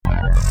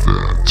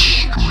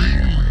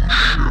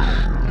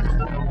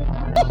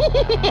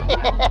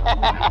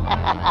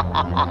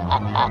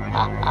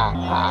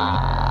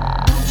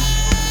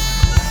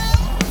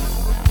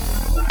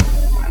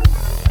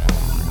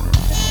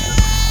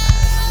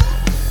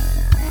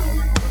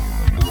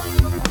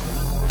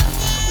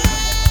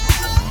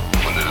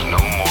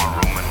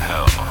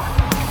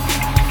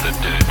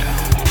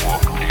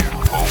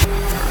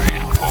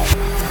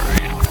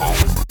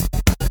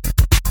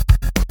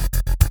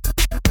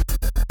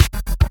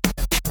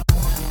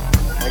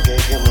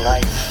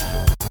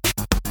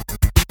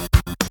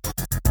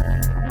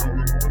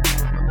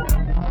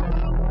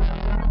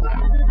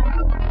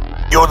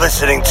You're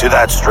listening to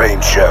That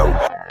Strange Show.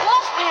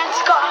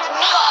 Wolfman's got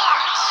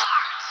nards.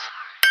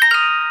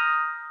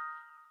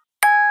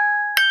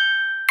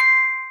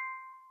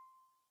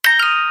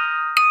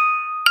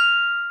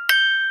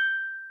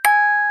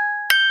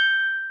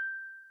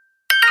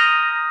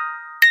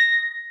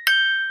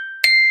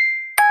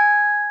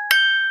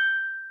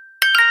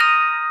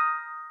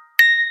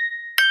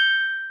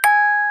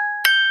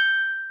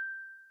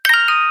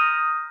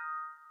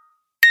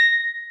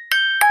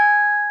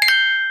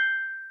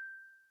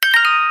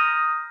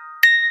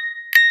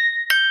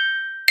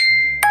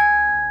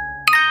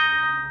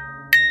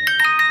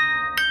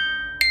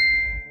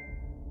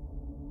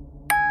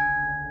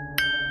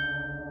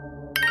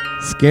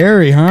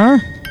 Scary, huh?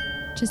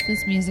 Just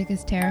this music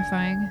is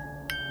terrifying.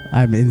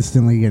 I'm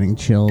instantly getting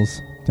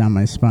chills down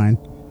my spine.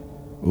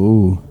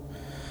 Ooh.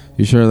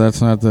 You sure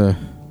that's not the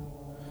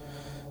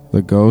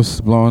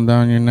ghost blowing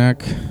down your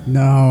neck?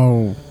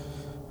 No.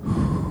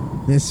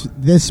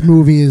 This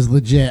movie is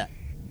legit.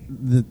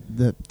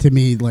 The to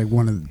me like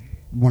one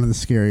of the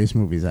scariest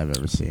movies I've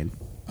ever seen.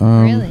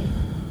 Really?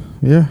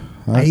 Yeah.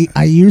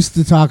 I used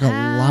to talk a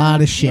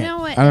lot of shit. You know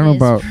what? I don't know It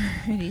is about.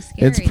 pretty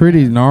scary, It's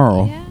pretty though.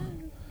 gnarly. Yeah.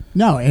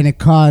 No, and it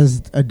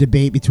caused a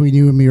debate between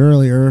you and me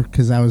earlier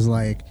because I was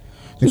like,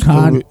 The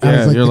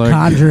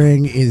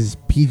Conjuring is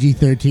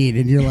PG-13,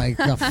 and you're like,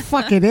 the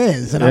fuck it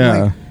is, and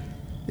I'm like,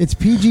 it's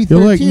PG-13. You're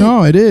like,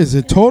 no, it is.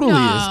 It totally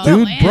No, is,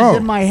 dude, man. bro.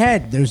 In my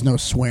head, there's no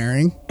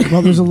swearing.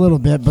 Well, there's a little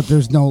bit, but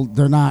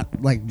they're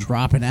not like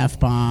dropping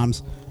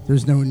F-bombs.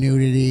 There's no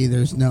nudity.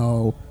 There's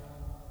no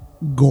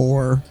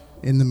gore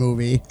in the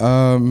movie.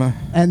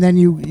 And then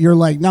you're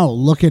like, no,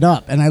 look it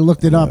up. And I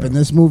looked it up, and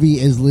this movie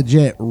is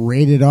legit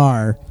rated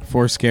R.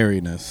 For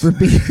scariness. For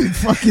being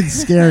fucking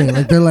scary.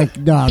 Like, they're like,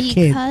 no,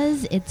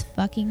 Because it's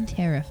fucking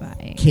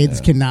terrifying. kids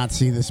cannot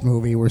see this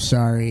movie. We're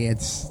sorry.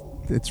 It's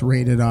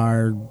rated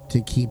R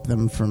to keep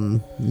them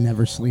from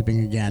never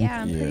sleeping again.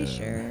 Yeah, I'm pretty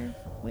sure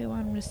we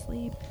want them to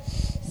sleep.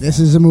 This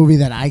is a movie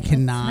that I It's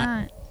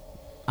cannot.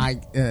 not.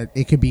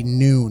 It could be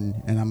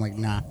noon, and I'm like,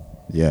 nah.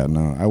 Yeah,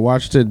 no. I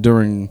watched it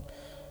during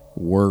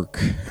work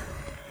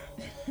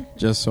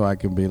just so I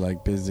can be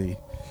like busy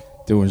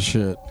doing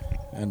shit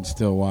and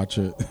still watch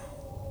it.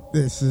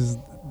 This is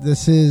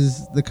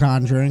The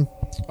Conjuring.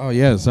 Oh,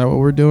 yeah. Is that what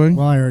we're doing?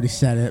 Well, I already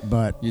said it,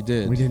 but You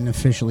did. we didn't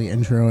officially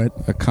intro it.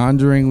 A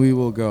Conjuring We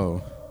Will Go,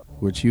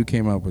 which you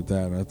came up with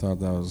that. I thought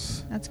that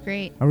was... That's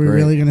great. Are we Great.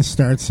 really going to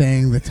start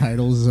saying the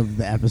titles of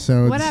the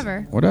episodes?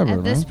 Whatever. Whatever,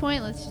 At this bro.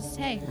 point, let's just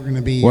say. We're going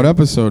to be... What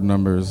episode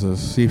number is this?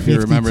 See if you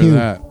 52. remember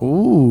that.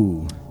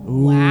 Ooh.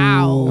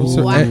 Wow. I'm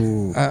so-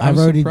 Wow. I've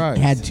already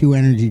surprised. had 2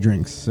 energy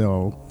drinks,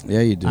 so Yeah,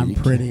 you did. I'm You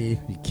pretty...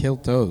 You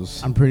killed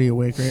those. I'm pretty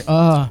awake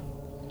right...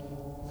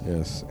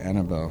 Yes,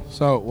 Annabelle.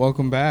 So,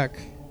 welcome back.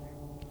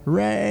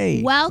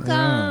 Hooray!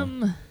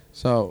 Welcome.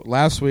 So,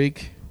 last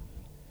week,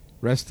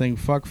 resting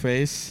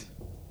fuckface.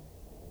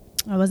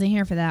 I wasn't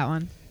here for that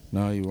one.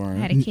 No, you I weren't.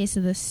 had a case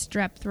of the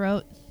strep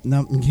throat.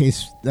 No, in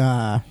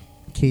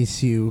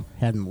case you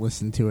hadn't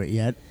listened to it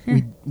yet,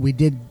 we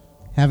did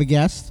have a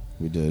guest,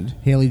 We did.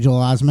 Haley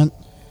Joel Osment,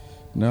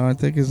 No, I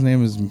think his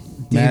name is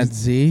Mad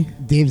Z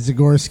Dave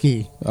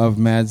Zagorski of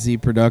Mad Z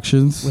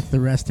Productions. with the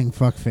resting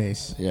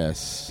fuckface.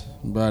 Yes.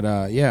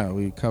 But, yeah,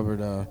 we covered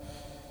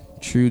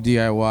true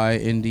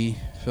DIY indie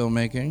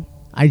filmmaking.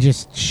 I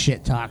just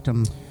shit talked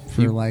him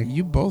for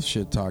You both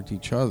shit talked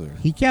each other.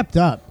 He kept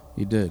up.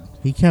 You did.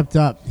 He kept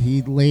up.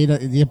 He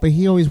but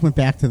he always went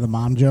back to the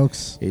mom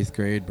jokes. 8th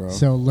grade, bro.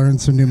 So learn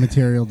some new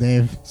material,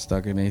 Dave.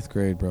 Stuck in 8th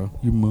grade, bro.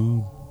 Your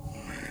mom.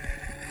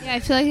 Yeah, I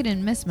feel like I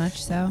didn't miss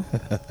much, so.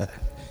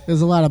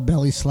 There's a lot of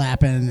belly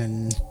slapping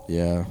and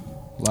Yeah.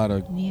 A lot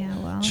of Yeah,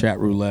 well. chat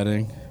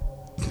rouletting.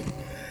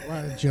 a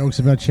lot of jokes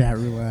about chat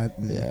roulette.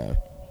 And Yeah.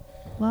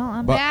 Well,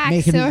 I'm But back.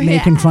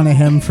 making fun of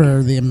him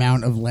for the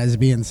amount of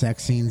lesbian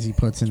sex scenes he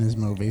puts in his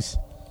movies.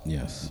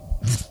 Yes.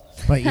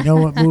 But you know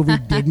what movie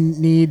didn't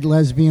need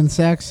lesbian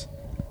sex?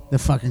 The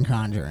fucking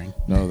Conjuring.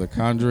 No, The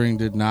Conjuring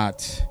did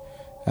not.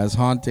 Has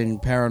haunting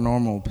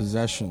paranormal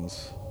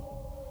possessions.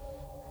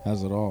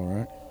 Has it all,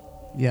 right?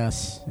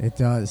 Yes, it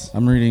does.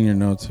 I'm reading your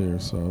notes here,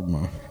 so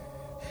I'm,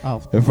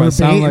 Oh, if I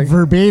sound like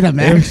verbatim,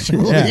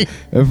 actually. yeah,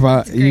 if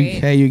I great.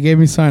 hey, you gave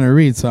me sign to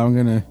read, so I'm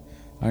gonna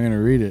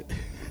read it.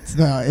 It's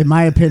in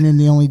my opinion,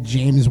 the only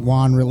James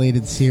Wan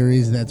related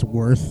series that's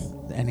worth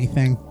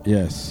anything.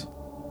 Yes,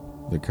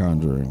 The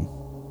Conjuring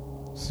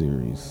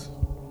series.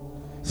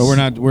 But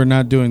we're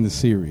not doing the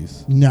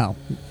series. No,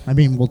 I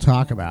mean we'll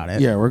talk about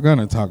it. Yeah, we're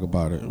gonna talk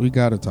about it. We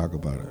got to talk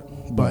about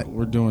it. but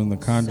we're doing The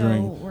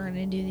Conjuring. So we're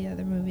gonna do the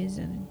other movies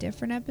in a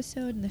different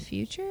episode in the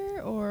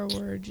future, or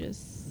we're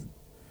just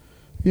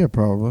Yeah,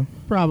 probably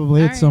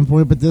Probably All at some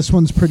point, but this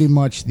one's pretty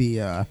much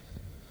the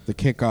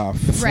kickoff.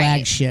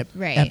 flagship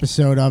right.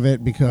 episode of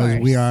it because Of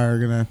we course. are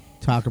going to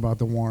talk about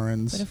the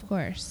Warrens, But of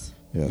course,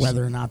 Yes.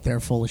 whether or not they're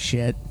full of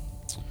shit.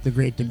 The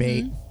great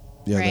debate.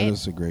 Yeah, Right. that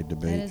is a great that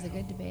debate. is a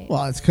good debate.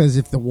 Well, it's because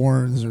if the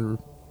Warrens are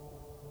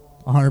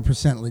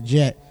 100%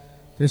 legit,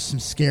 there's some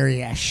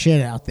scary ass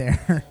shit out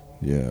there.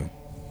 Yeah.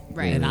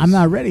 right. And I'm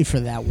not ready for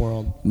that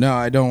world. No,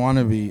 I don't want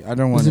to be. I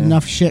don't want There's to.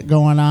 enough shit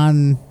going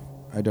on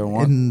I don't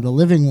want. in the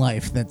living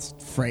life that's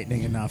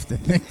frightening enough to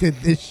think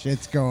that this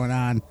shit's going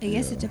on. I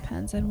guess it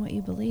depends on what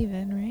you believe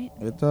in, right?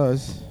 It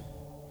does.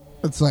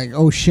 It's like,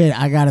 oh shit,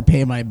 I gotta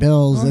pay my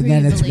bills, Or and who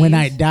then you it's when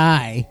I believe.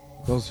 die,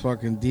 Those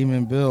fucking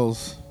demon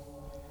bills.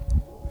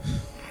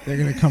 they're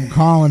gonna come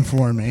calling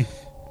for me.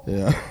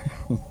 Yeah.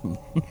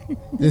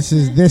 This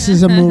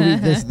is a movie.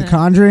 The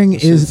Conjuring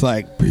is It's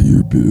like pay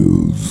your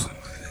bills.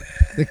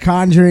 The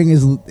Conjuring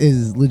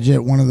is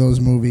legit one of those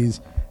movies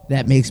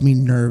that makes me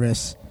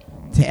nervous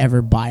to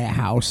ever buy a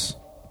house.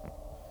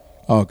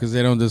 Oh, because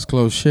they don't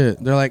disclose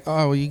shit. They're like,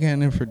 oh, well, you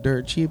getting in for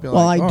dirt cheap. You're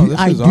Well, like, I oh, do, this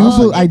I is do,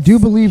 awesome. I do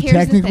believe Here's the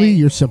technically thing.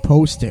 you're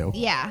supposed to.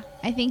 Yeah,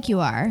 I think you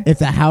are. If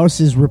the house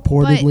is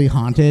reportedly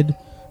haunted,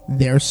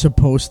 they're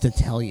supposed to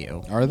tell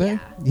you. Are they?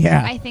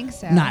 Yeah, I think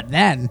so. Not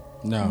then.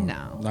 No.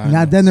 No.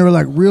 Not then. They were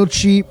like real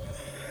cheap,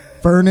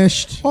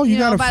 furnished. Oh, you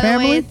know, got a by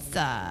family? The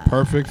way, it's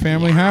Perfect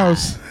family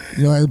house.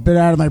 You know, a bit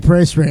out of my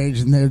price range,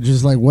 and they're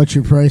just like, "What's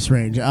your price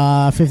range?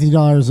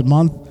 $50 a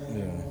month."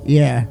 Yeah.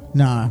 Yeah,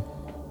 nah.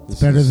 It's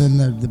This better is-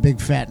 than the big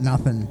fat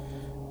nothing.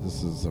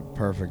 This is a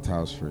perfect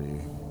house for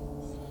you.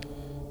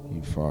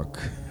 You fuck.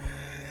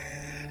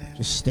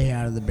 Just stay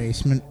out of the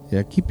basement.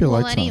 Yeah, keep your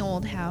well, lights any on.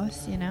 old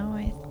house, you know.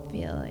 I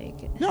feel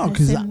like it No, has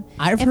 'cause some-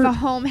 I've if heard- a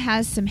home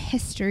has some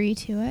history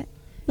to it.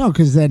 No,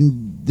 because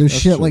then there's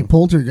That's shit true. like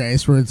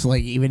Poltergeist where it's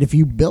like even if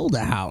you build a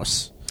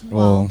house,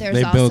 Well, there's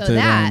they also built it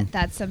that. on-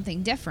 That's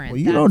something different. Well,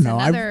 you That's don't know.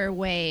 Another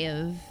way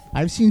of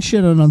I've seen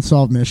shit on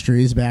Unsolved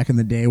Mysteries back in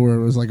the day where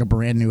it was like a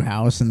brand new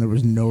house and there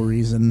was no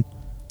reason.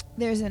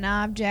 there's an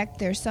object,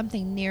 there's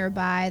something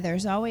nearby.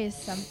 There's always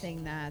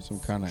something that's Some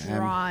kinda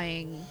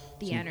drawing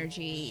the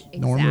energy.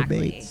 Norma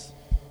Exactly. Bates.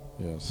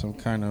 Yeah, some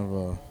kind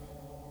of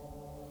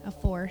A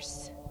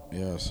force,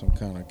 some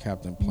kind of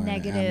Captain Planet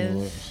Negative.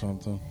 amulet or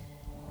something.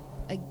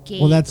 a gateway.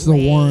 Well, that's the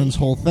Warrens'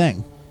 whole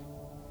thing.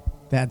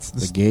 That's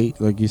The gate,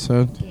 like you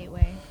said.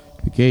 gateway.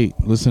 The gate.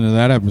 Listen to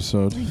that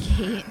episode.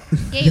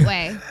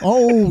 Gateway.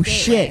 Oh Gateway.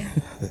 shit!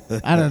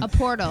 I A don't.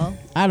 portal.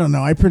 I don't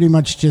know. I pretty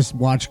much just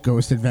watch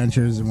Ghost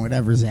Adventures and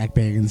whatever Zach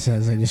Bagans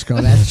says. I just go,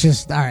 that's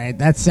just all right.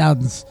 That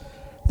sounds.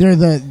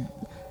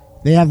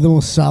 They have the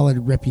most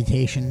solid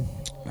reputation.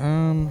 I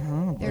don't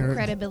know. Their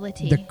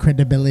credibility. The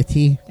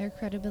credibility Their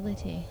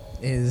credibility.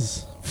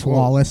 is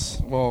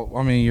flawless. Well,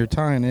 I mean, you're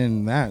tying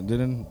in that.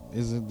 Didn't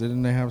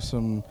they have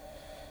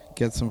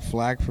get some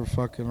flack for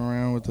fucking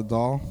around with the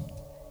doll?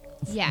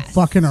 Yes.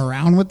 Fucking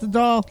around with the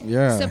doll.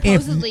 Yeah.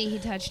 Supposedly he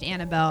touched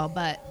Annabelle,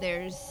 but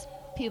there's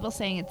people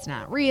saying it's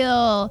not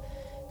real.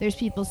 There's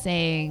people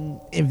saying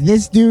If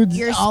this dude's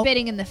you're all,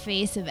 spitting in the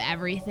face of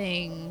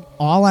everything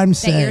all I'm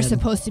that you're saying,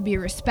 supposed to be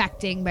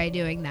respecting by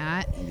doing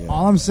that.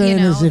 all I'm saying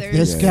You know, is if there's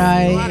this a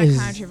guy lot is,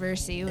 of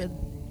controversy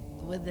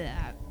with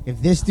that.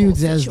 if this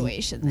dude's as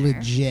situation there.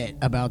 legit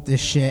about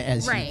this shit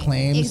as Right, he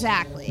claims,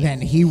 exactly.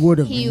 then he would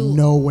have He- in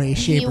no way, He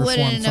shape, or form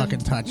wouldn't have- fucking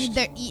touched.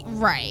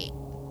 Right.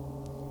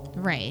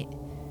 Right.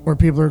 Where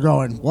people are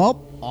going,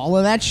 well, all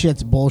of that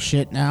shit's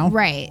bullshit now.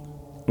 Right.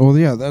 Well,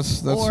 yeah,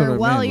 that's what I Or,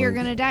 well, mean, you're like-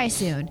 going to die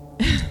soon.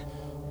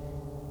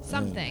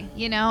 Something.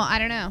 You know, I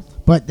don't know.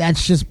 But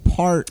that's just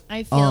part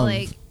I feel of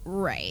like,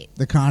 right.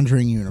 the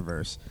Conjuring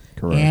universe.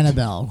 Correct.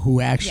 Annabelle, who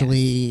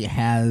actually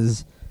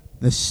has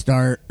the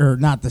start, or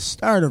not the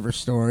start of her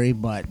story,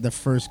 but the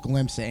first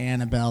glimpse of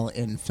Annabelle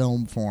in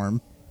film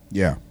form,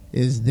 Yeah.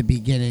 is the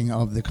beginning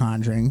of The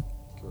Conjuring.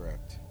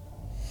 Correct.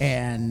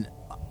 And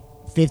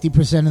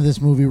 50% of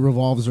this movie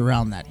revolves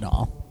around that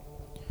doll.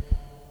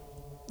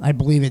 I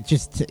believe it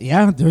just,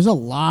 there's a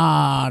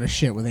lot of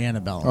shit with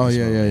Annabelle. in Oh this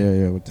yeah, movie.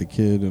 yeah, with the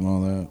kid and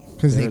all that.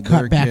 'Cause they Their- cut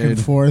their back and kid.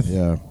 forth.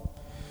 Yeah.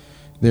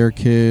 Their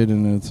kid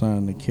and it's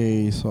on the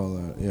case, all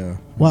that. Yeah.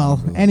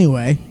 Well,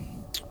 anyway.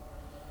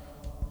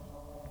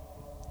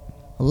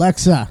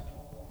 Alexa,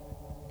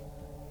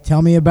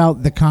 tell me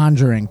about The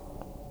Conjuring.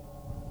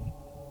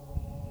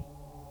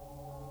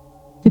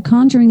 The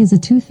Conjuring is a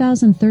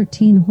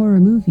 2013 horror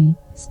movie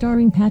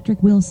starring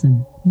Patrick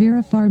Wilson,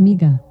 Vera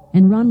Farmiga,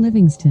 and Ron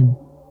Livingston.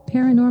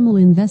 Paranormal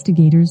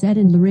investigators Ed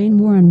and Lorraine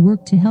Warren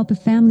work to help a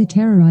family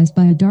terrorized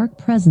by a dark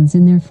presence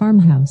in their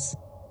farmhouse.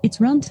 Its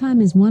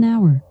runtime is 1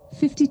 hour,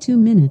 52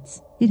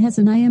 minutes. It has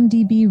an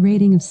IMDb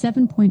rating of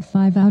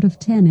 7.5 out of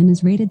 10 and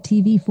is rated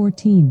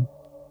TV-14.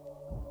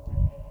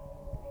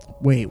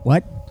 Wait,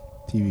 what?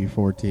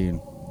 TV-14.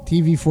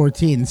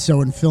 TV-14.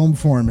 So in film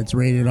form, it's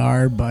rated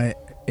R, but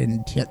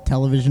in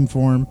television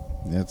form,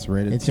 That's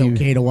rated. It's TV.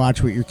 okay to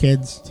watch with your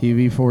kids.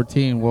 TV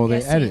 14. Well, they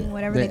Guessing edit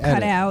whatever they cut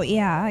edit. out.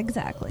 Yeah,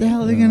 exactly. The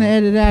hell are they gonna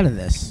edit out of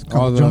this?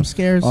 Couple jump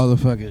scares. All the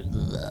fucking.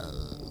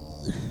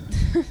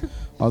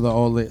 all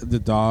the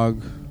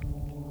dog.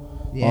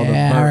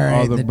 Yeah,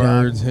 all the the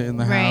birds dog. hitting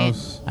the Right.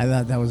 house. I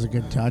thought that was a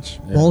good touch.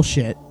 Yeah.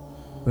 Bullshit,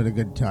 but a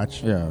good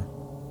touch. Yeah.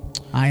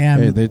 I am.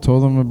 Hey, they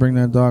told him to bring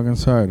that dog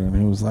inside, and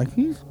he was like,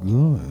 "He's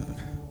good."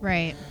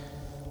 Right.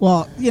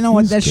 Well, you know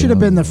what? He's That should have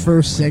been the good.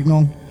 first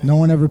signal. No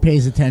one ever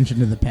pays attention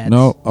to the pets.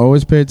 No,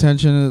 always pay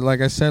attention. Like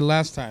I said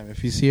last time,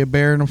 if you see a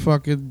bear and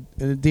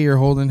a deer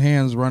holding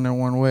hands running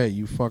one way,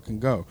 you fucking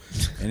go.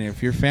 And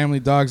if your family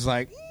dog's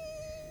like,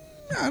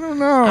 I don't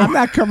know, I'm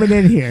not coming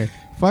in here.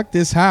 fuck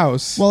this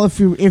house. Well, if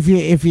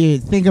you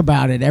think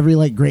about it, every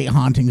like great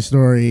haunting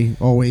story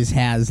always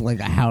has like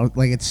a house.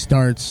 Like it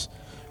starts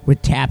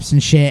with taps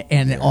and shit,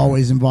 and it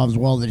always involves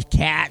the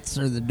cats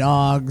or the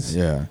dogs.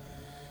 Yeah.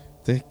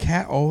 The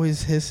cat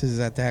always hisses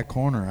at that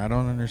corner. I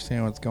don't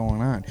understand what's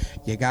going on.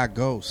 You got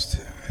ghost.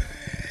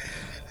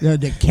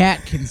 The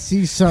cat can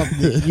see something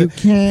that you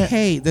can't.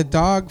 Hey, the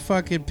dog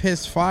fucking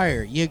pissed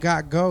fire. You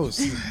got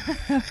ghost.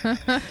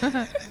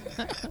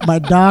 My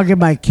dog and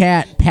my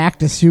cat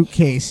packed a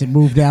suitcase and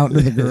moved out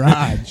into the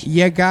garage.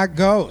 You got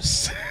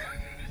ghosts.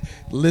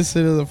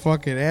 Listen to the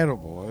fucking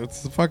animal.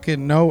 It's the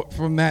fucking note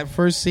from that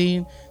first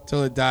scene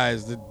till it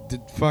dies. The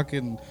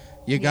fucking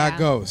you got Yeah.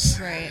 ghosts.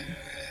 Right.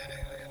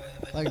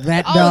 Like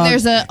that Oh,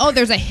 dog.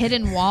 there's a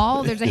hidden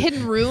wall. There's a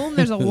hidden room.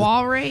 There's a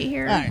wall right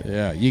here.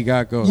 Yeah, you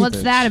got ghosts. What's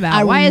bitch. that about?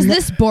 I Why will is ne-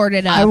 this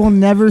boarded up? I will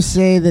never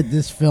say that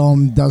this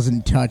film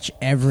doesn't touch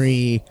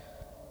every,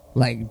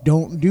 like,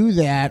 don't do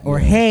that or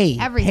hey,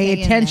 Everything pay in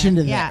attention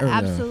there. to Yeah, that. Or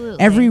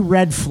absolutely. every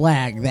red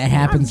flag that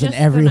happens I'm in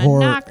just every gonna horror.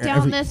 knock down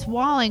every- this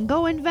wall and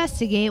go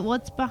investigate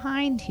what's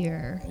behind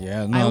here.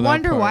 Yeah, no, I that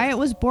wonder part. why it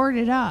was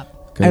boarded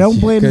up. I don't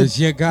blame because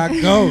you got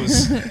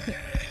ghosts.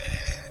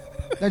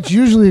 That's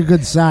usually a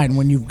good sign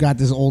when you've got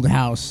this old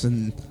house,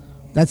 and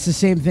that's the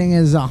same thing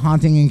as a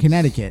haunting in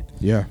Connecticut.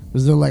 Yeah.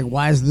 Because they're like,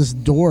 why is this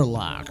door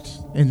locked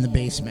in the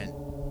basement?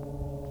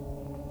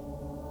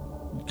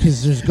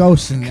 Because there's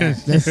ghosts in there.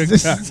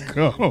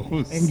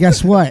 Ghosts. And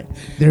guess what?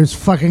 There's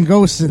fucking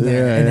ghosts in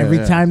there. Yeah, and yeah, every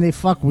yeah. time they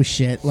fuck with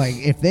shit, like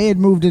if they had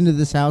moved into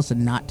this house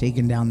and not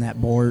taken down that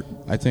board,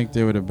 I think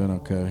they would have been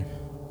okay.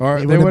 Or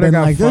they they would would have have been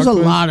got like, there's a fucked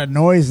with. lot of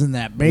noise in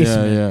that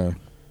basement.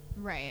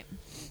 Yeah, Right.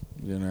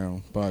 you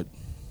know, but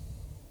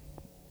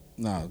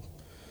no,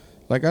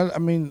 like I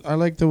mean, I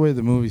like the way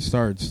the movie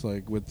starts,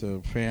 like with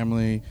the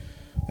family,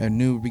 a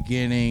new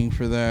beginning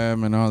for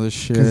them, and all this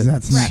shit. Because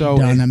that's not so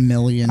done a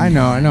million I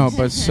know, times.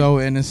 but so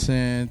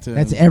innocent. And,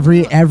 That's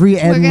every Ed We're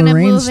and gonna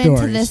Lorraine move story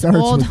into this starts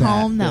old with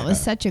home that. that was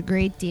such a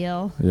great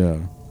deal. yeah.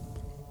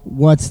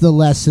 What's the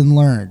lesson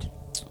learned?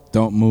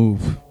 Don't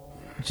move.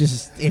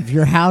 Just if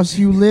your house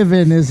you live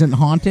in isn't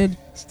haunted,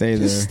 Stay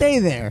just there. stay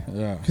there.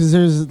 Yeah. Because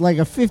there's like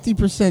a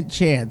 50%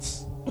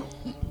 chance.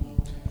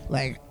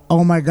 Like,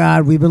 oh my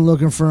God, we've been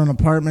looking for an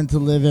apartment to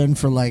live in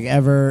for like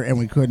ever, and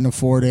we couldn't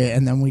afford it,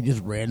 and then we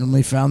just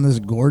randomly found this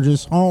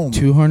gorgeous home.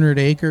 200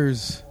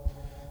 acres,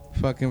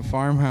 fucking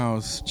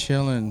farmhouse,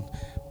 chilling.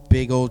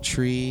 Big old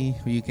tree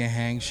where you can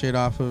hang shit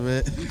off of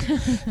it.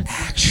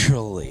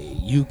 Actually,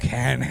 you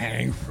can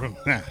hang from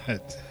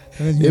that.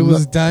 And you It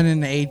was look done in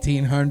the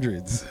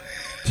 1800s.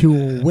 to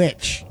a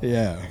witch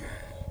Yeah.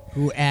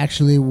 who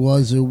actually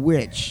was a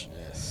witch.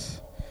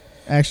 Yes.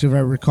 Actually, if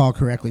I recall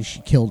correctly,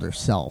 she killed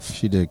herself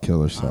She did kill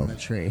on herself. the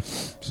tree.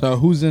 So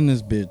who's in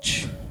this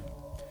bitch?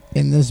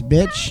 In this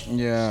bitch,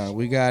 Yeah,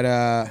 we got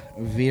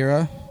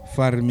Vera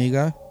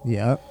Farmiga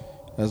yep,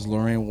 as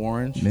Lorraine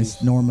Warren. Miss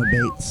She's- Norma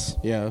Bates.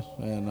 Yeah,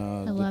 and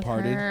I love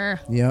Departed. her.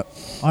 Yep.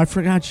 Oh, I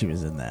forgot she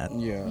was in that.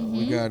 Yeah,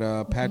 we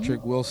got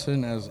Patrick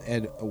Wilson as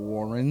Ed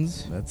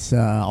Warrens. That's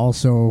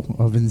also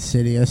of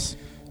Insidious.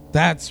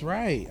 That's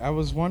right. I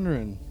was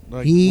wondering,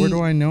 like, He- where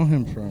do I know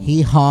him from?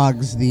 He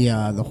hogs the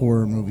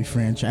horror movie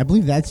franchise. I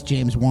believe that's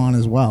James Wan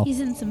as well. He's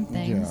in some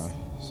things. Yeah.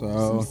 Some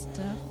So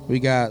stuff. we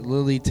got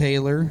Lily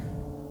Taylor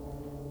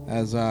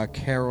as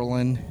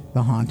Carolyn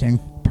The Haunting.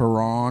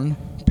 Perron.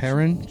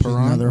 She's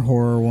another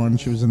horror one.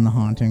 She was in The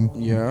Haunting.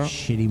 Yeah.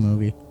 Shitty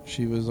movie.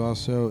 She was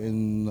also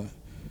in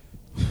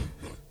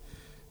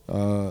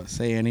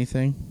Say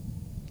Anything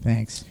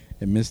Thanks.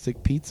 and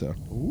Mystic Pizza.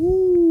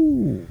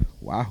 Ooh.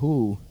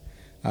 Wahoo!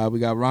 We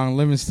got Ron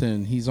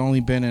Livingston. He's only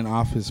been in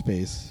Office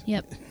Space.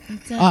 Yep.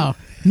 That's it. Oh,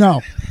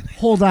 no.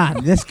 Hold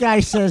on. This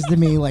guy says to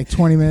me like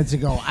 20 minutes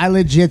ago, I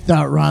legit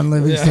thought Ron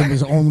Livingston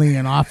was only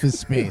in Office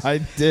Space. I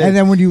did. And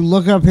then when you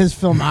look up his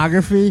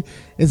filmography,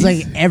 it's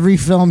like every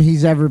film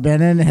he's ever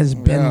been in has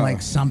been Yeah.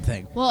 like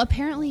something. Well,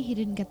 apparently he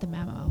didn't get the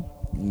memo.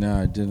 No,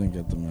 I didn't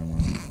get the memo.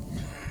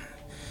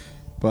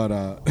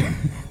 But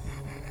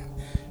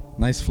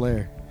nice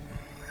flair.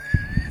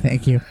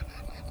 Thank you.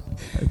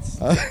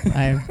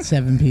 I have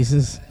 7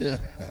 pieces. You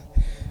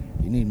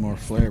need more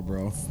flair,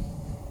 bro.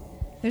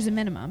 There's a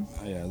minimum.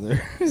 Yeah,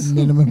 there.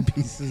 Minimum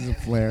pieces of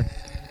flair.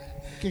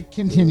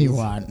 Continue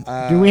on.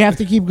 Do we have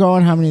to keep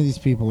going? How many of these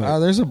people are?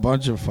 There's a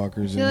bunch of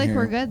fuckers I feel in like here.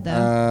 we're good,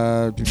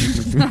 though.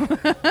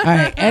 All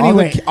right.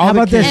 Anyway, all how the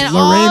about this? kids.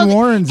 Lorraine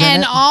Warren's in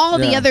and it. all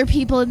the Yeah. other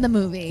people in the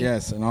movie.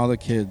 Yes, and all the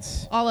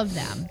kids. All of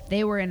them.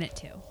 They were in it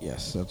too.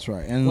 Yes, that's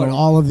right. And What,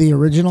 all of the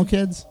original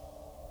kids?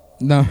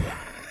 no,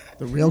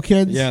 The real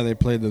kids? yeah, they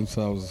played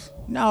themselves.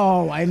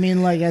 No, I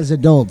mean like as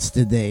adults,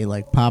 did they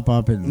like pop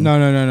up and? No.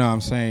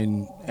 I'm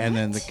saying, and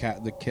then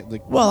the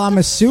Well, I'm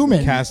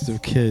assuming. cast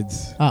of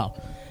kids. Oh,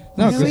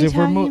 No, What are because we if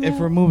we're talking if about?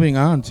 we're moving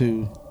on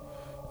to,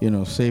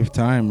 save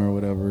time or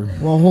whatever.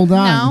 well, hold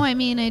on. No, I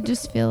mean, I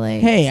just feel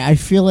like Hey, I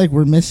feel like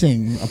we're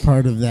missing a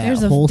part of that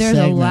there's whole a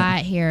segment. lot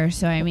here.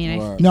 So I mean,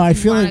 What? No, I if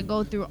you feel wanna like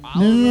go through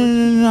all no, of no,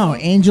 those. no, no, no.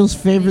 Angel's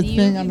favorite You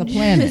thing can on the just-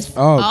 planet.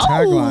 Oh,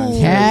 taglines.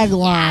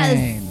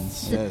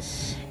 Taglines.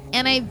 Yes.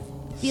 And I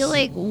feel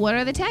like, what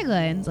are the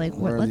taglines? Like,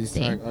 Where are let's these see.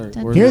 tag- all right,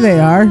 Dun, where are Here these- they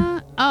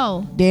are.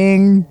 Oh,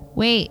 Ding.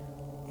 wait.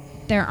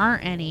 There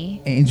aren't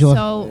any. Angel.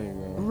 So There you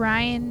go.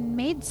 Ryan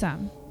made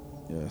some.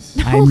 Yes.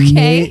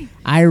 Okay.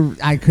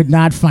 I could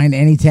not find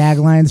any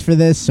taglines for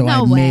this, so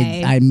No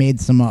way. I made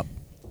some up.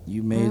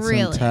 You made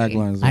Really? some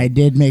taglines. I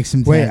did make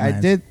some Wait,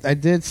 taglines. I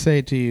did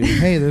say to you,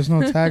 hey, there's no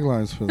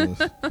taglines for this,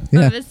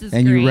 Yeah. This is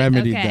and great. you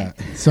remedied Okay.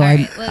 that. So All I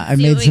right, let's I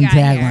see made what we some got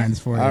here.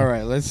 taglines for you. All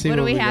right, let's see What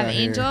do we we have, got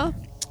here. Angel?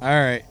 All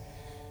right.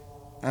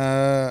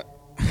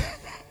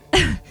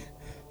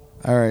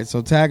 All right,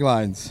 so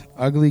taglines.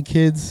 Ugly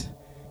Kids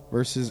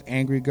versus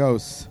Angry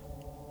Ghosts.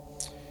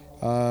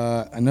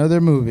 Another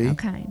movie How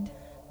kind.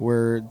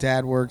 where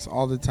dad works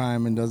all the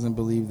time and doesn't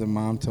believe the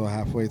mom till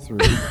halfway through.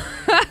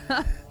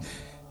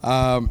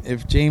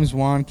 If James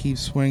Wan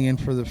keeps swinging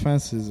for the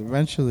fences,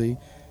 eventually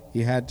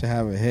he had to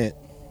have a hit.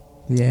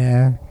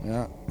 Yeah.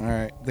 Yeah. All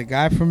right. The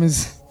guy from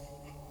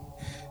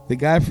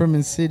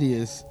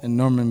Insidious and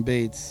Norman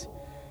Bates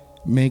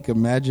make a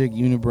magic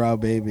unibrow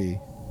baby.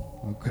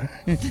 Okay.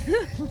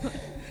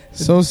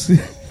 So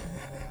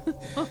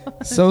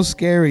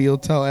scary you'll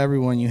tell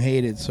everyone you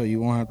hate it so you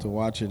won't have to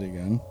watch it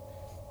again.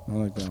 I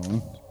like that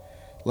one.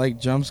 Like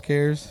jump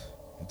scares,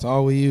 it's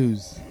all we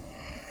use.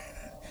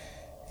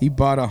 He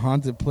bought a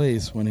haunted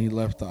place when he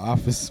left the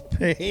office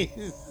space.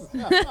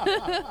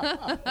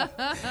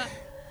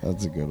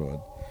 That's a good one.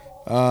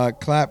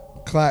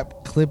 Clap,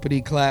 clap,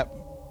 clippity clap.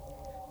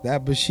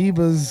 That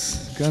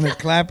Bathsheba's gonna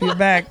clap you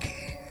back.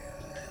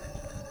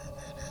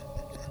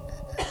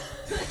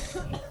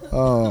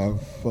 Oh,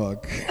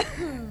 fuck.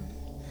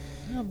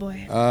 Oh,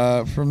 boy.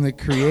 From the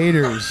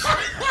creators.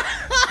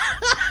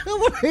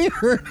 I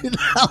heard it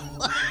out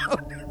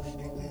loud.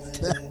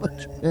 That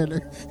much better.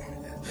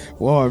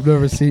 Whoa, I've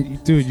never seen...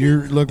 Dude,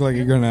 you look like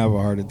you're gonna have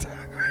a heart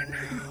attack right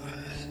now.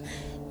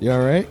 You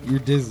alright? You're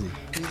dizzy.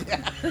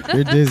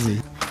 You're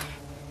dizzy.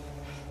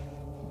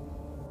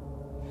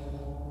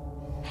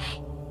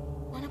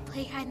 Wanna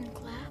play hide and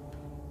clap?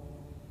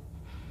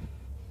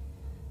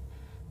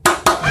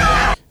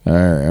 All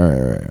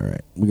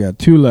right. We got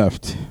two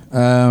left.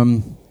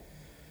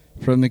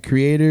 From the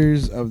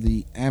creators of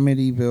the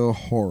Amityville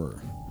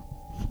Horror.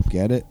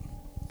 Get it?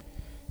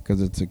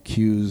 Because it's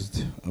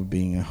accused of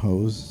being a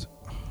hoax.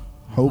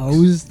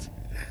 Hosed?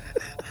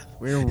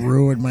 We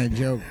ruined my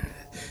joke.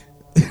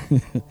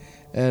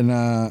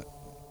 And,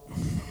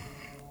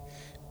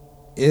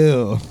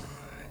 ew.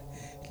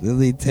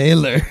 Lily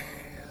Taylor.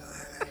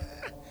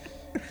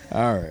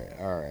 All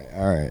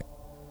right.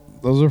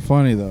 Those are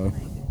funny, though.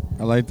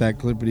 I like that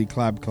clippity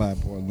clap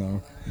one,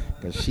 though.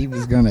 But she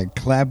was going to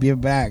clap you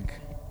back.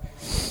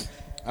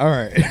 All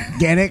right.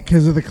 Get it?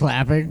 Because of the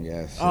clapping?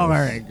 Yes. Oh, all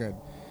yes. right, good.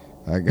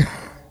 I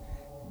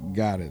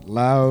got it.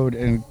 Loud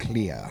and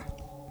clear.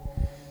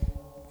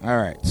 All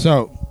right.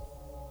 So,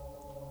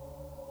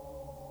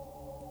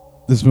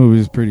 this movie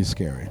is pretty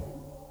scary.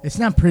 It's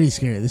not pretty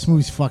scary. This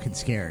movie's fucking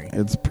scary.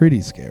 It's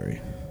pretty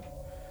scary.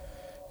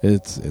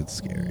 It's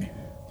scary.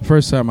 The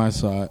first time I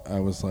saw it, I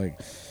was like,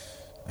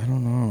 I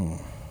don't know.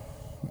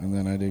 And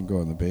then I didn't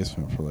go in the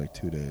basement for like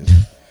 2 days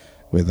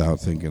without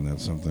thinking that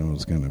something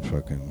was going to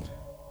fucking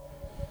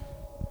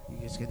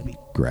You're just gonna be.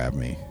 grab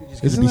me.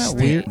 just Isn't gonna that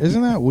be weird? staying.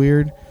 Isn't that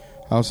weird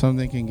how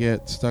something can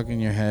get stuck in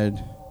your head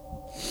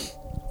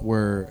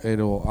where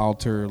it'll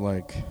alter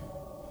like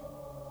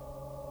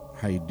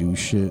how you do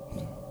shit?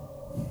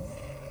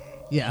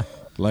 Yeah.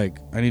 Like,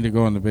 I need to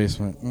go in the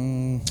basement.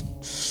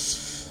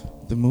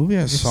 The movie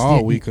I saw a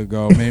stand- week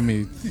ago made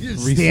me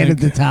Stand at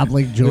the rethink. top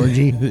like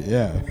Georgie.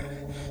 Yeah.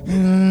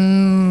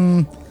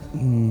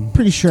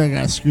 Pretty sure I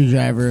got a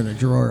screwdriver in a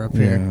drawer up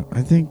here. Yeah.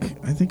 I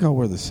think I'll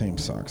wear the same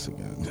socks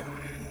again.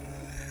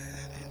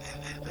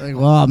 Like,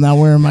 well, I'm not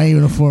wearing my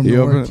uniform to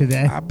You work open-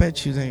 today. I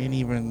bet you there ain't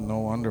even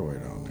no underwear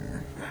down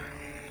there.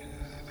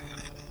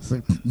 It's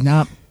like,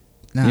 nope.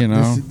 Nah, You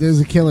know? there's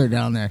a killer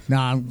down there.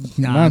 I'm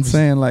not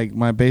saying like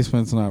my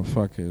basement's not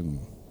fucking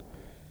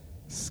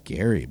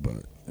scary, but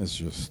it's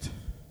just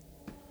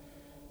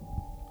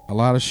a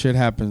lot of shit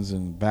happens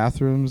in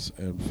bathrooms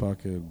and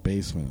fucking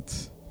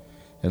basements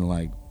and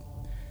like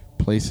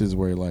places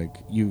where like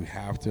you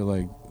have to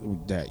like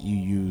that you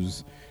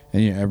use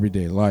in your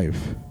everyday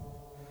life.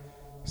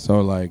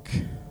 So like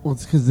Well,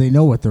 it's because they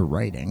know what they're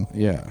writing.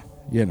 Yeah,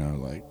 you know,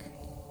 like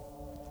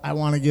I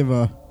want to give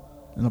an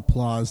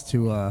applause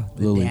to the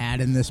Lily.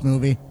 dad in this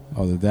movie.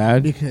 Oh, the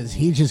dad? Because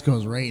he just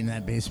goes right in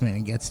that basement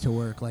and gets to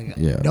work. Like,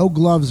 Yeah. no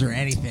gloves or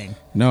anything.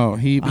 No,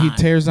 he Fine.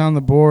 tears down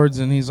the boards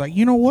and he's like,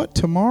 you know what?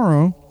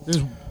 Tomorrow,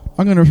 There's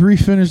I'm going to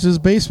refinish this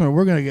basement.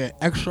 We're going to get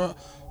extra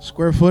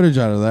square footage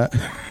out of that.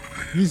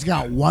 He's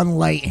got one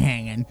light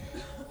hanging,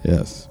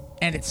 Yes.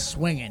 and it's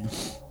swinging.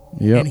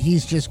 Yep. And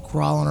he's just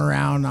crawling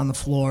around on the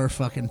floor,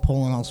 fucking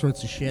pulling all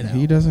sorts of shit out.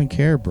 He doesn't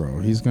care, bro.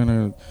 He's going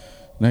to,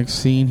 next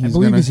scene, I he's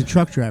believe going he's to. a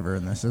truck driver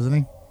in this, isn't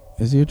he?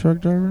 Is he a truck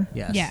driver?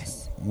 Yes.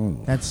 Yes. Oh.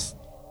 That's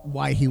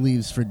why he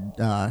leaves for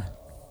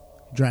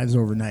drives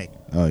overnight.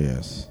 Oh,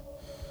 yes.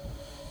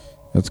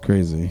 That's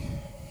crazy.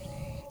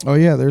 Oh,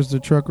 yeah, there's the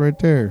truck right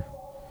there.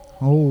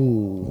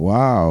 Oh.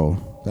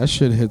 Wow. That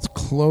shit hits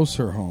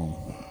closer home.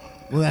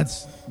 Well,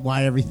 that's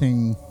why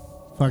everything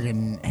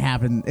fucking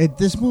happened.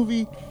 This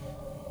movie,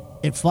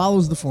 it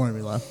follows the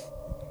formula.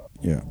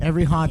 Yeah.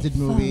 Every haunted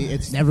movie,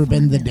 it's never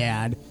been the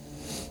dad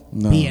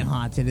No. being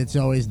haunted. It's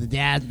always the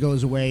dad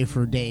goes away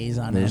for days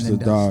on There's end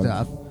and the does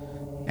dog. stuff.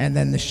 And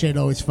then the shit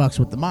always fucks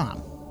with the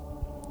mom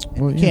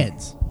and Well, the yeah.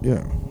 kids.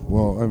 Yeah.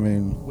 Well, I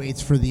mean,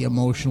 Waits for the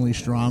emotionally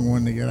strong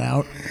one to get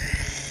out.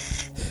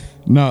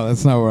 no,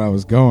 that's not where I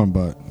was going,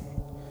 but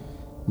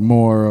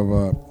more of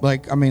a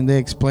like. I mean, they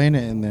explain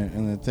it in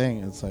the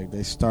thing. It's like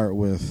they start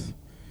with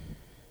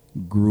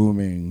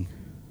grooming.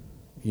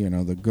 You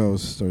know, the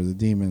ghosts or the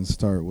demons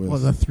start with. Well,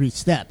 the 3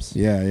 steps.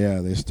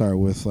 Yeah. They start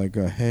with like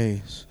a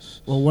hey.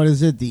 Well, what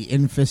is it? The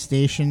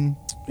infestation?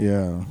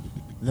 Yeah.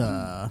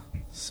 The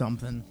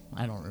something?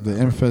 I don't remember.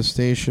 The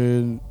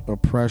infestation,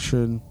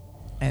 oppression,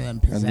 and then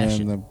and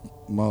possession. then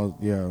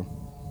yeah.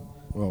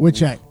 Well,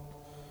 Which yeah.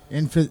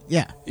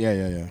 Yeah.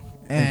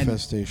 And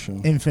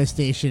Infestation.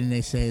 Infestation,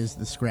 they say, is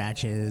the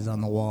scratches on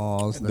the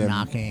walls, the Them-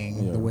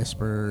 knocking, yeah. the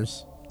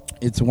whispers.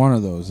 It's one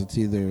of those. It's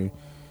either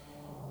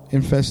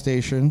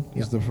infestation Yep.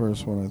 is the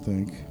first one, I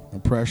think.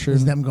 Oppression,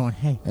 Is them going,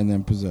 hey. and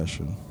then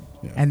possession.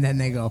 Yeah. And then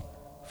they go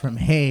from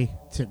hey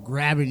to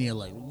grabbing you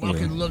like,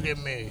 fucking Yeah. look at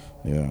me.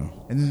 Yeah.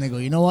 And then they go,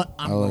 you know what?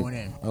 I'm I like, going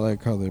in. I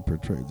like how they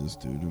portrayed this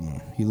dude. You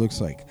know? He looks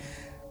like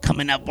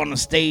coming up on the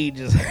stage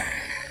is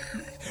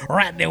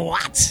Rodney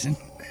Watson.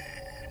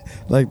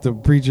 Like the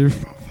preacher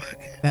from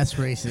That's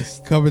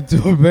racist. Coming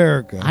to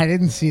America. I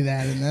didn't see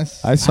that in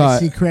this. I saw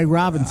see it. Craig I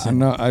Robinson.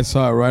 know. I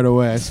saw it right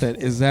away. I said,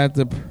 "Is that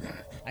the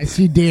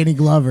Danny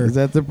Glover. is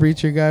that the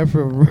preacher guy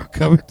from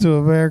Coming to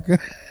America?"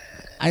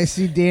 I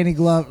see Danny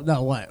Glover.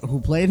 No, what? Who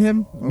played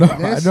him? No, Over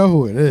I this? know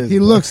who it is. He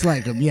but- looks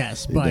like him,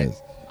 yes, He but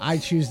does. I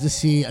choose to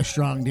see a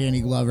strong Danny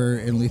Glover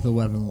in Lethal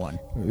Weapon 1.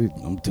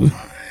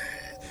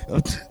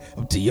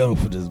 I'm too young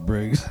for this,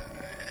 Briggs.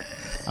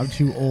 I'm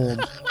too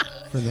old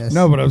for this.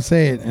 No, but I'm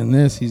saying in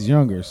this he's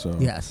younger, so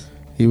Yes.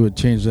 he would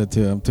change that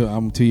to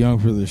I'm too young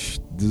for this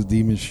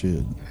demon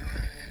shit.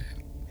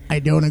 I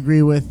don't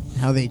agree with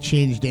how they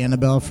changed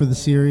Annabelle for the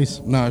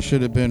series. No, it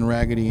should have been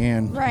Raggedy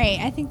Ann. Right.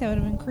 I think that would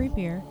have been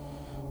creepier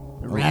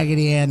The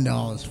Raggedy Ann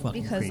doll is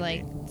fucking because, creepy.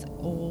 like, it's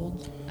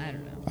old. I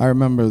don't know. I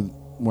remember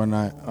when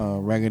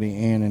Raggedy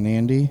Ann and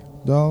Andy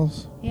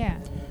dolls. Yeah.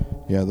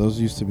 Yeah, those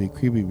used to be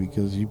creepy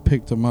because you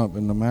picked them up,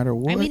 and no matter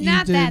what I mean, you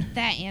not did,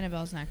 that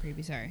Annabelle's not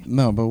creepy. Sorry.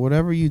 no, but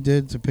whatever you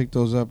did to pick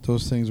those up,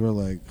 those things were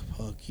like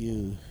fuck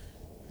you,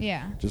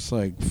 Yeah. just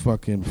like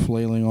fucking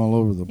flailing all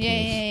over the place.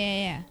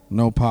 Yeah.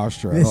 No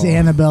posture at This all.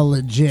 Annabelle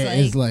legit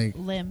It's is like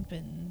limp,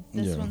 and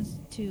this Yeah. one's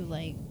too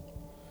like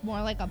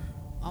more like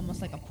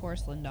almost like a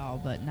porcelain doll,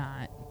 but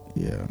not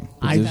Yeah,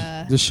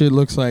 I- this shit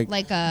looks like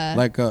like a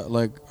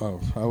oh,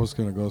 I was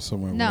gonna go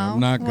somewhere. No, but I'm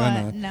not what?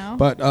 gonna. No?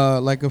 But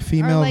like a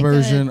female like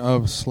version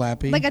of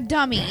Slappy. like a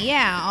dummy.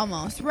 Yeah,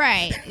 almost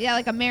right. Yeah,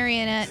 like a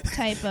marionette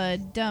type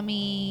of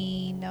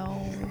dummy.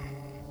 No,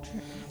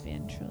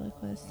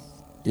 ventriloquist.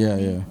 yeah.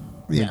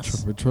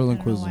 Yes. I don't know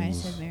Ventriloquism. why I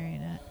said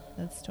marionette.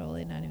 That's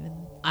totally not even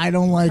I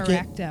don't like it.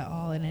 correct at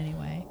all in any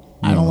way.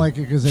 I don't like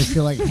it because I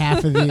feel like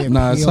half of the appeal.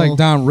 Nah, it's like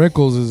Don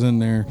Rickles is in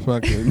there.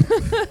 Fucking.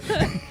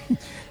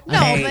 No,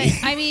 Hey.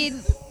 but I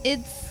mean,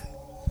 it's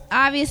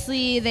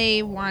obviously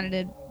they wanted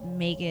to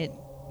make it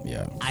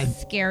yeah.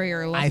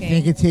 scarier looking. I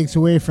think it takes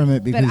away from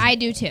it because but I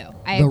do too.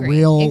 I the agree.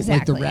 real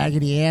exactly. like the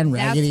Raggedy Ann.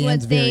 That's Raggedy what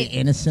Ann's very they-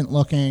 innocent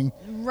looking.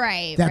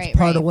 Right. That's right,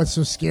 part right. of what's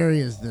so scary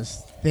is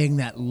this thing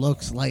that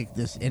looks like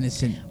this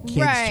innocent kid's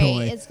right.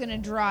 toy. It's gonna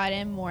draw it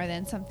in more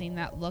than something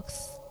that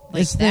looks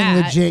like This thing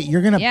that. legit.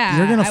 You're gonna Yeah,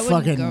 you're gonna I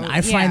wouldn't fucking. go-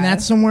 I find yeah.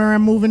 that somewhere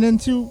I'm moving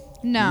into.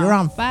 No, you're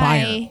on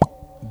bye. fire.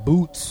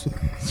 Boots.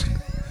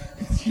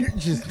 You're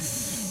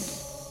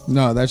just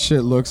No, that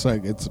shit looks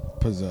like it's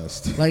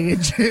possessed. like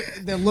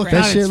it. The look Right.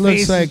 on That shit its looks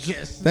face like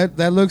is just,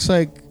 that looks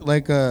like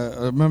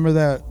remember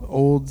that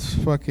old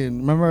fucking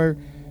remember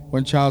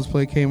when Child's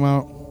Play came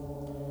out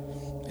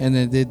and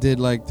then they did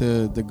like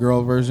the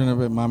girl version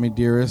of it, Mommy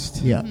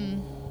Dearest. yeah,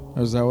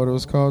 Is that what it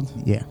was called?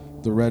 yeah.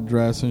 The red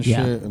dress and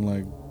Yeah. shit and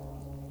like.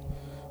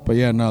 But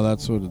yeah, no,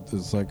 that's what it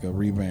is, like a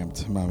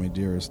revamped Mommy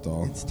Dearest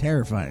doll. It's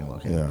terrifying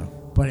looking. Yeah,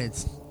 but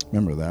it's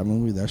remember that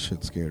movie? That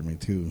shit scared me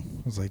too.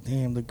 I was like,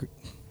 damn,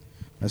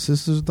 My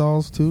sister's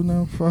dolls too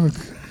now? Fuck.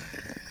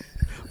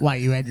 Why,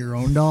 you had your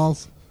own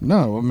dolls?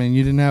 No, I mean,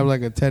 you didn't have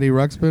like a Teddy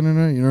Ruxpin in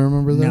it? You don't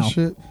remember that No.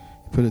 shit?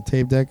 You put a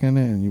tape deck in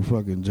it and you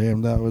fucking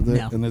jammed out with it?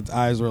 No. And its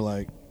eyes were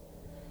like...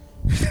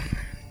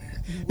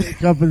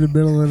 Wake up in the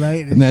middle of the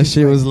night. And that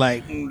shit was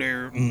like...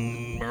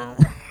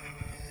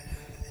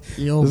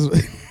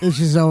 It's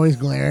just always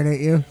glaring at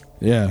you.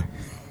 Yeah.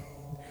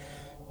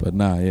 But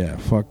nah, yeah,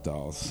 fuck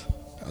dolls.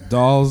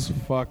 Dolls,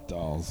 fuck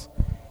dolls.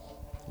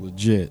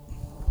 Legit.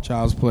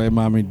 Child's Play,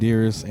 Mommy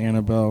Dearest,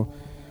 Annabelle,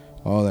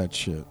 all that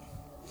shit.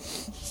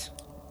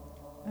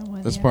 I'm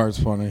with This you. part's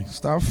funny.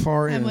 Stop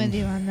farting. I'm with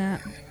you on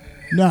that.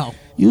 No.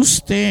 You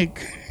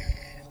stink.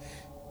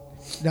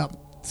 No.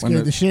 When Scared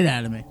the- the shit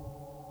out of me.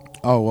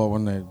 Oh, well,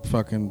 when they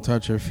fucking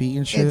touch her feet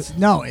and shit?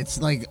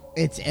 It's like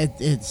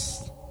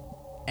it's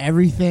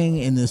everything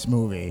in this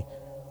movie.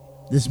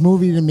 This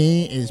movie to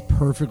me is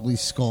perfectly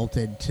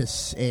sculpted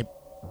to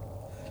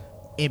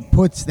it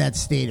puts that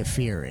state of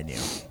fear in you.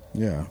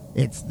 Yeah.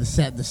 It's the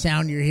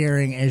sound you're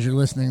hearing as you're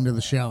listening to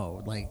the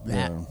show, like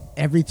that. Yeah.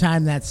 Every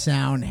time that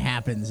sound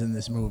happens in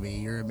this movie,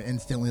 you're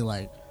instantly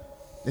like,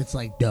 it's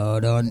like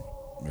dun dun,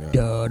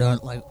 dun dun,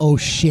 like oh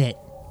shit,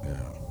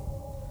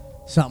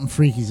 something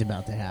freaky's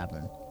about to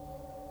happen.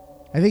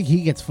 I think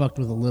he gets fucked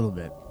with a little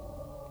bit.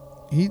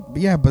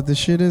 But the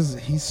shit is,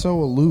 he's so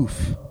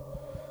aloof.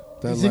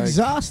 That He's like,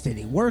 exhausted.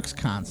 He works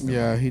constantly.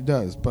 Yeah, he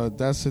does. But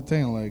that's the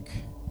thing, like,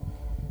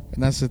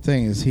 and that's the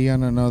thing, is he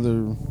on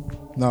another,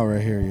 no,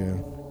 right here,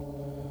 yeah.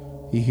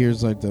 He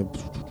hears like the,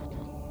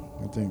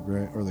 I think,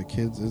 right, or the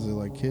kids, is it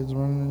like kids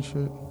running and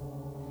shit?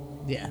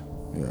 Yeah.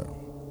 Yeah.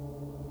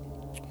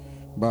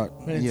 But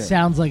it yeah.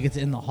 sounds like it's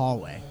in the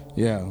hallway.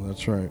 Yeah,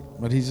 that's right.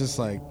 But he's just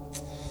like,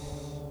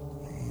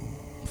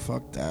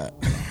 fuck that.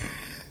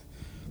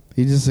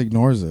 He just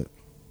ignores it.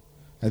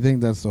 I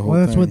think that's the whole Well,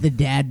 that's thing. what the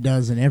dad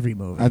does in every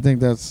movie. I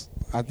think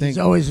He's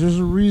always, there's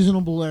a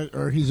reasonable,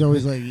 or he's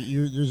always like,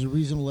 there's a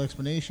reasonable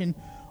explanation,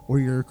 or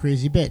you're a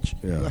crazy bitch.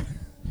 Yeah.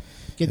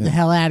 Get the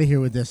hell out of here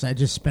with this. I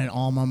just spent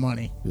all my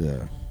money.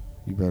 Yeah.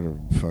 You better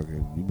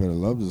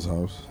love this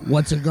house.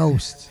 What's a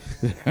ghost?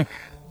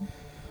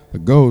 A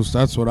ghost,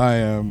 that's what I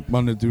am,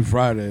 Monday through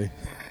Friday.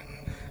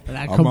 And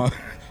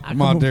I'm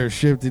out there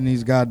shifting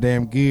these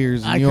goddamn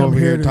gears, and I you come over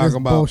here here to talking this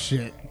about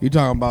bullshit. You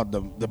talking about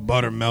the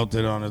butter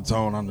melted on its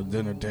own on the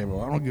dinner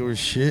table. I don't give a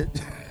shit.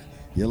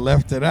 You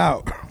left it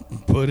out.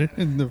 Put it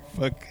in the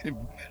fucking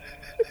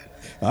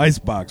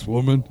icebox,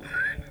 woman.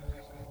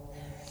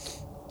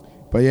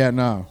 But yeah,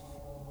 no.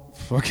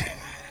 Fucking.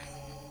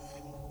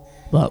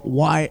 But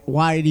why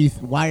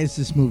is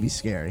this movie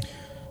scary?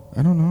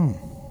 I don't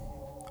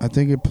know. I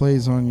think it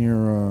plays on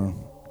your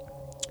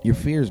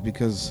fears,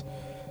 because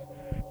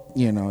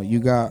you know, you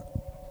got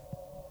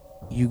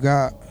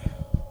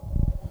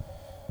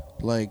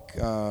like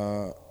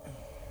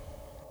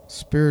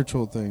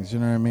spiritual things, you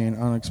know what I mean,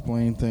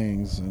 unexplained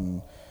things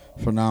and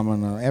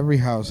phenomena. Every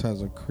house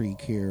has a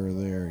creak here or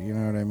there, you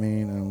know what I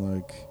mean? And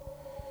like,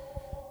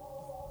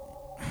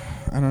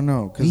 I don't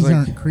know, cause These like,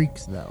 aren't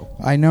creeks though.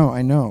 I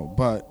know,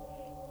 but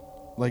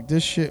like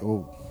this shit.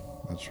 Oh,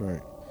 that's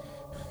right.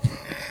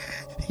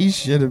 He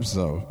shit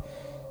himself.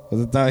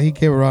 Cause I thought he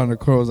came around the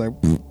corner, was like,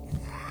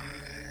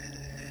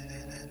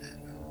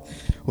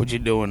 "What you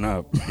doing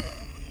up?"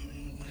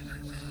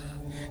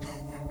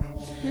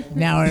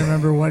 Now I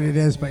remember what it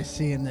is by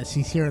seeing this.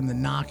 He's hearing the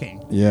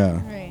knocking.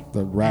 Yeah. Right.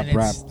 The rap, And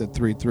it's- the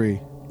 3-3.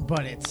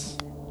 But it's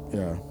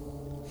Yeah.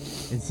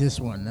 this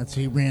one. That's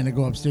he ran to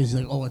go upstairs. He's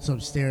like, oh, it's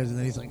upstairs. And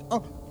then he's like,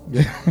 oh.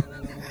 Yeah.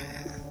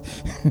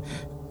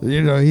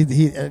 You know, he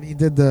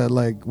did the,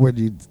 like,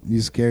 when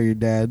you scare your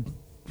dad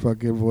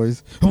fucking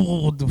voice.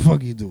 Oh, what the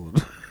fuck you doing?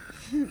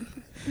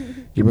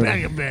 Get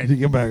back in bed.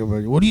 Get back in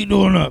bed. What are you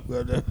doing up?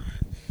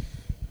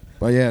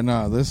 But yeah,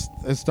 no,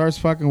 it starts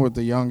fucking with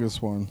the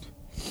youngest one.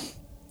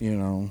 You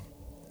know,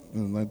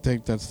 and I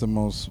think that's the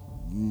most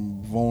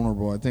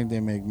vulnerable. I think they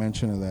make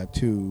mention of that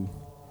too.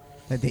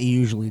 That they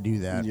usually do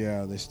that.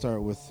 Yeah, they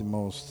start with the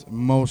most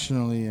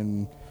emotionally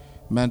and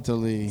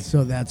mentally.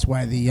 So that's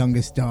why the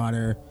youngest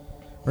daughter,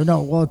 or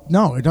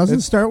no, it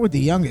doesn't start with the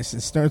youngest.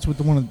 It starts with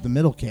the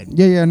middle kid.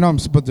 Yeah, no,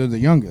 but they're the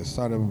youngest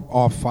out of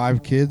all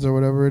 5 kids or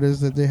whatever it is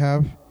that they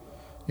have.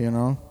 You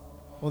know.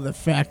 Well, the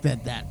fact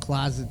that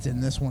closet's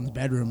in this one's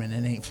bedroom and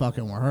it ain't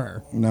fucking with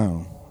her.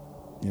 No,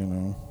 you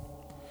know.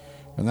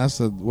 And that's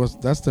the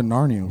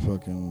Narnia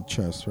fucking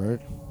chest, right?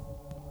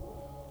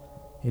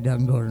 He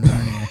doesn't go to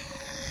Narnia.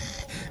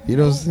 You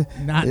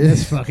don't. Not in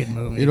this fucking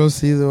movie. You don't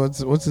see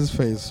what's his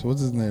face?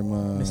 What's his name?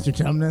 Mr.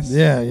 Tumnus?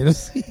 Yeah, you don't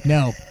see.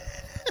 No.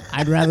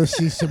 I'd rather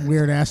see some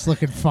weird ass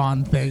looking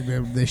fawn thing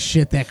than the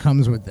shit that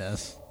comes with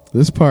this.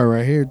 This part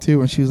right here too,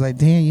 when she was like,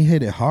 "Damn, you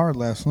hit it hard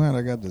last night.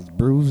 I got this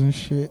bruise and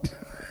shit."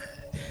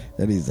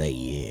 Then he's like,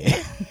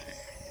 "Yeah."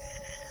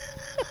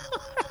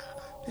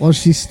 Well,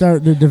 she's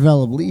starting to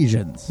develop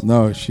lesions.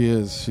 No, she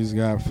is. She's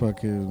got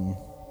fucking.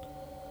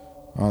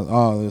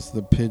 Oh, there's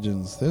the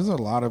pigeons. There's a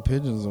lot of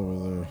pigeons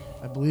over there.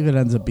 I believe it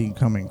ends up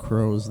becoming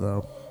crows,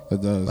 though,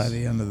 It does. by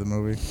the end of the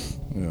movie.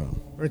 Yeah.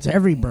 Or it's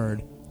every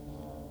bird.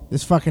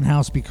 This fucking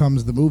house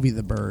becomes the movie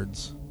The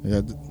Birds.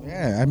 Yeah,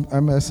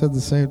 I said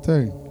the same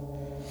thing.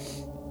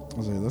 I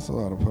was like, that's a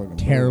lot of fucking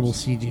Terrible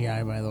birds.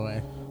 CGI, by the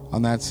way.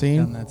 On that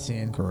scene? On that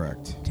scene.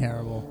 Correct.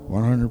 Terrible.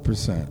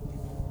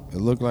 100%. It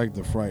looked like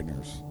The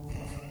Frighteners.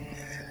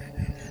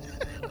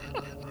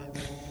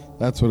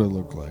 That's what it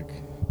looked like.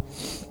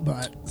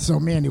 But, so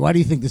Mandy, why do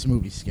you think this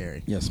movie's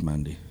scary? Yes,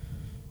 Mandy.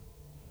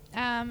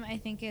 I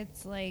think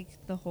it's like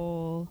the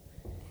whole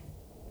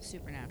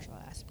supernatural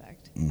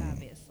aspect,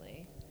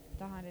 obviously.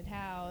 The haunted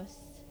house.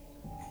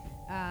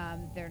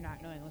 They're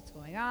not knowing what's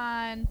going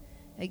on.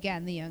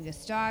 Again, the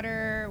youngest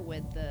daughter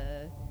with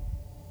the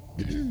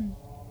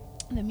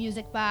the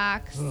music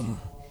box.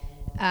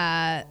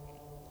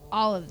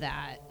 All of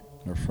that.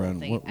 Her friend.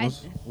 thing.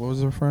 What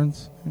was her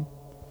friend's name?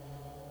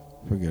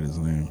 Forget his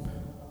name.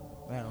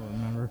 I don't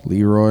remember.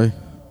 Leroy.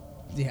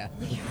 Yeah.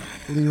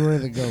 Leroy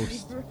the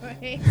Ghost.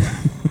 Right.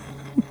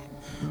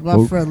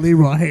 My friend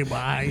Leroy, hey,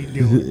 bye, how you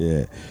doing?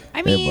 Yeah.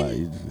 I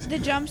mean, the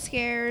jump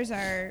scares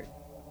are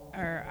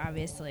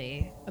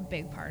obviously a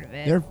big part of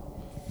it. They're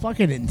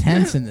fucking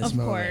intense in this of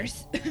movie.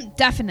 course.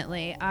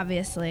 Definitely,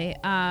 obviously.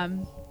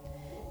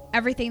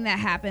 Everything that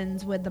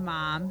happens with the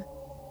mom,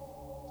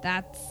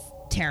 that's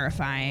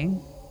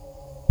terrifying.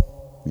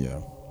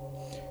 Yeah.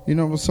 You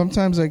know,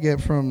 sometimes I get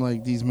from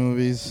like these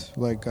movies,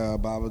 like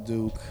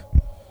Babadook,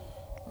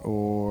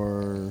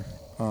 or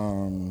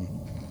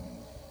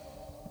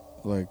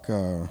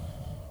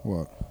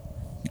what?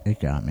 It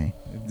got me.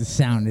 The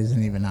sound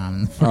isn't even on,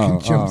 and the fucking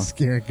jump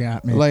scare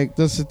got me. Like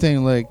that's the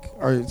thing. Like,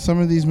 are some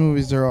of these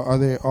movies are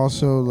they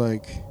also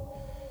like,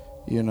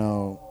 you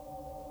know,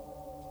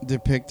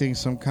 depicting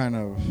some kind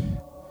of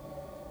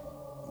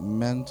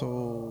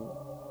mental,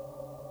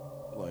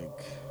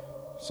 like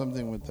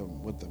something with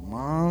the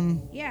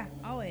mom? Yeah,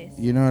 always.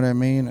 You know what I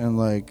mean? And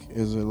like,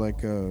 is it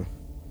like a,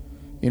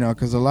 you know,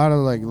 because a lot of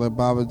like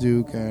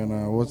Babadook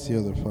and what's the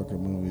other fucking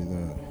movie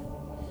that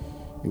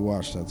you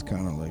watch that's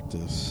kind of like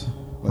this?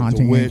 Like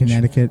Haunting The in Witch.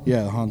 Connecticut.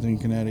 Yeah, Haunting in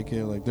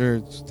Connecticut. Like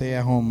they're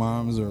stay-at-home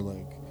moms, or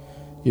like,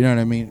 you know what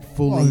I mean,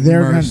 fully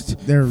they're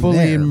immersed, they're fully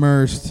there.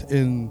 immersed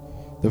in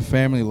the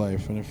family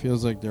life, and it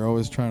feels like they're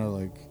always trying to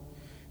like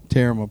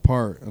tear them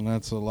apart, and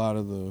that's a lot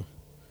of the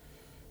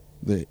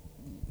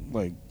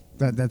like.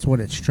 That's what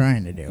it's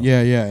trying to do.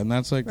 Yeah, and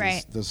that's like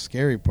Right. the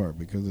scary part,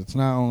 because it's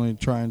not only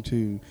trying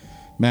to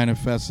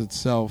manifest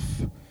itself,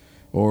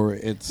 or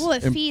it's Well,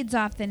 it feeds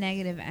off the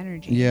negative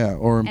energy. yeah,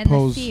 or and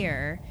impose the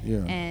fear. Yeah.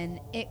 And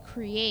it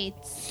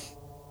creates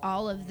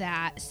all of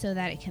that so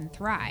that it can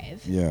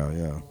thrive.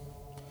 Yeah.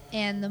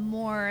 And the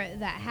more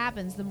that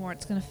happens, the more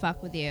it's going to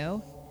fuck with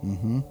you.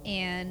 Mm-hmm.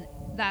 And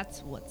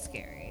that's what's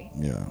scary.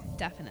 Yeah.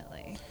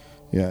 Definitely.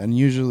 Yeah, and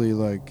usually,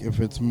 like, if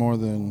it's more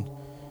than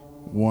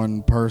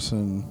one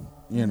person,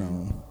 you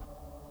know,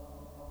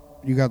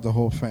 you got the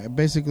whole family.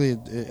 Basically,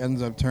 it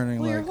ends up turning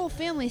Well, like your whole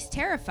family's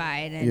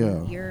terrified, and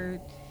Yeah.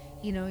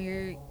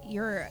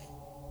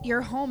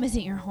 your home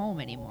isn't your home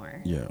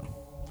anymore. yeah.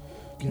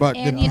 But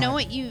And the- you know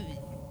what?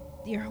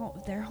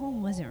 Their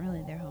home wasn't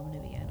really their home to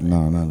begin with.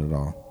 no, not at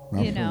all.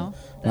 Not You from, know,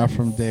 not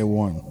from day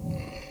one.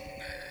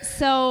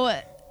 So,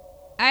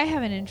 I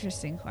have an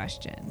interesting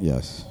question.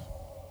 Yes.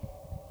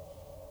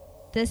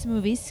 This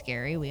movie's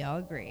scary, we all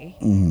agree.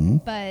 Mm-hmm.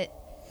 But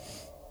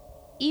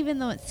even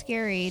though it's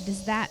scary,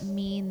 does that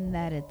mean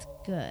that it's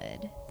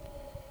good?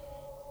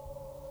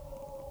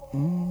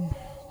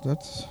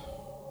 That's.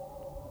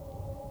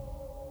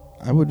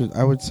 I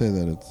would say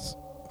that it's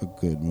a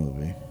good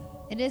movie.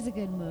 It is a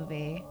good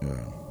movie,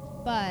 Yeah.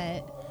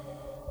 but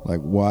Like,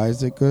 why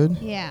is it good?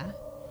 yeah,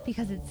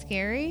 because it's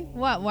scary.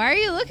 What? Why are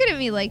you looking at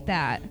me like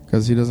that?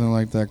 Because he doesn't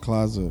like that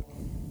closet.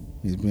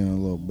 He's being a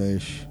little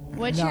beige.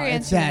 What's No, your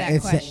it's answer to that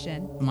it's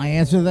question? My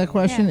answer to that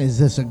question Yeah. is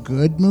this a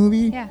good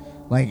movie? Yeah.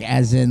 Like,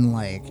 as in,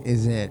 like,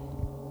 is it,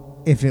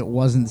 if it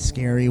wasn't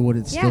scary, would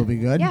it still be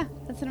good? Yeah,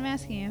 that's what I'm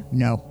asking you.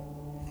 No.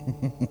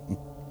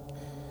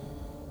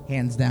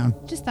 Hands down.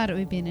 Just thought it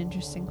would be an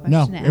interesting question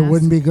No, to ask. it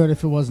wouldn't be good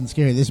if it wasn't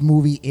scary. This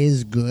movie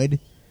is good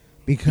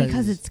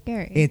because it's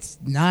scary. It's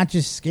not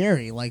just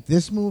scary. Like,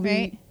 this movie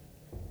Right.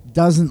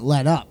 doesn't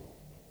let up.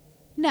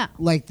 No.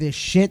 Like, the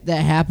shit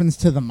that happens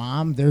to the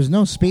mom, there's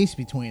no space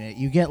between it.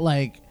 You get,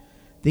 like,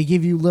 they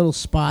give you little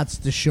spots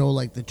to show,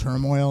 like, the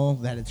turmoil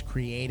that it's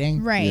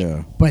creating. Right.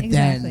 Yeah. But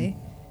Exactly. then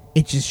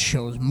it just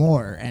shows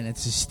more, and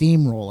it's a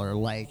steamroller.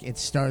 Like, it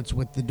starts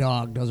with the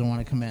dog doesn't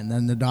want to come in,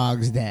 then the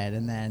dog's dead,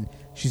 and then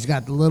she's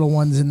got the little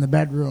ones in the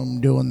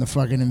bedroom doing the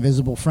fucking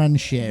invisible friend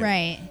shit.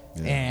 Right.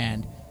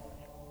 And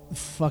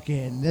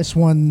fucking this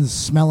one's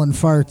smelling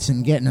farts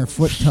and getting her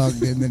foot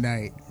tugged in the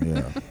night.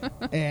 Yeah.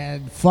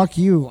 And fuck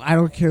you. I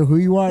don't care who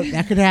you are.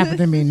 That could happen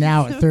to me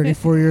now at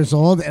 34 years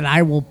old, and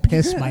I will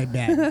piss my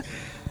bed.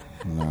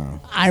 No.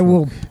 I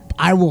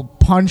will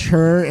punch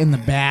her in the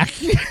back.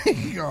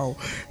 Go,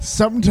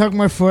 something tugged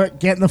my foot.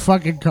 Get in the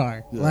fucking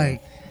car. Yeah.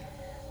 Like,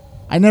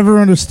 I never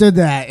understood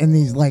that in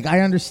these. Like,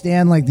 I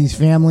understand like these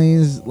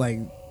families. Like,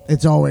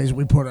 it's always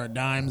we put our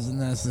dimes in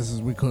this. This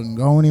is we couldn't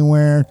go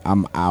anywhere.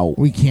 I'm out.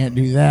 We can't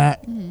do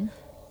that.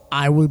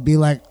 I would be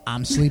like,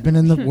 I'm sleeping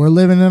we're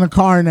living in a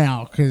car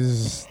now,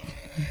 because,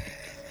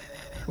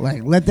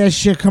 like, let that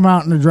shit come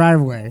out in the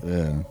driveway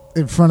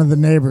in front of the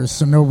neighbors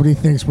so nobody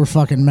thinks we're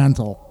fucking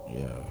mental.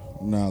 Yeah.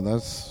 No,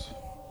 this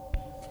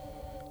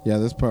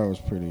part was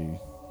pretty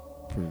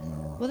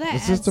normal. Well, that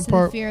This adds is the to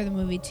part- the fear of the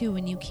movie, too,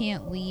 when you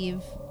can't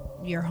leave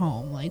your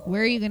home. Like,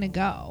 where are you going to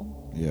go?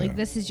 Yeah. Like,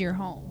 this is your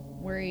home.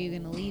 Where are you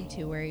going to leave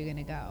to? Where are you going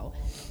to go?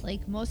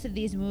 Like, most of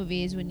these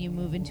movies, when you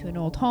move into an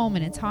old home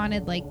and it's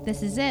haunted, like,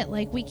 this is it.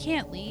 Like, we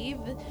can't leave.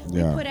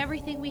 We put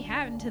everything we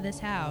have into this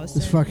house.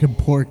 This and fucking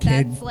poor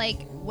kid. That's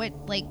like,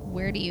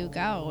 where do you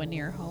go when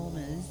your home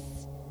is...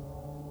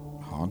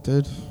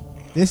 Haunted?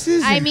 This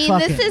is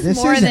this is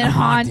more than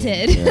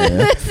haunted.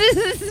 This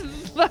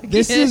is fucking...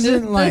 This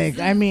isn't like,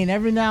 I mean,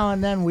 every now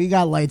and then we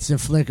got lights that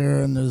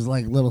flicker and there's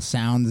like little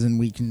sounds and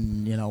we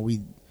can,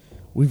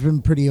 we've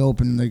been pretty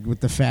open with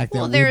the fact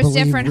that there's we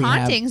different we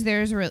have- hauntings.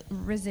 There's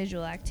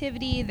residual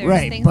activity. There's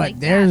Right, things but like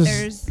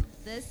there's- that.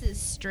 This is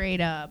straight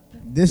up.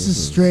 This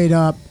is straight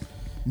up,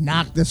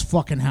 knock this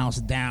fucking house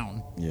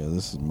down. Yeah,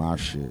 this is my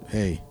shit.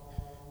 Hey,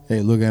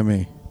 look at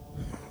me.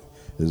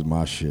 This is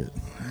my shit.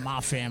 My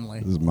family.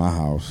 This is my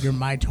house. You're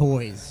my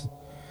toys.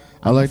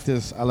 I like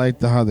this. I like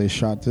how they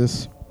shot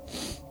this.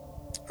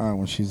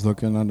 When she's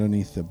looking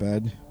underneath the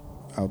bed,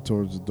 out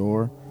towards the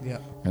door.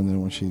 Yep. And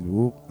then when she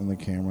whoop, and the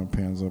camera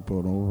pans up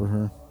and over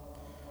her.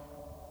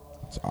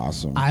 It's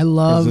awesome. I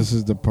love. 'Cause this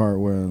is the part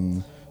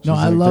when. No,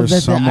 she's I like, love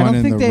 "There's that. I someone don't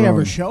in think the they ever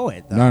room." show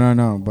it, though.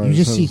 No. But you it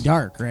just see says-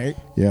 dark, right?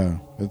 Yeah,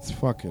 it's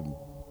fucking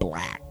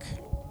black.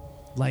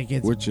 Like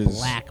it's Which is-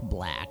 black.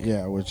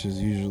 Yeah, which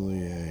is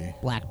usually a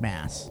Black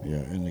mass.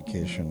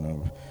 indication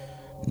of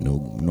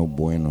no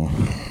bueno.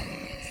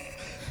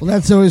 Well,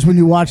 that's always when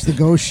you watch the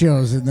ghost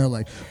shows and they're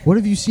like, "What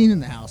have you seen in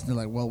the house?" And they're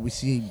like, "Well, we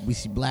see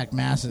black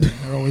masses." And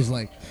they're always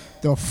like,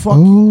 "The fuck."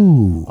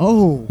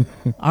 Oh,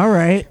 all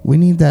right. We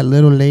need that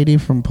little lady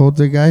from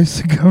Poltergeist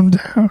to come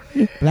down.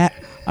 Black.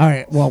 All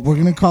right. Well, we're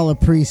gonna call a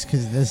priest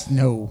because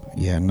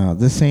Yeah, no,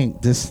 this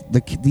ain't this.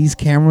 These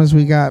cameras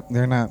we got,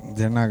 they're not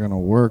gonna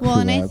work Well,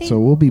 for and I that. think- So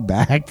we'll be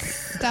back.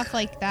 Stuff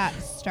like that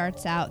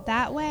starts out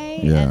that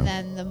way, Yeah. and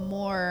then the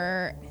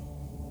more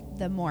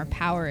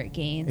power it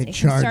gains, It it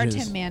can start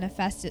charges. to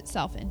manifest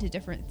itself into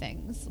different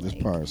things. This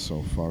like, part is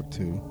so fucked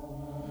too.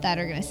 that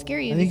are going to scare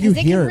you I think because you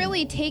it hear can it.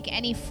 really take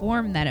any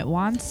form that it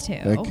wants to.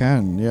 It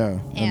can, yeah,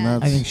 And- and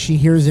that's I think she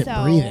hears it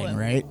So- breathing,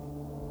 right?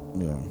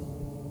 yeah.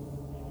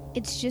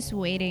 It's just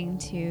waiting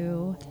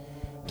to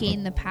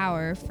gain the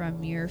power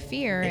from your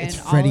fear It's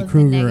and Freddy all of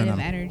Krueger the in negative him.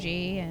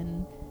 energy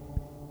and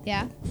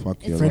Fuck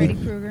it's yeah, Freddy- Freddy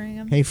Kruegering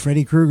him. Hey,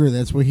 Freddy Krueger,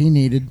 that's what he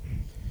needed.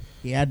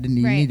 He Right.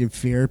 needed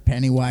fear.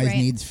 Pennywise Right.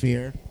 needs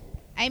fear.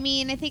 I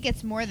mean, I think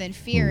it's more than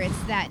fear. It's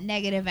that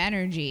negative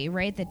energy,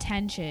 right? The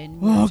tension.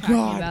 Oh, We were talking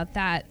God. about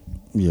that.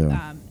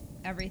 yeah.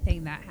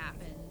 Everything that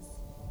happens.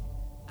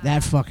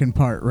 That fucking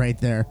part right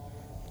there.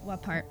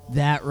 What part?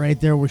 That right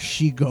there where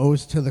she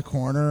goes to the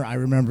corner. I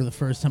remember the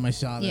first time I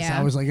saw this. Yeah.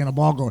 I was like in a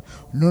ball going,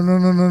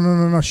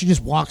 no. She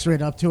just walks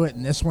right up to it,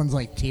 and this one's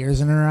like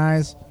tears in her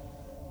eyes.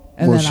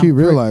 And Well, then she I'm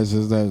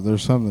realizes that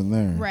there's something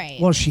there. Right.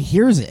 Well, she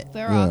hears it.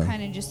 They're all Yeah.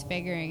 kind of just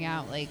figuring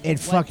out like It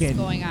what's fucking-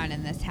 going on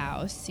in this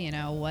house. You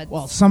know what?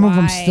 Well, some of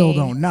them still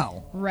don't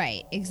know.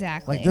 Right.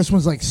 Exactly. Like this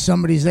one's like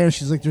somebody's there.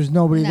 She's like, there's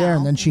nobody there,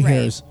 and No, then she right.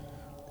 hears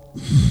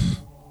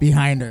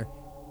behind her,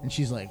 and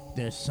she's like,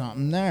 there's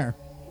something there.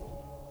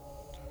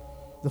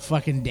 The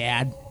fucking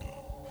dad.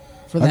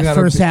 For I that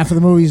gotta first be- half of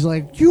the movie, he's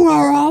like, you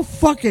are all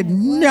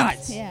fucking What?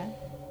 nuts. Yeah.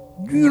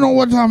 You know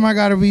what time I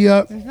gotta be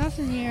up? There's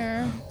nothing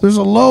here. There's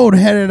a load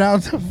headed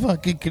out to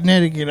fucking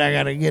Connecticut. I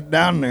gotta get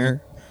down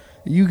there.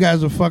 You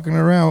guys are fucking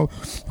around.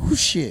 Who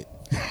shit?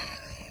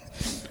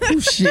 Who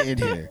shit in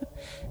here?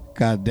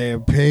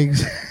 Goddamn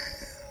pigs.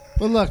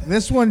 But look,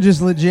 this one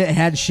just legit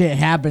had shit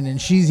happen, and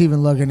she's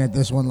even looking at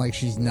this one like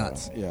she's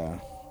nuts. Yeah.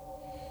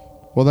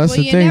 Well, that's Well,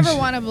 the you thing. never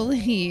want to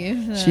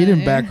believe. That. She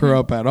didn't back her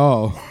up at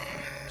all.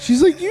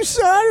 She's like, you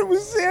saw it, it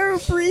was there,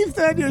 it breathed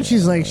on you. And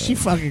she's like, she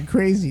fucking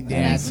crazy,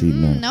 Dad. see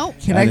that. Nope.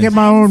 Can I I get didn't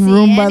my own see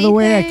room, by the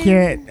way? I anything.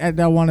 can't, I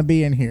don't want to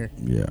be in here.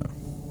 Yeah.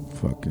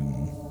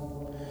 Fucking.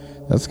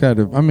 That's kind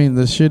of. I mean,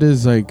 the shit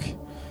is like.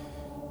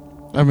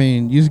 I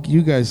mean,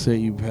 you guys say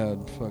you've had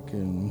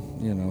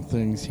fucking,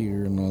 things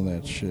here and all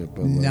that shit,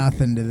 but like,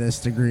 Nothing to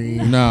this degree.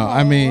 no,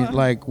 I mean,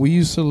 like we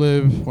used to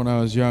live when I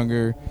was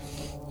younger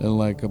in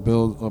like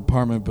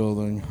apartment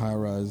building, high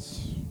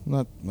rise,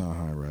 not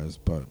high rise,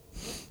 but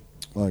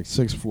like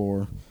 6th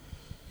floor,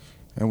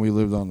 and we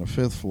lived on the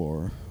 5th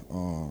floor.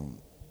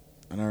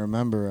 And I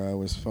remember I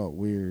always felt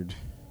weird,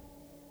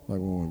 like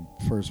when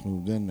we first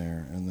moved in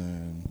there, and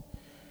then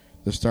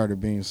there started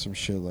being some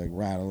shit like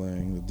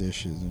rattling the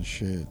dishes and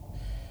shit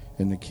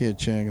in the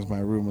kitchen, because my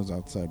room was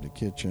outside the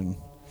kitchen.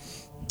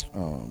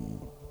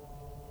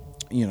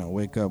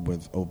 Wake up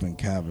with open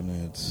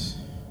cabinets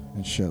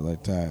and shit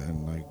like that,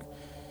 and like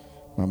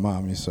my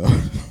mom used to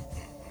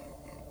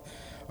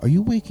are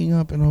you waking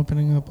up and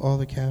opening up all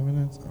the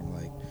cabinets? I'm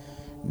like,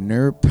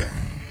 nope.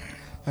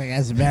 Like,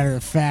 as a matter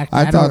of fact,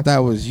 I thought that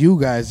was you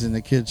guys in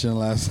the kitchen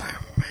last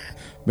time.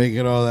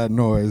 making all that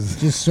noise.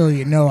 Just so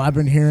you know, I've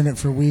been hearing it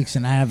for weeks,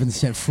 and I haven't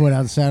set foot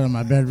outside of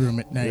my bedroom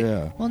at night.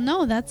 Yeah. Well,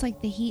 no, that's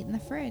like the heat in the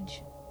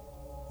fridge.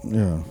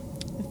 Yeah.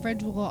 The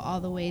fridge will go all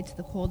the way to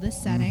the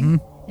coldest setting,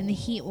 and the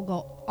heat will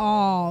go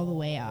all the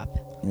way up.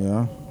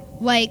 Yeah.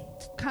 Like,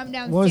 come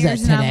What was that,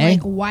 downstairs and I'm today?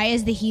 like, why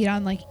is the heat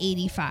on like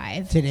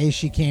 85? Today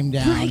she came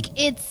down, Like,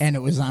 it's and it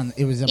was up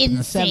in the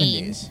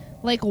insane. 70s.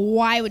 Like,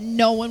 why would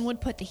no one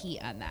would put the heat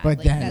on that? But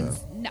like, then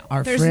that's, no,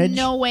 our there's fridge-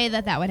 no way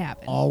that would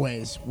happen.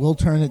 Always. We'll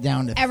turn it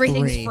down to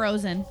Everything's 3.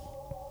 frozen.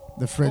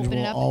 The fridge Open will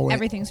it up. always...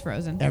 Everything's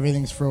frozen.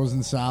 Everything's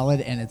frozen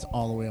solid, and it's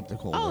all the way up to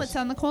coldest. Oh, it's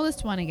on the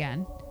coldest one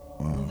again.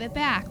 Move it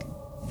back.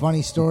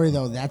 Funny story,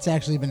 though. That's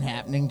actually been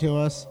happening to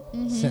us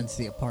since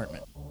the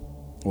apartment.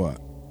 What?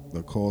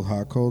 The cold,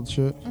 hot, cold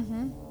shit?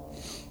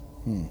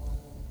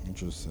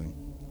 Interesting.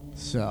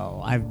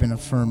 So I've been a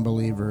firm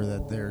believer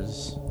that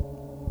there's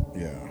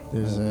Yeah.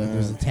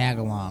 a tag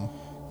along.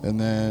 And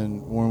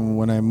then when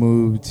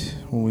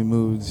we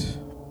moved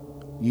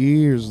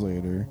years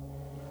later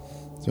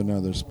to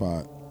another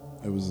spot,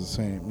 it was the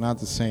same, not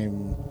the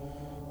same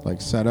like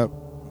setup,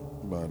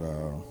 but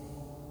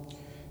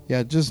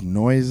yeah, just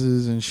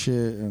noises and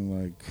shit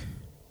and like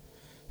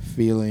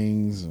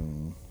feelings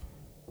and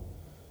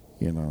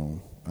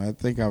I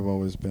think I've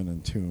always been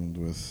in tune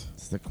with.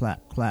 It's the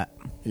clap clap.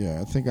 Yeah,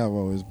 I think I've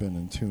always been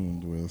in tune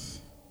with,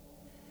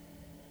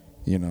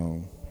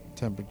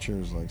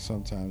 temperatures. Like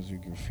sometimes you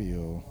can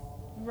feel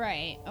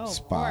Right. Oh,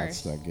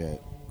 spots of course. that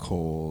get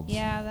cold.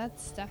 Yeah,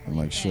 that's definitely And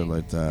like a shit thing.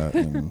 like that.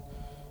 And,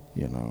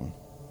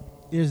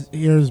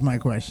 Here's my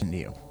question to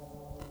you,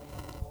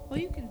 Well,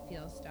 you can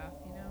feel stuff,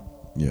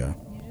 yeah.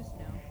 You just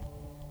know.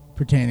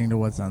 pertaining to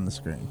what's on the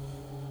screen.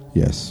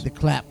 Yes. The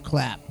clap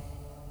clap.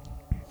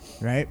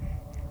 Right?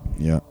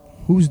 Yeah.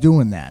 Who's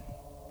doing that?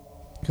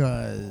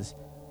 Because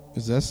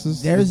Is this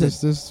There's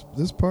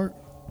this part?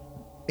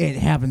 it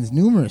happens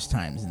numerous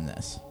times in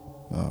this.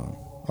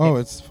 Oh,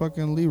 it's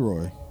fucking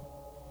Leroy.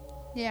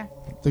 Yeah.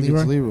 I think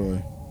it's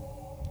Leroy.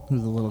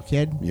 Who's the little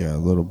kid? Yeah,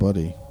 little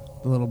buddy.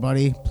 The little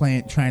buddy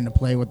trying to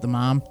play with the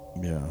mom.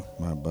 Yeah,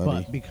 my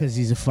buddy. But because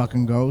he's a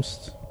fucking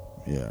ghost.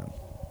 Yeah.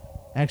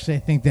 Actually, I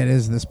think that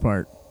is this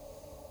part.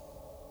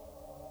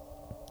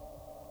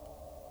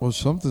 Well,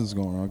 something's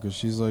going on because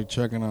she's like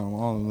checking on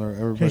all of them.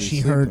 Everybody's Because she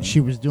sleeping. heard she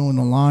was doing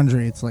the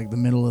laundry. It's like the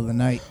middle of the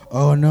night.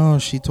 Oh no,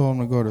 she told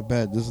him to go to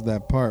bed. This is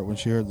that part when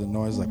she heard the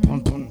noise like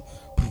pum, pum,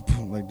 pum,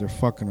 pum, like they're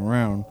fucking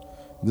around.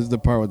 This is the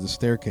part with the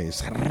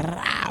staircase.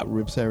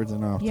 Rips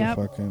everything off Yep.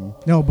 the fucking.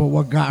 No, but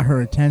what got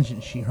her attention,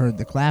 she heard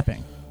the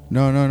clapping.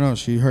 No.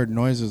 She heard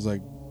noises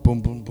like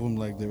boom, boom, boom,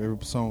 like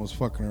someone was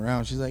fucking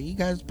around. She's like, "You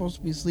guys supposed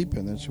to be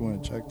sleeping." Then she went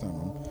and checked on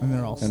them, And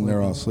they're all sleeping. and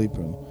they're all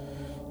sleeping.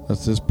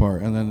 That's this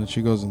part, and then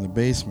she goes in the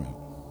basement,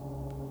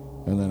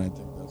 and then I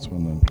think that's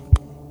when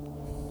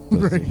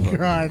the.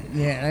 God,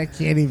 yeah, I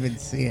can't even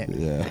see it.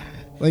 Yeah.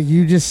 Like,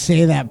 you just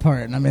say that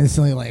part, and I'm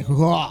instantly like,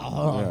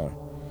 whoa. Yeah.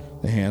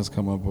 The hands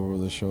come up over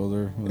the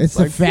shoulder. and It's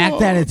the like, fact "Whoa."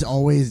 that it's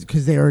always,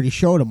 because they already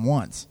showed him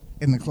once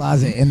in the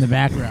closet in the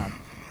background.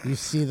 You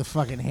see the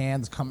fucking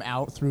hands come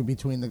out from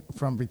between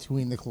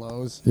the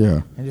clothes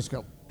Yeah. and just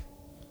go.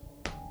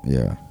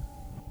 Yeah.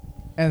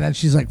 And then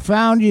she's like,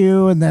 found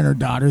you. And then her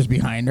daughter's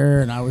behind her.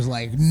 And I was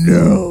like,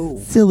 no.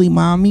 Silly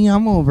mommy,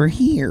 I'm over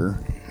here.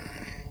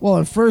 Well,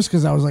 at first,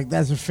 because I was like,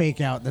 that's a fake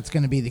out. That's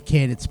going to be the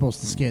kid. It's supposed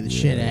to scare the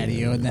shit out of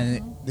you. And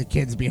then the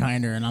kid's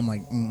behind her. And I'm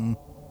like,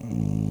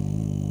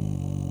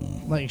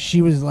 Like,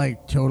 she was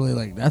like, totally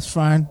like, that's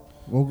fine.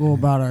 We'll go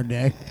about our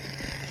day.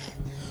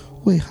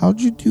 Wait, how'd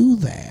you do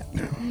that?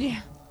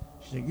 Yeah.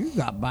 She's like, you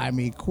got by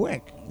me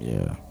quick.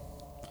 Yeah.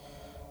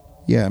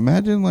 Yeah,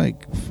 imagine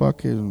like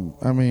fucking,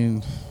 I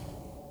mean,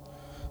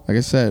 like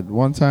I said,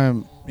 one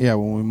time, yeah,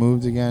 when we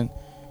moved again,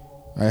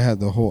 I had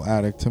the whole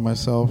attic to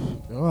myself.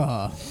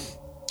 Ugh.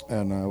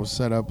 And I was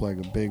set up like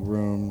a big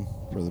room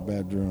for the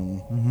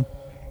bedroom,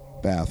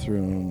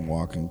 bathroom,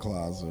 walk-in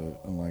closet,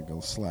 and like a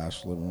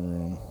 / living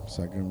room,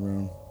 second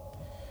room.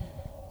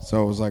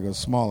 So it was like a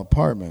small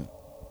apartment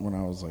when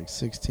I was like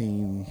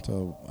 16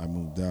 till I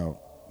moved out.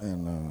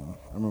 And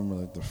I remember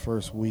like the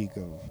first week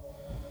of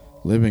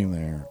living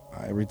there,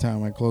 every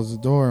time I closed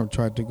the door and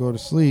tried to go to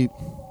sleep,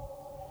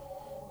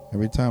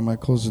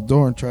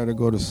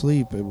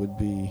 it would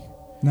be...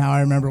 Now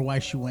I remember why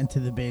she went to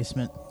the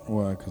basement.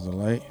 Why? Because of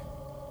light?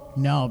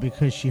 No,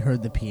 because she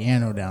heard the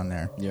piano down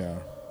there. Yeah.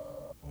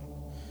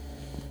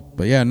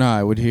 But yeah, no,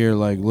 I would hear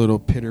like little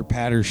pitter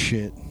patter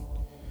shit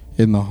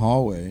in the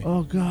hallway.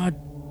 Oh God,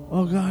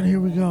 here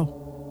we go.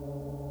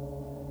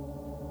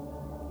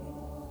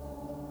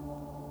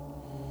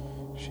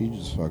 She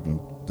just fucking,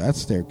 that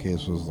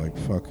staircase was like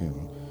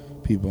fucking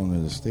people under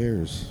the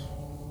stairs.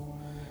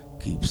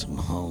 Keeps them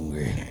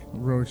hungry.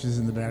 Roaches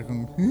in the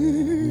background.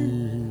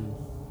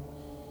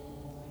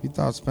 You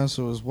thought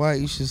Spencer was white,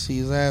 you should see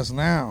his ass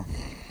now.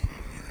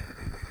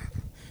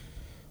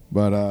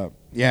 But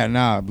yeah,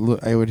 nah,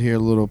 I would hear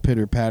little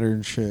pitter patter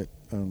and shit.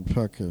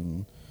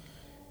 Fucking,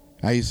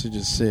 I used to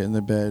just sit in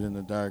the bed in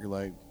the dark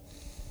like,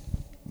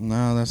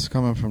 no, that's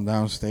coming from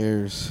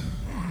downstairs.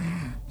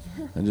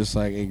 and just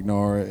like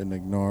ignore it and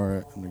ignore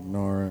it and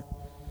ignore it.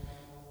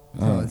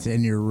 Oh, it's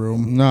in your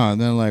room. No,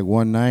 and then like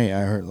one night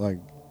I heard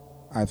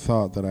I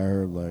thought that I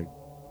heard like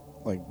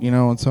you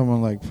know when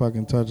someone like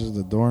fucking touches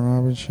the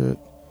doorknob and shit.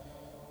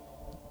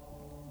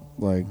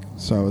 Like,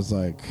 so I was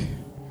like,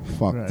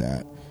 fuck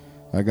that.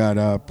 I got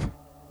up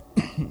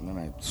and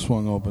I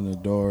swung open the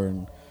door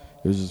and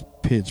it was just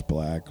pitch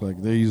black.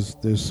 Like there's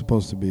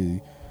supposed to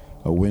be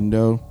a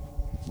window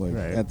like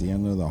at the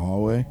end of the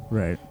hallway.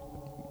 Right.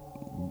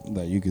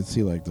 That you could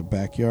see like the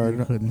backyard.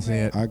 You couldn't see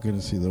it. I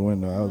couldn't see the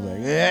window. I was like,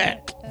 yeah.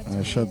 And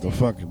I shut the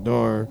fucking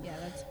door. Yeah,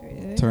 that's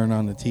crazy. Turned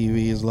on the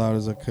TV as loud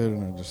as I could,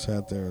 and I just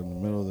sat there in the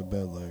middle of the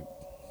bed like,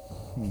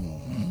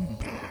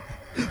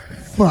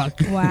 Fuck.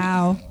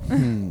 Wow.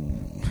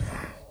 And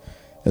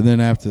then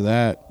after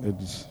that, it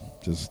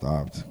just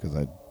stopped because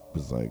I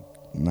was like,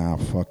 nah,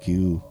 fuck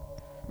you.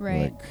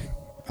 Right. Like,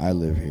 I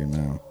live here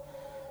now.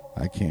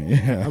 I can't.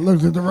 Yeah. I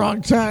looked at the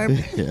wrong time.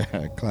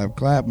 Yeah,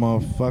 clap,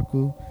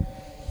 motherfucker.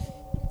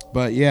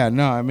 But yeah,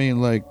 no, I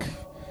mean, like,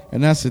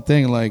 and that's the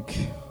thing, like,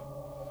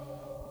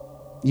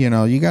 you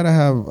know, you gotta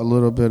have a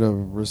little bit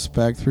of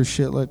respect for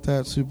shit like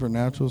that,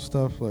 supernatural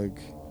stuff. Like,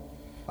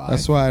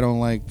 that's why I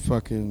don't like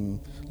fucking,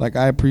 like,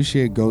 I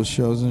appreciate ghost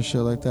shows and shit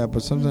like that,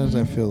 but sometimes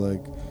I feel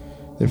like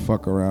they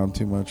fuck around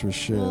too much with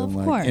shit and,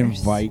 like,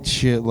 invite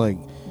shit, like,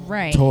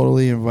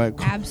 totally invite.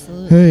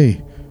 Absolutely.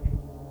 Hey,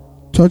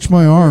 touch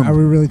my arm. Are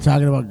we really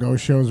talking about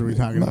ghost shows, or are we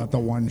talking about the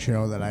one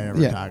show that I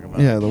ever talk about?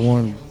 Yeah, the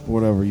one,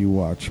 whatever you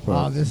watch.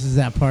 But this is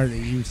that part that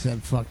you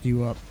said fucked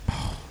you up.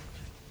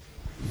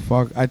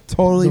 Fuck, I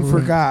totally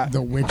forgot.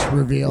 The witch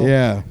reveal.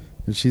 Yeah.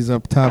 And she's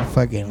up top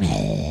fucking.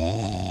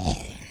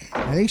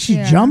 I think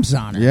she jumps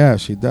on her. Yeah,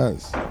 she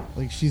does.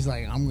 Like, she's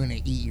like, I'm going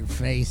to eat your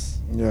face.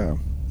 Yeah.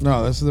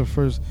 No, this is the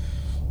first.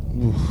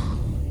 Oof.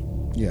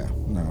 Yeah.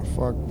 No,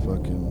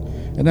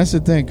 fucking. And that's the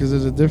thing, because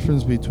there's a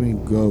difference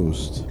between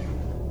ghosts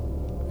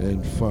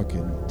and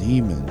fucking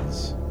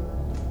demons.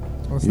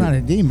 Well, it's not a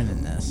demon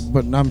in this.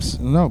 But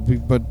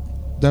but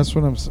that's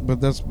what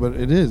but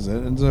it is.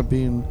 It ends up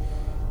being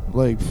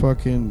like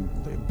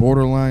fucking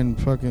borderline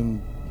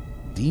fucking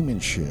demon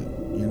shit.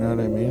 You know what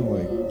I mean?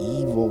 Like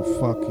evil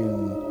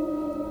fucking,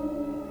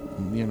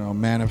 you know,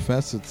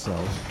 manifests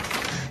itself.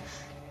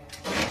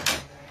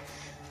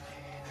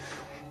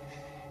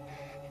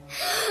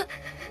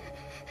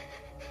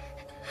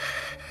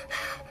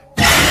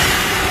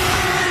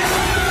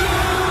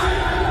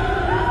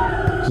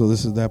 So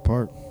this is that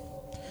part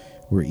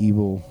where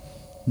evil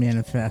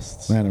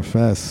manifests.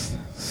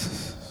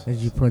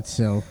 As you put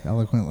so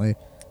eloquently.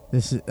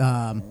 This is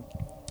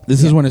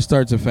is when it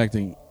starts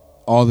affecting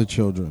all the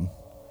children.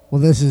 Well,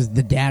 this is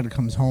the dad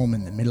comes home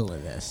in the middle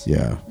of this.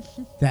 Yeah.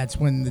 That's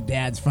when the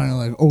dad's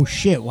finally like, oh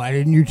shit, why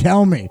didn't you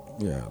tell me?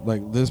 Yeah,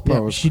 like this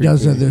part was she creepy.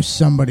 does there's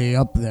somebody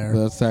up there.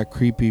 That's that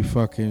creepy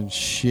fucking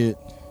shit.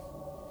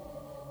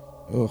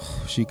 Ugh,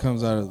 she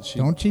comes out of...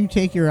 Don't you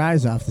take your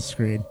eyes off the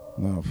screen.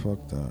 No,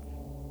 fuck that.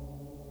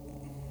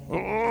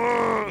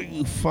 Oh,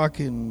 you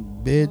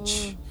fucking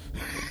bitch.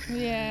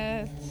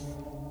 Yeah.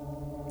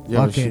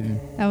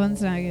 Fucking... That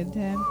one's not good,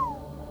 Tim.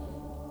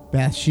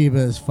 Bathsheba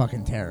is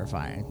fucking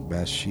terrifying.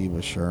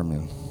 Bathsheba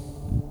Sherman.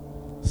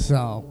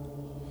 So...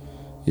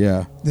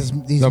 Yeah.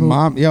 These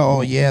mom... Yeah,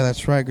 oh yeah,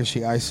 that's right, because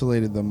she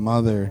isolated the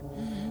mother.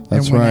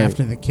 That's and went right.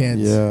 after the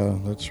kids. Yeah,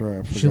 that's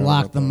right. She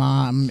locked the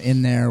mom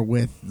in there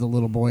with the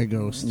little boy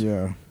ghost.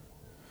 Yeah.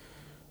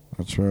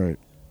 That's right.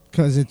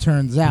 Because it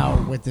turns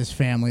out with this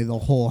family, the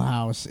whole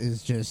house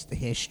is just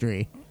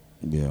history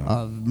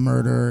of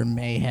murder and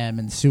mayhem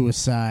and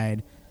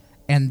suicide.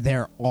 And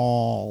they're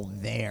all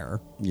there.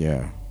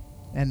 Yeah.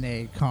 And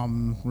they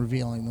come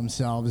revealing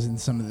themselves in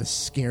some of the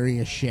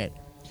scariest shit.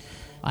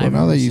 Well,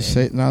 now that you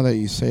say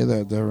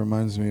that, that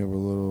reminds me of a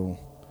little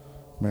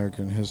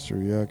American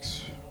History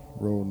X.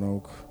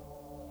 Roanoke.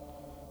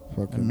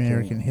 Fucking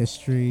American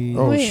History.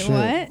 Oh, wait, shit.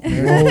 what?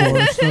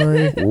 Horror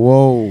Story.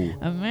 Whoa.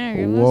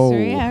 American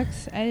History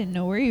X. I didn't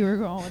know where you were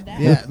going with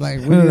that. Yeah,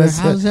 like,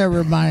 how does that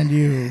remind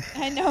you?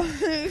 I know.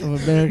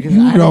 Of American.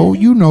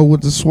 You know,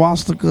 with the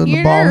swastika and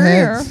the bald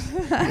heads.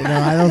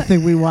 I don't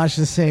think we watched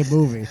the same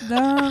movie.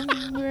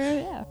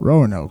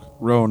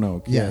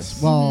 Roanoke.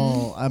 Yes.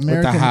 Well, American,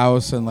 with the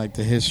house and like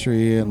the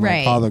history and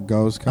like all the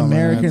ghosts coming.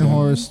 American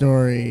Horror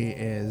Story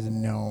is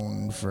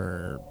known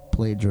for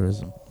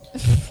plagiarism.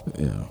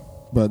 Yeah,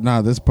 but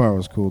this part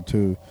was cool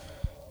too,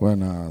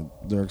 when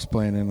they're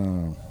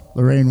explaining.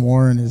 Lorraine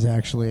Warren is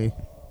actually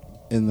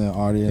in the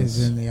audience.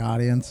 Is in the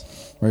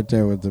audience, right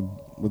there with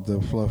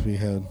the fluffy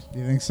head. Do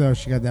you think so?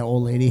 She got that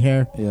old lady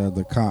hair. Yeah,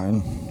 the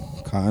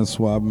cotton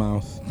swab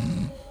mouth.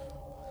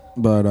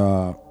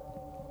 But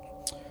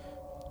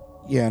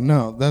yeah,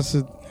 no, that's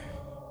it.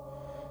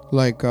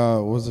 Like,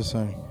 what was I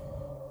saying?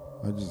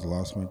 I just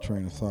lost my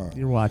train of thought.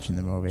 You're watching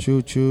the movie.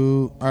 Choo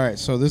choo. All right,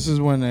 so this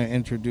is when they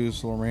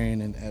introduced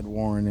Lorraine and Ed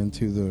Warren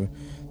into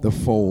the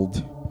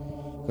fold,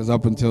 because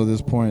up until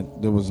this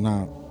point there was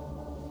not.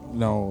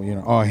 No,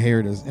 here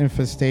it is: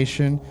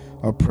 infestation,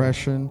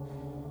 oppression,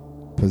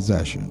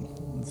 possession.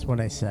 That's what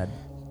I said.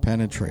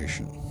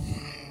 Penetration.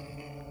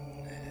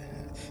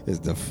 is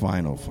the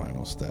final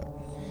step.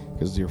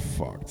 Because you're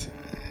fucked.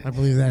 I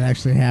believe that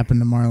actually happened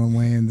to Marlon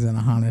Wayans in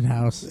a haunted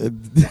house.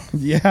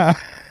 Yeah.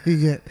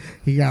 He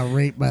got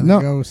raped by the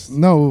ghost.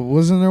 No,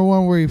 wasn't there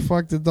one where he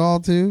fucked the doll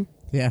too?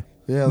 Yeah.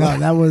 Yeah.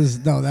 That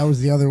was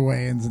the other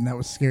Wayans, and that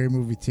was Scary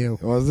Movie 2.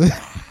 Was it?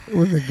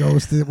 Where the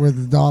ghost, where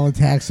the doll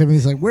attacks him, and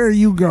he's like, "Where are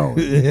you going?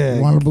 Yeah.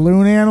 You want a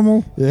balloon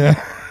animal?"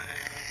 Yeah.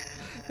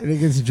 And he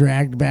gets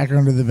dragged back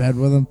under the bed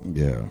with him.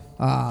 Yeah.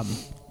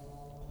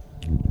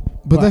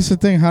 But that's the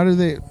thing. How do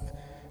they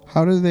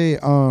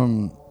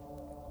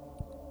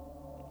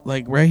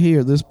like right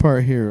here, this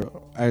part here,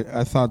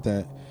 I thought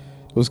that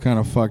it was kind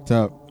of fucked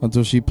up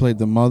until she played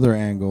the mother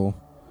angle.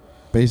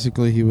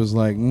 Basically, he was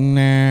like,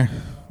 nah.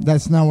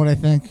 That's not what I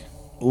think.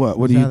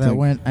 What do you how think? that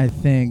went? I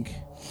think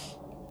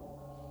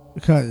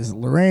because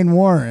Lorraine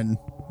Warren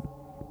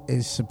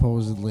is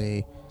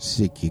supposedly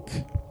Psychic.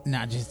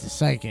 not just a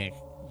psychic.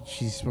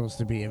 She's supposed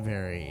to be a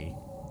very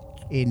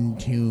in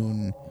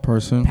tune,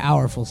 Person.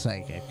 powerful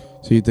psychic.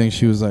 So you think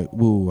she was like,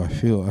 woo, I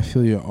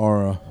feel your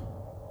aura.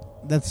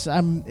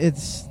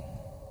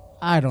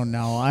 I don't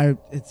know.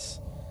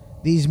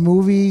 These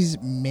movies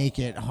make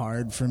it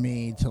hard for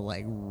me to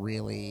like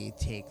really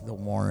take the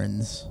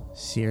Warrens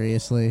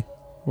seriously.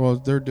 Well,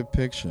 they're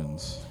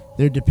depictions.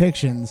 They're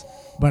depictions,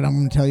 but I'm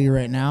going to tell you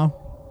right now,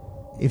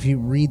 if you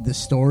read the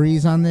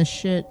stories on this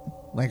shit,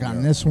 like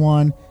on this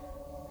one,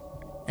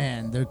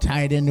 and they're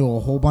tied into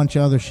a whole bunch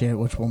of other shit,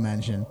 which we'll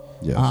mention.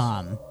 Yes.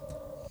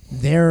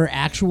 Their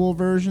actual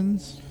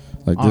versions,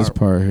 Like this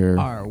part here.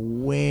 are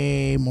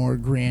way more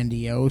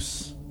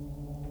grandiose.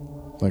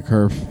 Like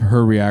her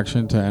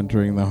reaction to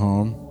entering the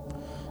home.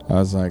 I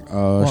was like,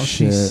 oh,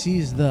 shit. She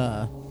sees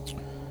the...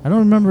 I don't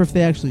remember if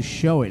they actually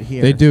show it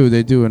here. They do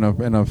in a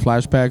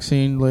flashback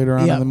scene later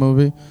on in the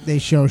movie. They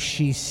show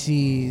she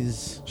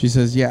sees... She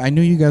says, yeah, I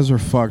knew you guys were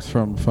fucked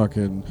from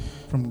fucking...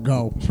 From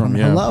Go. From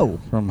Hello.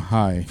 From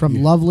Hi.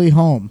 From Lovely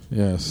Home.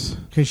 Yes.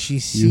 Because she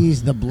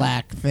sees the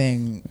black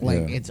thing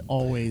like it's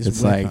always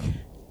It's with like her.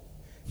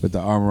 with the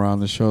arm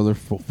around the shoulder,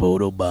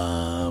 photo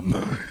bomb.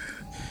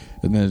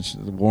 And then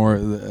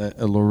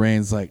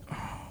Lorraine's like,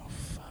 oh,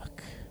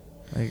 fuck.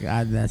 Like,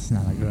 that's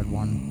not a good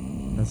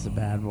one. That's a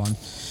bad one.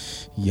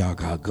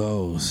 Yaga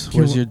goes.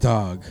 Where's your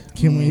dog?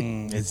 Can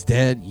we... It's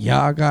dead.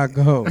 Yaga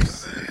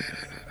goes.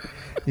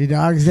 Your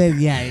dog's dead?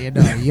 Yeah,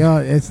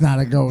 it's not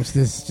a ghost.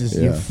 It's just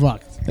you're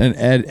fucked. And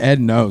Ed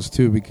knows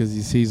too because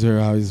he sees her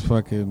how he's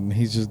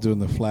just doing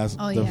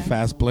the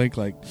fast blink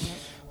like,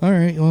 all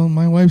right, well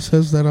my wife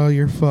says that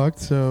you're fucked,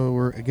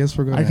 so I guess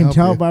we're gonna. I can help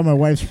tell you. by my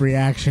wife's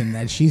reaction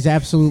that she's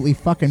absolutely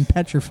fucking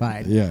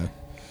petrified. Yeah.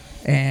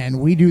 And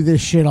we do this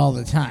shit all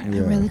the time.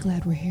 Yeah. I'm really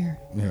glad we're here.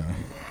 Yeah.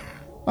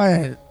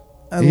 I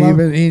He love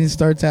even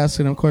starts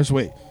asking him questions.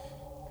 Wait,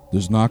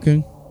 there's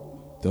knocking?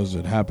 Does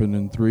it happen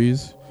in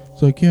threes?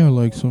 It's like, yeah,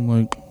 like some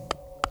like,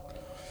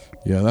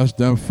 yeah, that's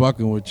them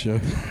fucking with you.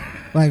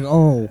 like,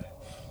 oh,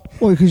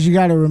 well, because you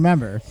got to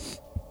remember,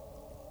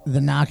 the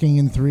knocking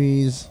in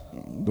threes,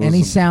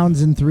 any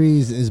sounds in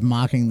threes is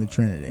mocking the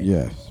Trinity.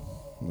 Yes.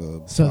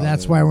 So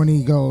that's why when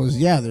he goes,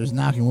 yeah, there's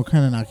knocking. What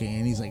kind of knocking?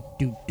 And he's like,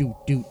 doot, doot,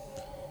 doot,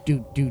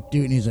 doot, doot,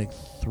 doot. And he's like,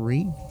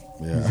 3?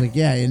 Yeah. He's like,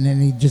 yeah. And then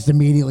he just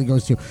immediately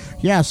goes to,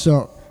 yeah,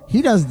 so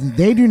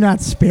they do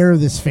not spare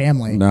this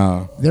family.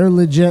 No. They're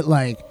legit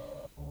like,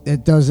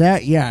 it does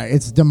that? Yeah,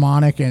 it's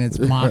demonic and it's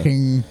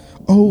mocking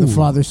the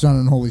Father, Son,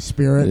 and Holy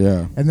Spirit.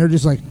 Yeah. And they're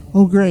just like,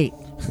 oh, great.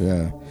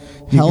 Yeah.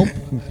 Help.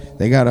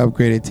 They got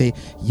upgraded to,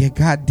 you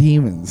got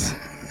demons.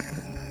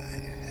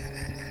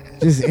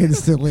 Just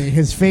instantly.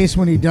 His face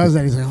when he does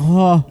that, he's like,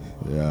 oh.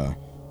 Yeah.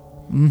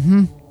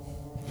 Mm-hmm.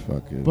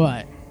 Fuck it.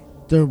 But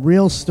the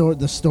real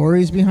the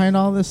stories behind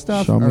all this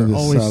stuff Show me the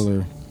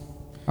cellar.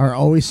 Are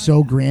always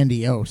so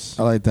grandiose.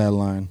 I like that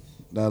line.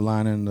 That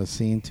line in the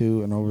scene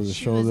too, and over the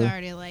shoulder. She was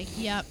already like,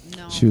 "Yep,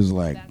 no." She was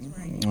like,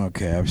 right.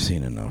 "Okay, I've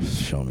seen enough.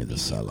 Show me the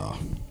cellar."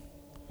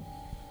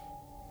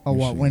 Oh,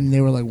 what? When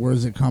they were like,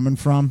 "Where's it coming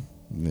from?"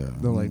 Yeah,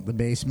 the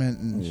basement,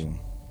 and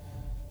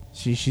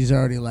she's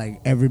already like,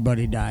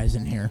 "Everybody dies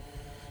in here."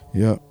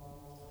 Yep.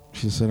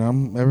 She said,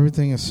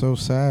 everything is so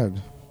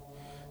sad,"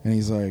 and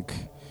he's like,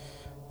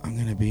 "I'm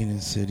gonna be in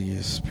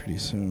Insidious pretty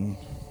soon.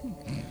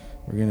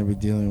 We're gonna be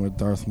dealing with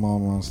Darth Maul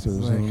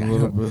monsters in a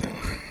little bit."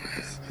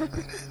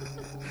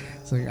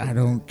 It's like, I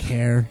don't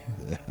care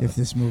if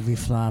this movie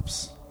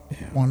flops.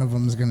 Yeah. One of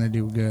them's gonna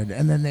do good,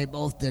 and then they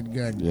both did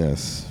good.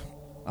 Yes.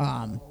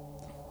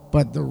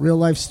 But the real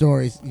life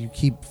stories, you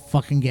keep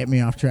fucking getting me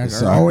off track.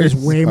 Are always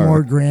way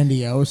more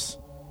grandiose.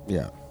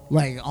 Yeah.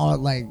 Like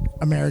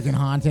American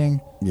Haunting.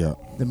 Yeah.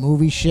 The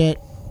movie shit.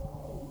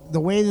 The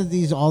way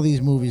that all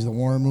these movies, the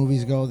Warren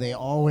movies go, they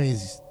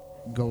always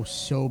go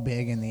so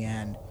big in the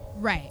end.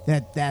 Right.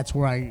 That's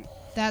where I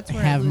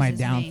have my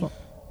downfall.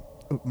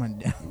 My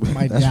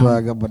That's where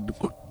I got my.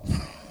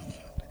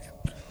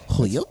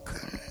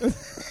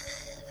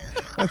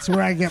 That's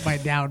where I get my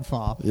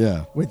downfall.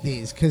 Yeah. With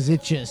these, because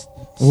it just.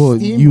 Well,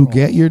 you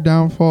get your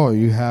downfall.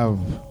 You have.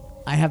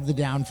 I have the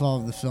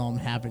downfall of the film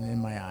happen in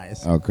my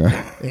eyes.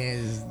 Okay.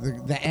 Is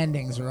the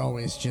endings are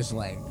always just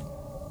like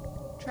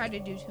Try to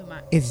do too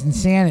much. It's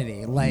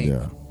insanity. Like,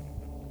 Yeah.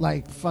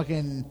 like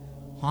fucking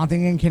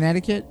Haunting in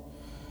Connecticut.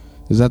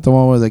 Is that the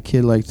one where the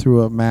kid like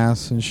threw up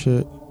mass and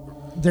shit?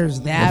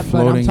 There's that, The but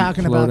I'm floating-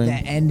 talking about floating. the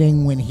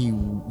ending when he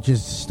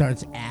just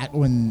starts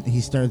when he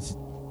starts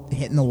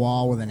hitting the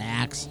wall with an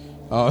axe.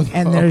 Oh,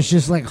 And there's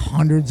just like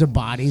hundreds of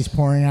bodies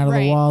pouring out of the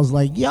Right. walls.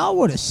 Like, y'all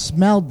would have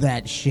smelled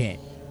that shit.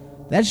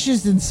 That's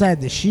just inside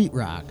the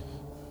sheetrock.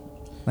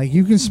 Like,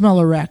 you can smell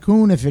a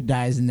raccoon if it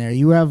dies in there.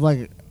 You have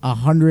like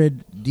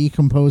 100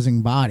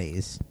 decomposing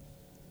bodies.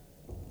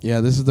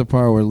 Yeah, this is the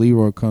part where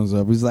Leroy comes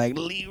up. He's like,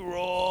 Leroy.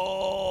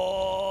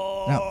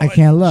 No, I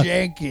can't look.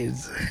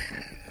 Jenkins.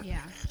 Yeah.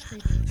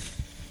 Creepy.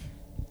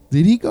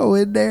 Did he go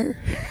in there?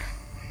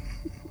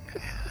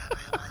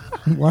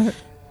 What?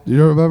 Do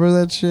you remember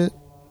that shit?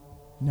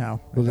 No.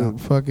 I With the don't.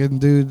 fucking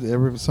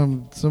dude,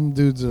 some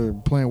dudes are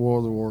playing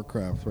World of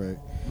Warcraft, right?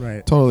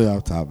 Right. Totally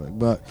off topic,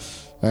 but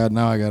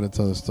now I got to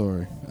tell the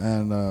story.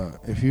 And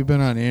if you've been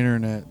on the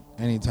internet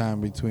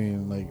anytime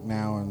between like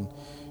now and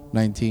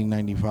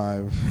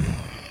 1995,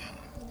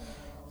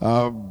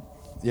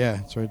 yeah,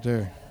 it's right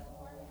there.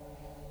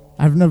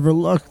 I've never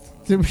looked.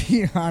 To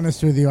be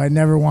honest with you, I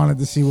never wanted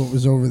to see what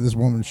was over this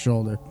woman's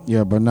shoulder.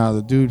 Yeah, but now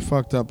the dude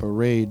fucked up a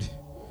raid.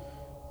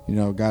 You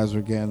know, guys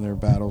were getting their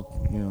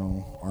battle,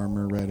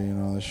 armor ready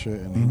and all this shit,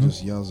 and he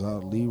just yells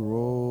out,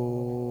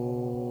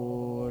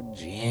 Leroy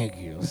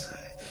Jenkins.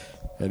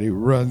 And he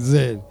runs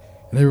in,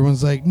 and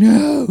everyone's like,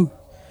 no!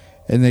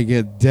 And they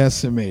get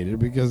decimated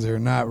because they're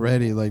not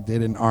ready. Like, they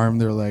didn't arm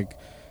their,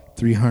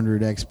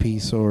 300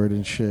 XP sword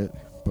and shit.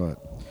 But,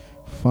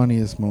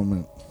 funniest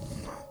moment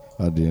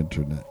on the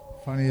internet.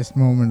 Funniest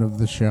moment of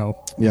the show.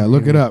 Yeah,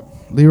 look it up.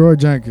 Leroy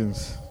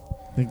Jenkins.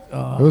 Like,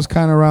 It was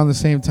kind of around the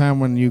same time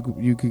when you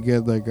could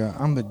get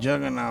I'm the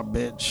juggernaut,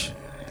 bitch.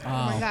 Oh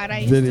my god, I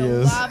used videos.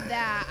 to love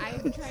that. I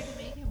tried to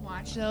make him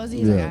watch those.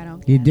 He's Yeah. like, I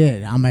don't. he get it.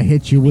 did. I'm gonna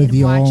hit you Made with him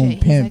your watch own it.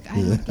 He's pimp. like, I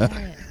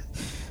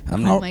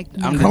don't get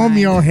it. I'm Comb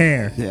your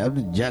hair. Yeah, I'm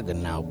the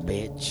juggernaut,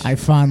 bitch. I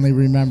fondly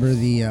remember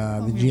the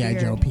your GI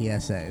Joe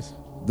beard. PSAs.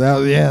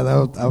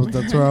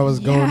 That's where I was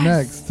going Yes.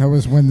 next. That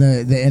was when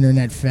the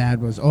internet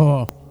fad was.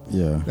 Oh,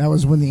 Yeah, that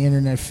was when the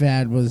internet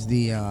fad was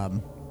the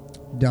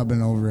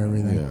dubbing over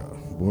everything. yeah.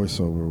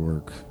 Voiceover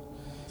work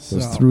So,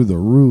 was through the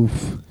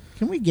roof.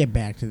 can we get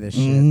back to this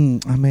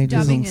shit? I made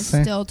Dubbing you is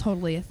some. still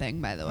totally a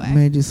thing, by the way.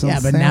 Made you some. Yeah,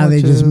 but now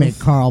they just sandwiches.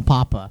 make Carl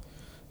Papa.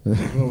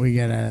 What we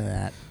get out of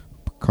that?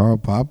 Carl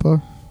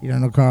Papa. You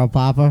don't know Carl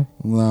Papa?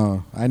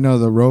 No, I know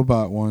the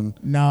robot one.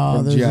 No,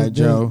 From there's G.I.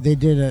 Joe. They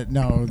did a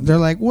no. They're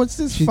like, what's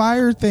this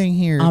fire thing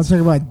here? I'm talking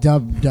about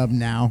dub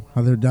now.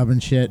 How they're dubbing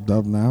shit.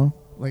 Dub now.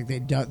 Like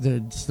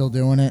they're still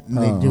doing it, and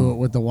they do it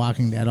with The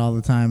Walking Dead all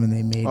the time. And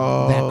they made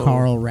that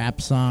Carl rap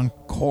song,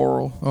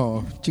 Coral.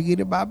 Oh,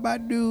 chickity baba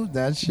doo.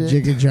 That shit.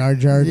 Jigga Jar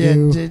Jar Yeah,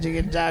 Do,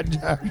 jigga jar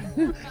jar.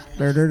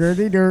 Dirt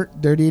Dirty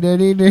Dirt. Dirty,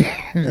 dirty, dirty.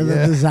 And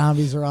then the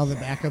zombies are all the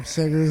backup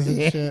singers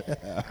and shit.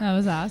 That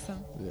was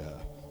awesome.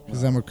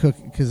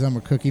 Because I'm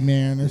a cookie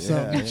man or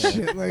something,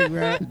 shit like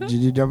that.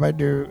 Chickity baba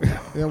doo.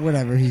 Yeah,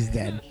 whatever. He's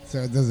dead, so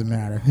it doesn't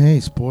matter. Hey,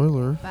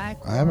 spoiler. Bye,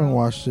 I haven't Coral.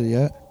 watched it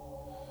yet.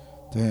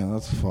 Damn,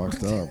 that's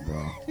fucked up,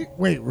 bro.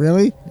 Wait,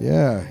 really?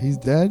 Yeah, he's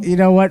dead. You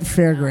know what?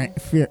 Fair.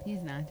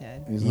 He's not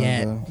dead. He's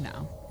Yeah. not dead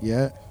No,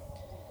 yet.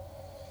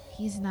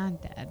 he's not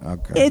dead.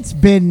 Okay. It's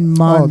been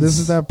months. Oh, this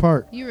is that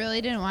part. You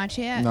really didn't watch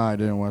it yet? No, I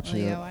didn't watch Oh, it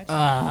you yet. gotta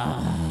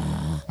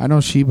watch it. I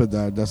know Sheba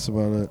died. That's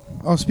about it.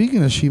 Oh,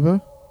 speaking of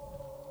Sheba,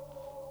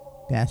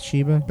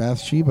 Bathsheba.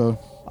 Bathsheba.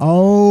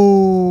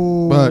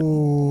 Oh, But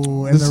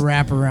and this- the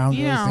wraparound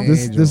You goes know. to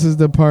This Angel. this is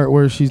the part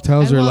where she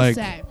tells I her will like,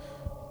 say,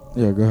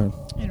 yeah, go ahead.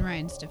 in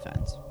Ryan's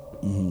defense,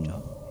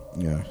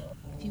 Yeah,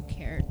 if you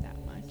cared that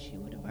much, you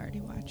would have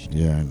already watched it.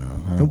 yeah, I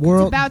know. the It's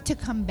world. about to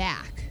come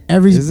back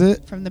Every Is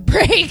it? from the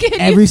break.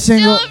 and every you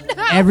single still have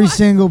not every watched-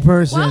 single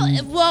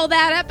person. Well,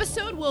 that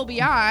episode will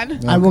be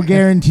on. I will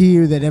guarantee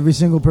you that every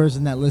single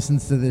person that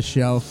listens to this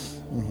show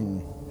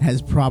has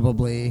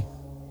probably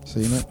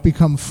Seen it?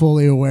 become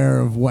fully aware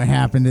of what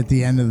happened at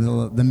the end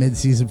of the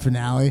mid-season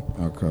finale,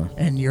 Okay.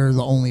 and you're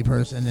the only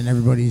person, and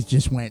everybody's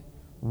just went,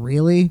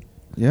 really?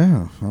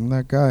 Yeah, I'm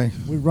that guy.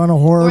 We run a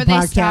horror Or they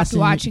podcast. stopped and you-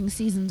 watching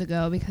seasons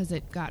ago because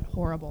it got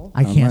horrible.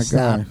 I I'm can't that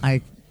stop.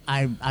 guy.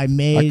 I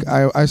made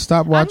I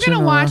stopped watching. I'm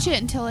gonna watch it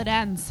until it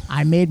ends.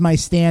 I made my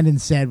stand and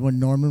said, when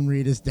Norman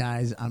Reedus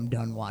dies, I'm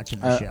done watching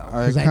the show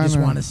because I just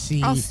kinda- want to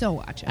see. I'll still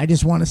watch it. I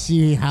just want to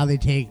see how they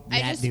take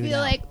that I just dude feel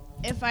out. like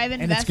if I've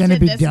And it's gonna invested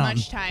be this dumb.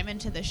 much time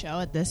into the show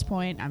at this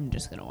point, I'm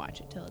just gonna watch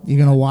it till it's You're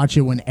gonna watch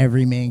it when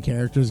every main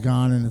character's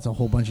gone and it's a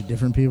whole bunch of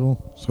different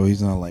people. So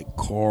he's not like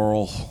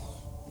Coral.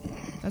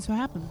 That's what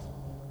happens.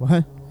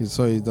 What?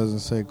 So he doesn't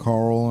say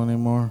Coral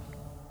anymore.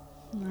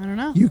 I don't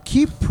know. You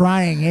keep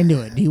prying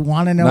into it. Do you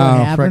want to know No,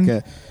 what happened?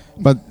 frick it.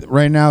 But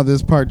right now,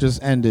 this part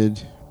just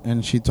ended,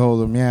 and she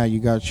told him, "Yeah, you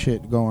got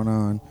shit going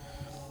on,"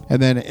 and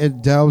then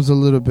it delves a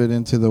little bit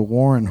into the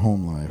Warren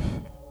home life.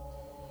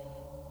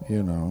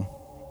 You know,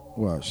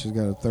 what? She's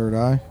got a third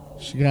eye.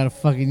 She got a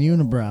fucking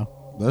unibrow.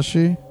 Does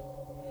she?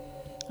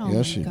 Oh yes,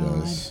 my she God.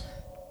 does.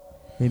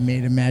 They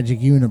made a magic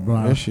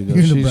unibrow. Yeah, she does.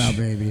 Unibrow,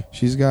 baby.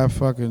 She's got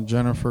fucking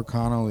Jennifer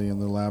Connelly in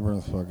the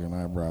Labyrinth fucking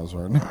eyebrows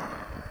right now.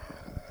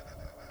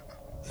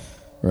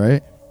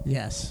 Right?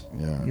 Yes.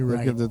 Yeah. You're Look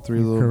right. at the three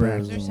You're little correct.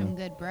 bears. There's in some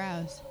good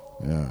brows.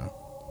 Yeah.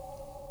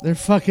 They're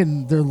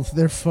fucking.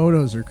 Their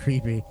photos are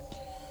creepy.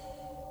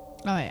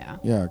 Oh yeah.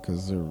 Yeah,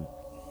 because they're,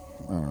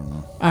 I don't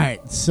know. All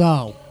right,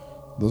 so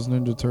Those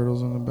Ninja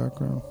Turtles in the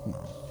background?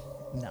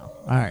 No.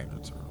 all right,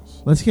 Ninja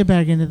Turtles. let's get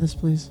back into this,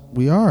 please.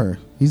 We are.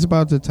 He's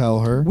about to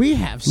tell her. We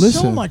have so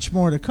Listen, much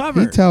more to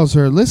cover. He tells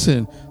her,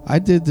 listen, I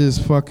did this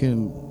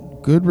fucking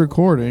good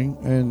recording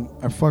and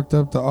I fucked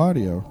up the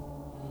audio.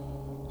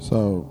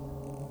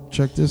 So,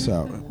 check this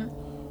out.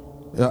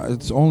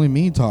 It's only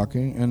me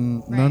talking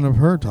and none Right. of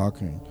her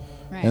talking.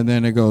 Right. And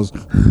then it goes,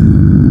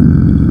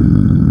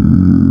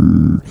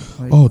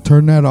 oh,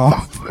 turn that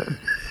off.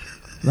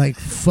 Like,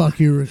 fuck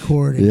your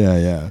recording. Yeah,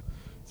 yeah.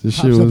 This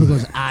Pops shit up and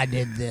was, goes, I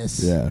did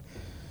this. yeah.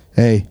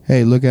 Hey,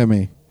 look at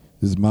me.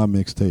 This is my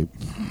mixtape.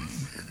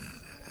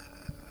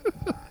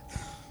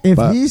 If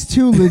But- these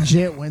two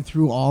legit went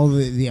through all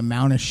the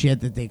amount of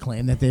shit that they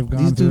claim that they've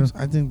gone These through, dudes,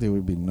 I think they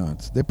would be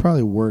nuts. They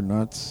probably were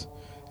nuts.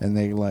 And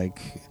they like,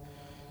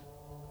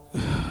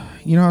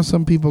 you know how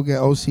some people get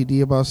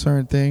OCD about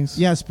certain things?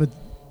 yes, but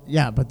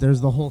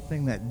there's the whole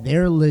thing that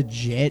they're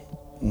legit.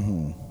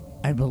 Mm-hmm.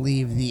 I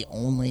believe the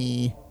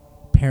only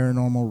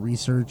paranormal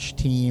research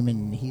team,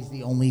 and he's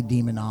the only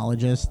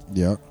demonologist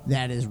Yeah.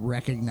 that is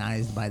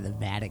recognized by the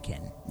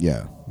Vatican.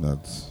 Yeah.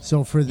 That's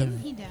So for the, Didn't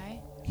he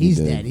die? he's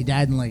He did. dead. He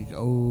died in like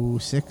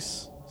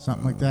 06,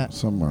 something like that.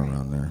 somewhere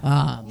around there.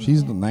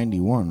 She's the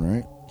 91,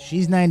 right?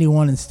 She's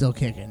 91 and still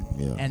kicking.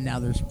 Yeah. And now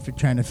they're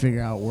trying to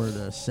figure out where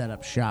to set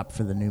up shop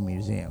for the new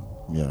museum.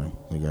 Yeah.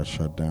 They got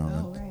shut down.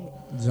 Oh right.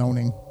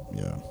 Zoning.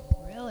 Yeah.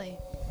 Really?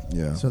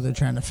 Yeah. So they're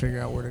trying to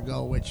figure out where to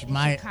go, which You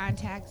my should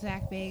contact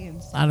Zach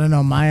Bagans. I don't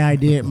know, my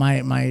idea,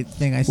 my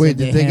thing I said Wait,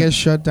 to did they him- get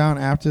shut down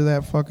after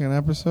that fucking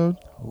episode?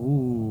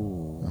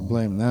 Ooh. I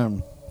blame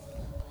them.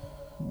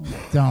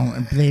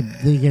 Don't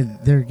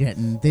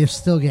they're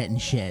still getting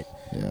shit.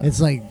 Yeah. It's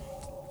like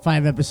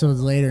 5 episodes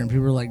later and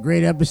people are like,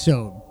 great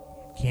episode.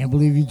 Can't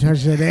believe you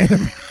touched that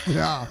anime.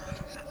 No.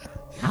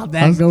 How'd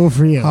that go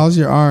for you? How's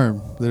your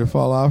arm? Did it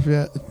fall off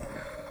yet?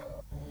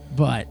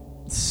 But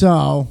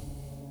so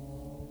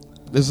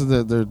This is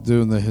they're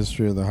doing the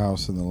history of the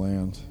house and the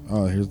land.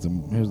 Oh, here's the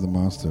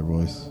monster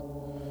voice.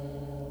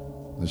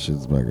 This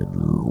shit's back at.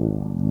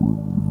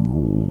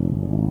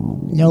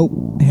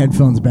 nope.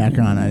 Headphones back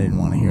on. I didn't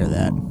want to hear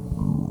that.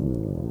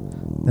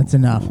 That's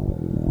enough.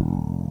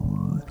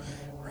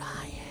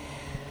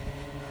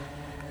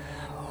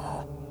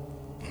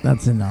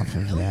 That's enough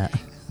of that.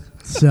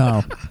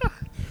 So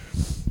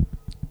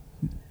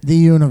the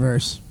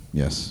universe.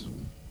 Yes.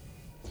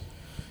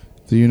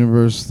 The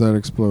universe that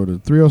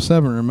exploded.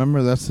 307,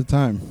 remember? That's the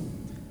time.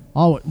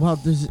 Oh, well,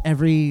 there's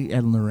every Ed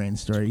and Lorraine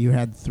story. You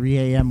had 3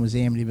 a.m. was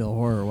Amityville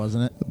Horror,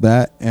 wasn't it?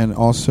 That and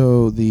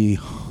also the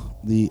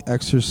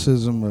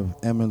exorcism of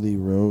Emily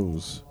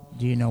Rose.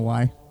 Do you know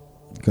why?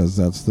 Because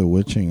that's the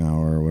witching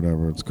hour or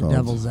whatever it's called.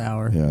 Devil's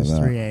Hour. Yeah, It's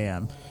that. 3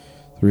 a.m.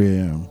 3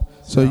 a.m.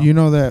 So you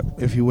know that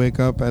if you wake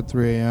up at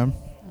 3 a.m.,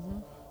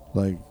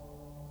 like,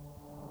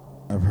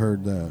 I've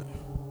heard that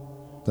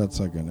that's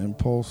like an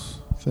impulse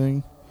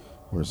thing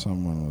where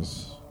someone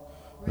was,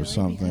 or Really?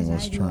 something Because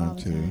was I do trying all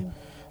the to. time.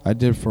 I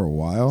did for a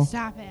while.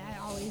 Stop it! I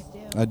always do.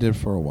 I did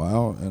for a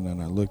while, and then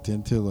I looked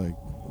into like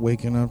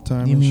waking up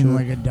time. You and mean shit.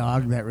 like a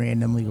dog that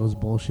randomly goes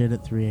bullshit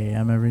at 3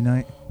 a.m. every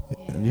night?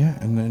 Yeah,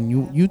 and then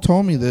you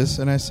told me this,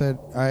 and I said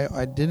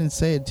I didn't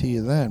say it to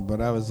you then, but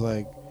I was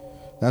like,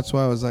 that's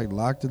why I was like,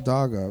 lock the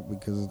dog up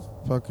because it's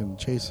fucking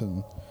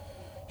chasing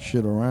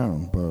shit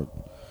around. But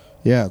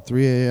yeah,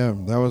 3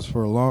 a.m. That was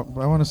for a long.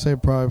 I want to say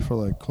probably for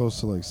like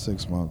close to like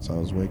 6 months. I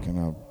was waking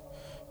up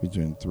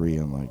between 3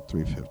 and like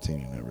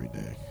 3:15 every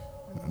day,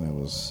 and it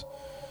was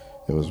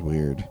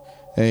weird.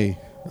 Hey.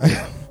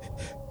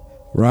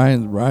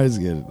 Ryan's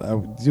getting.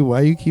 Dude,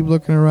 why you keep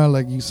looking around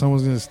like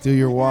someone's gonna steal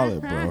your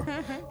wallet, bro?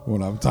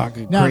 When I'm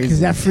talking No, crazy. because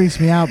that freaks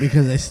me out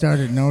because I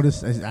started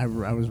noticing. I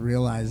was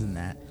realizing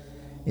that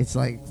it's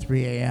like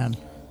 3 a.m.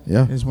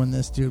 Yeah, is when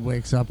this dude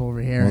wakes up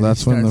over here. Well, and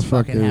that's he when the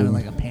starts fucking fucking- having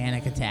like a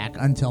panic attack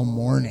until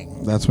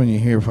morning. that's when you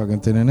hear fucking.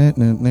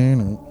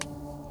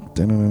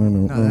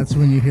 No, that's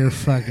when you hear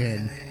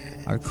fucking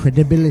our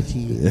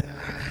credibility.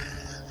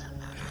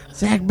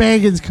 Zach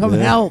Bagans, come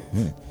help!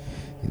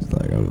 He's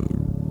like, oh.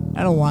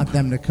 I don't want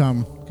them to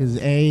come because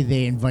A,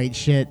 they invite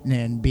shit,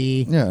 and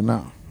B, Yeah,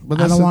 no. But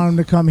I that's don't want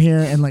them to come here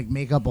and like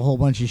make up a whole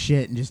bunch of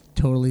shit and just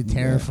totally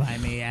terrify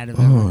me out of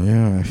it. Oh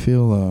yeah, I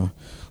feel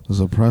there's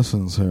a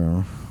presence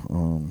here.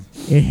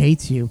 It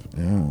hates you.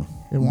 Yeah,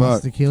 It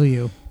wants to kill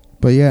you.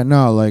 But yeah,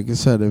 no. Like I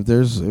said,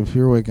 if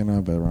you're waking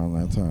up at around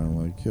that time,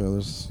 like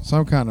there's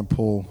some kind of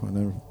pull, and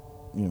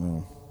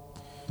then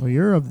Well,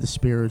 you're of the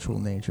spiritual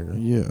nature.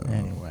 yeah.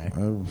 Anyway,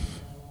 I've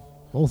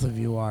both of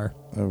you are.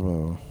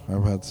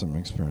 I've had some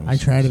experience. I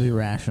try to be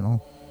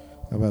rational.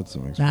 I've had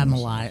some experience. I'm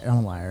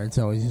a liar. It's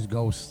always just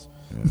ghosts.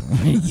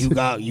 you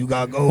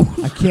got go.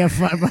 I can't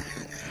find my.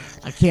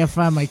 I can't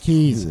find my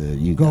keys.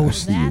 You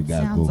Ghost. That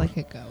sounds like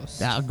a ghost.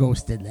 That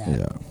ghost did that.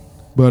 Yeah,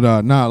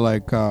 but not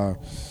like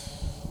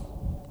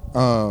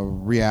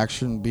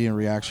being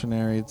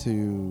reactionary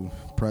to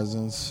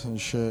presence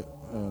and shit.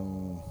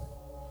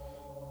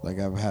 Like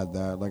I've had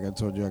that. Like I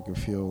told you, I could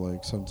feel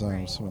like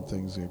sometimes when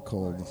things get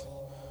cold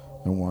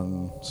in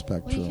one Well, you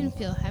spectrum. can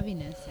feel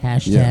heaviness.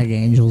 Hashtag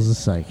angels is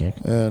psychic.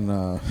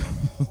 And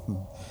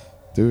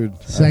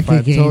dude,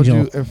 Psychic if I told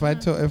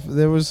angel. you, if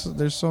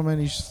there's so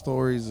many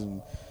stories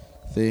and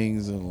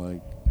things and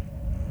like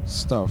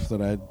stuff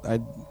that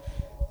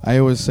I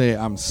always say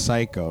I'm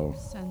psycho.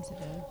 Sensitive.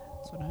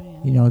 That's what I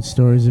am. You know what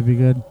stories would be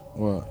good?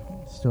 What?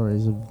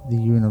 Stories of the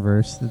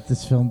universe that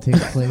this film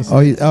takes place.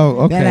 Okay.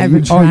 That I've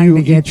been trying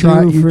to get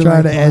try to for to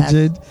like edge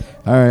it.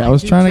 All right, I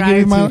was trying to give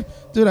you my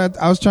dude.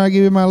 I was trying to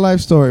give you my life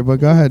story,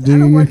 but go ahead, I dude.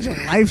 don't want your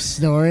life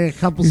story. A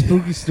couple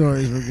spooky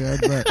stories were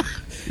good, but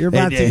you're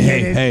about to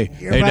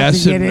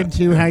get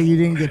into how you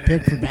didn't get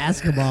picked for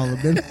basketball a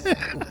bit.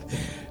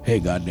 Hey,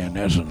 goddamn,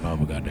 that's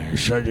enough. Goddamn,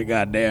 shut your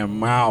goddamn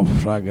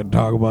mouth so I can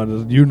talk about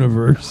this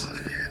universe.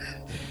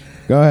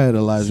 Go ahead,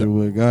 Elijah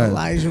Wood. Go ahead.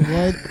 Elijah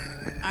Wood.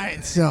 All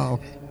right, so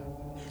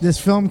this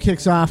film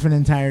kicks off an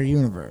entire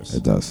universe.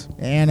 It does.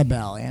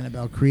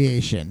 Annabelle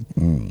creation,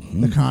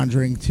 The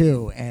Conjuring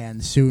 2,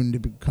 and soon to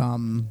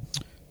become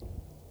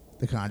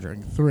The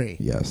Conjuring 3.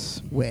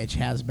 Yes. Which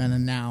has been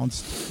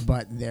announced,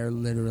 but they're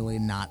literally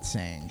not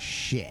saying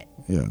shit.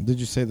 Yeah. Did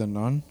you say The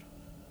Nun?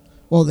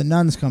 Well, The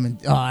Nun's coming.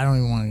 Oh, I don't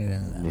even want to get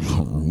into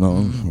that. No,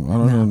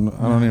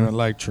 I don't even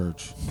like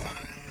church.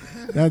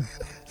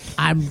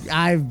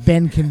 I've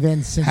been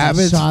convinced since I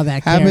saw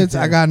that habits. character.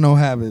 I got no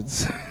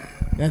habits.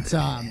 That's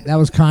that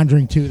was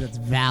Conjuring 2. That's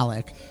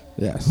Valak.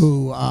 Yes.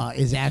 Who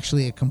is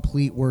actually a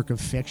complete work of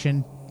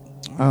fiction.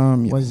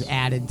 Yes. Was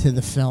added to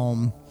the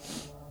film.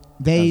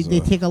 They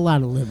take a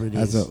lot of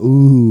liberties.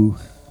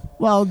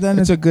 Well, then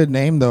it's a good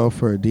name though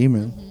for a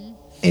demon.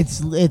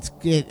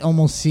 It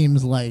almost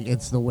seems like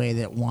it's the way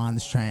that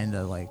Wan's trying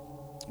to like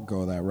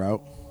go that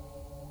route,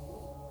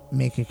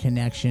 make a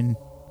connection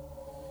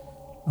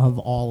of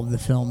all of the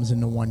films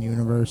into one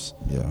universe.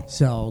 Yeah.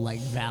 So like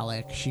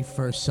Valak, she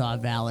first saw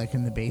Valak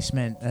in the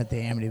basement at the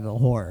Amityville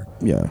Horror.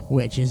 Yeah.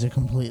 Which is a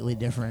completely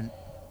different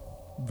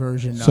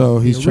version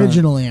of he's the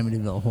original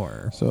Amityville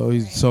Horror. So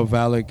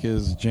Valak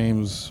is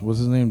James. What's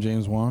his name?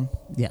 James Wan.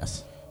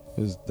 Yes.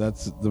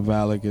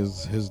 Valak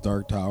is his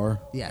Dark Tower.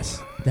 Yes,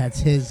 that's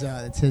his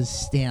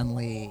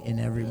Stanley in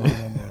every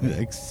Marvel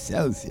movie.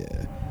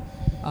 Excelsior.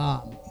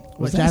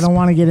 Which I don't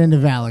want to get into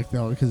Valak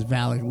though, because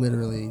Valak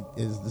literally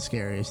is the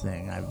scariest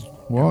thing I've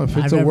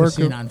ever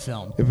seen on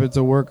film. If it's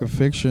a work of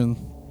fiction,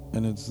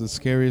 and it's the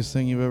scariest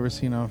thing you've ever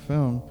seen on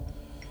film,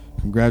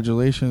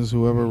 congratulations,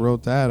 whoever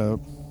wrote that up.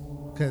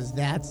 Because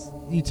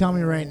you tell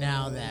me right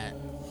now that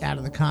out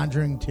of The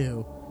Conjuring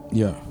 2,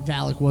 yeah,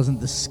 Valak wasn't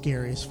the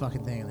scariest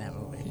fucking thing in that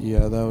movie.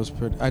 Yeah, that was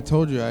pretty. I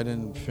told you I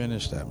didn't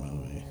finish that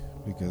movie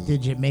because.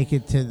 Did you make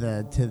it to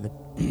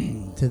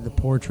the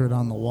portrait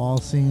on the wall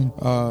scene?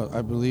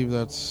 I believe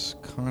that's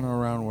kind of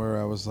around where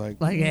I was like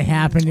it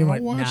happened. You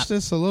I'll watch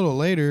this a little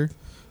later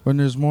when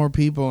there's more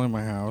people in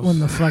my house. When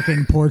the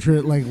fucking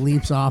portrait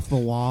leaps off the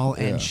wall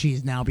and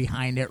she's now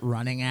behind it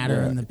running at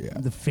her, and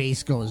the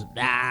face goes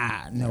no.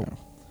 Yeah.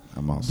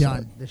 I'm all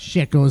done. set. The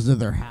shit goes to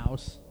their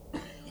house.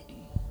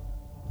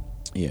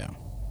 Yeah.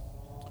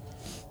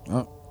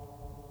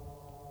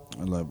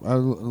 I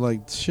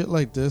like shit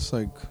like this,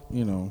 like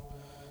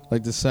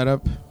like the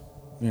setup.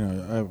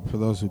 For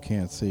those who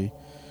can't see,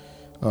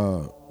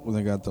 when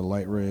they got the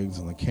light rigs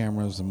and the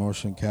cameras, the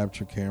motion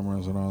capture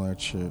cameras, and all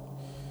that shit.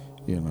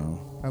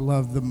 I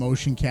love the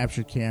motion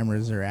capture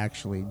cameras are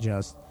actually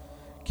just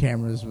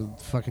cameras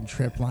with fucking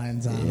trip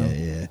lines on them.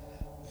 Yeah.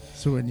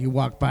 So when you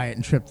walk by it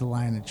and trip the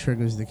line, it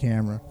triggers the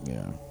camera.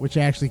 Yeah. Which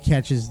actually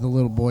catches the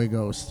little boy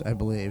ghost, I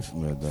believe,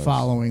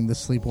 following the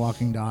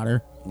sleepwalking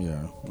daughter.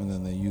 Yeah, and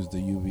then they use the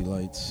UV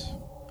lights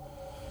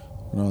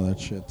and all that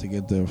shit to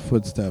get their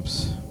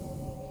footsteps.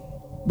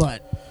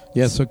 But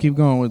yeah, so keep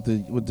going with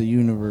the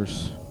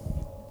universe.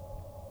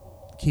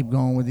 Keep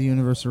going with the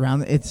universe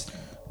around it.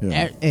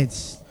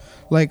 It's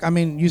like, I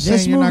mean, you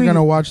saying you're not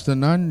gonna watch The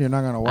Nun? You're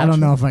not gonna watch? I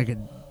don't know if I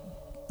could.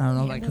 I don't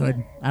know if I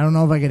could. I don't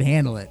know if I could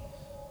handle it.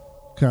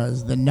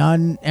 Because The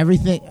Nun,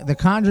 everything, The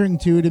Conjuring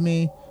 2 to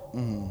me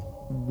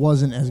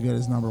wasn't as good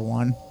as number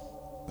 1.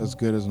 As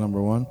good as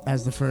number 1?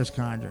 As the first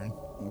Conjuring.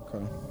 Okay.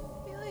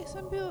 I feel like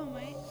some people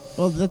might.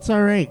 Well, that's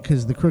all right,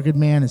 because the Crooked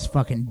Man is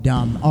fucking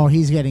dumb. Oh,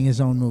 he's getting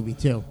his own movie,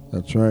 too.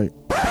 That's right.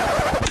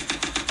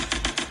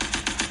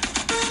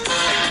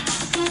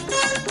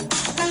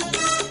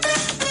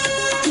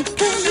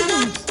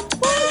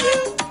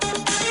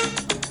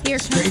 Here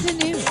comes the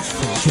news.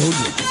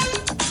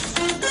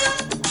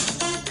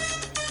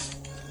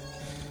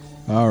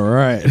 All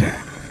right.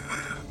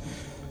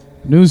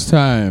 News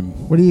time.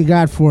 What do you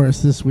got for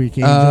us this week,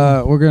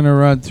 Angel? We're going to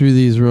run through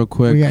these real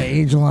quick. We got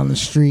Angel on the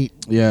street.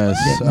 Yes.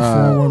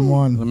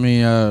 411. Let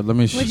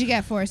me What'd you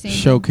get for us, Angel?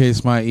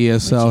 showcase my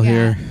ESL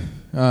here.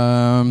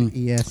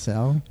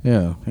 ESL?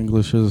 Yeah,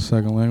 English is a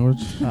second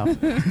language. Oh.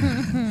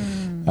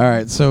 All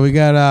right, so we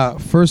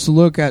got first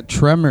look at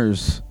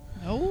Tremors.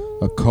 Oh.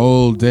 A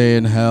Cold Day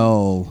in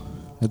Hell.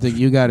 I think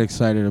you got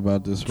excited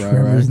about this, right?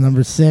 Tremors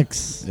number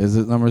 6. Is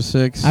it number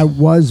 6? I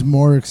was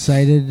more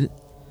excited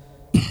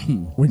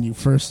when you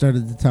first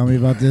started to tell me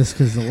about this,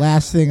 because the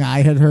last thing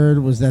I had heard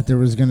was that there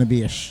was going to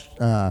be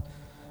a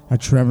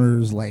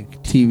Tremors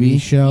like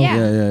TV show.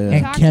 Yeah.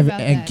 Yeah.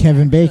 And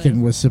Kevin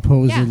Bacon was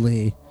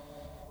supposedly,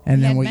 and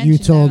He then had what you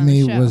mentioned told that on the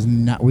me show. was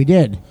not. We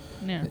did.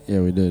 No. Yeah,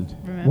 we did.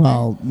 Remember?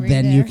 Well, Were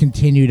then there? you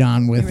continued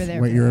on with You were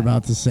there what for you were that.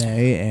 about to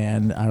say,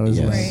 and I was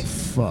Yes. like, Right.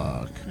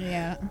 "Fuck."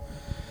 Yeah.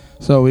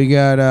 So we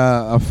got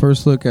a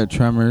first look at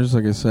Tremors.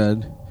 Like I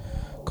said,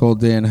 Cold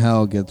Day in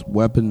Hell gets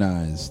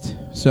weaponized.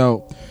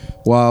 So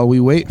while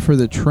we wait for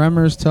the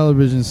Tremors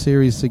television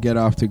series to get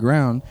off the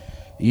ground,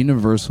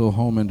 Universal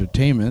Home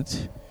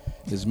Entertainment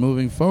is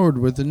moving forward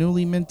with the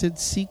newly minted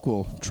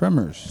sequel,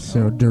 Tremors.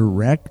 So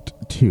direct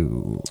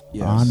to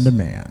Yes. on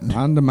demand.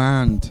 On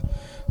demand.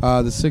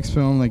 The sixth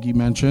film, like you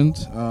mentioned,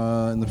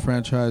 in the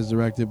franchise,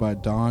 directed by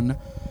Don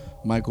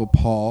Michael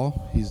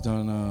Paul. He's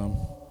done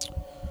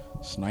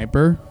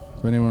Sniper,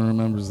 if anyone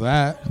remembers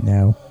that.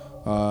 No.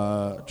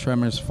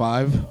 Tremors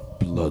 5,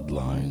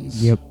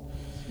 Bloodlines. Yep.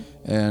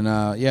 And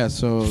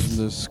so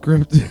the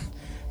script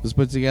was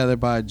put together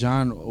by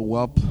John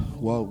Whelpley.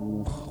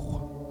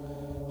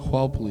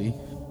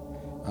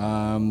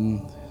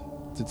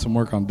 Did some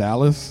work on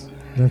Dallas.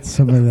 That's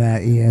some of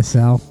that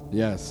ESL.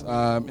 Yes.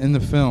 In the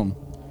film,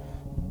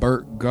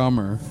 Burt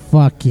Gummer,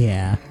 Fuck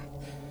yeah.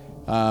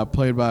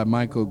 played by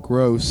Michael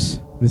Gross.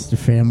 Mr.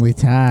 Family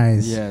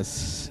Ties.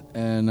 Yes.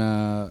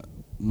 And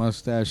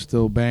mustache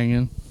still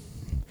banging.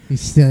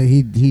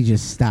 He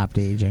just stopped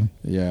aging.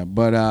 Yeah.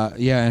 But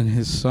and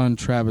his son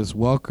Travis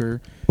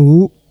Welker,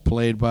 Ooh,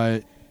 played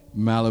by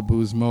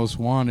Malibu's Most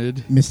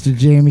Wanted. Mr.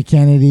 Jamie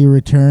Kennedy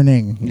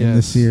returning in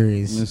the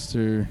series.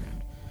 Mr.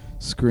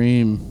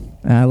 Scream.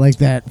 I like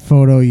that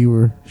photo you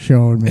were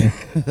showing me.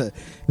 That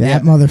Yeah.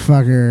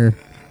 motherfucker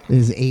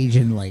is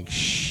aging like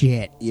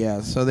shit.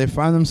 Yeah, so they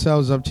find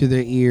themselves up to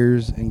their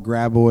ears in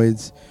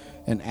graboids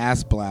and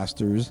ass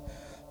blasters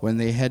when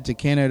they head to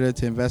Canada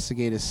to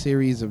investigate a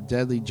series of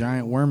deadly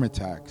giant worm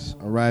attacks.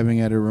 Arriving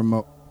at a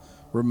remote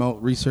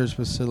research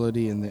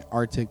facility in the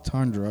Arctic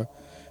tundra,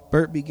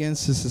 Bert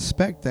begins to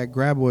suspect that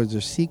graboids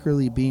are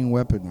secretly being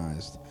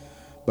weaponized.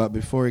 But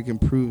before he can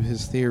prove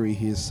his theory,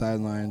 he is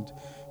sidelined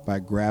by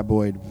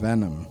graboid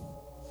venom.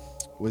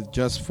 With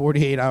just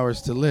 48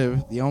 hours to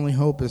live, the only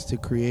hope is to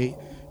create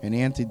an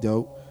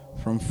antidote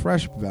from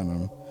fresh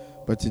venom.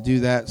 But to do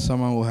that,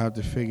 someone will have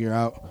to figure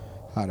out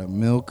how to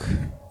milk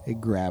a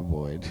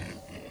graboid.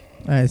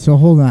 All right, so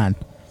hold on.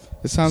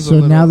 It sounds a So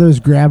little... now there's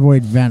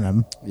graboid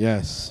venom,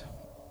 Yes.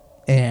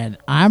 and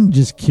I'm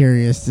just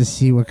curious to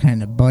see what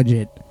kind of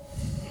budget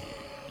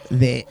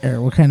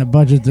what kind of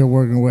budget they're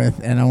working with,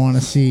 and I want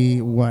to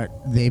see what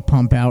they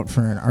pump out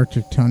for an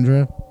Arctic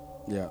tundra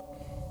Yeah.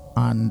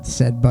 on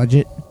said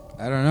budget.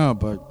 I don't know,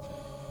 but...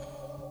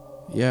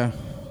 Yeah.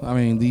 I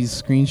mean, these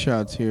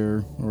screenshots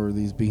here, or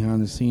these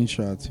behind-the-scenes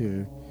shots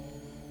here,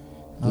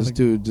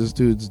 this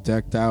dude's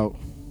decked out.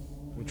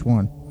 Which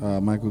one?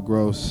 Michael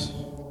Gross,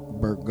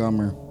 Burt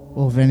Gummer.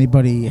 Well, if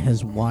anybody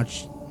has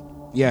watched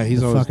Yeah,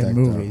 he's the always fucking decked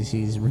movies,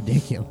 he's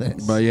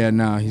ridiculous. But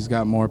yeah, he's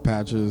got more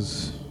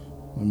patches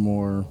and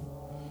more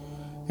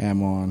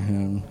ammo on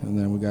him. And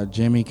then we got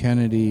Jamie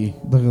Kennedy.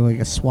 Looking like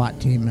a SWAT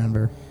team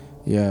member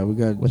Yeah, we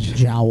got with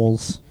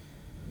jowls.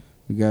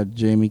 we got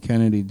Jamie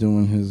Kennedy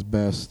doing his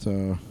best.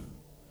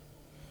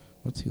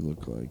 What's he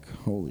look like?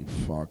 Holy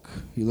fuck!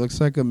 He looks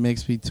like a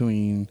mix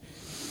between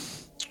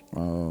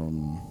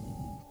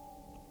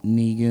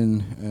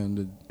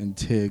Negan and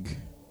Tig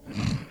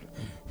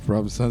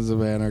from Sons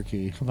of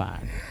Anarchy. Come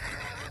on.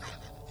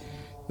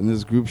 In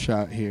this group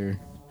shot here,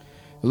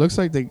 it looks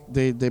like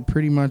they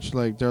pretty much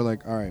like they're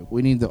like, all right,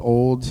 we need the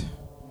old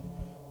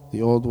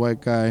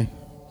white guy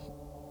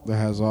that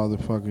has all the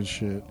fucking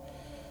shit.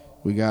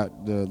 We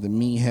got the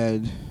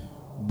meathead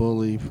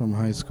bully from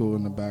high school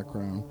in the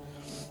background.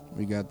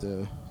 We got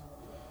the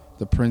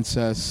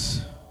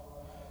princess,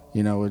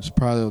 which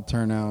probably will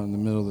turn out in the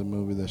middle of the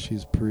movie that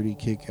she's pretty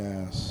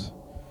kick-ass.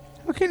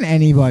 How can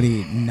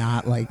anybody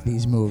not like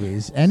these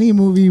movies? Any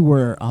movie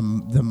where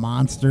the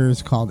monster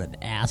is called an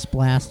ass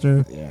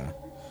blaster? Yeah.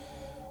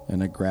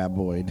 And a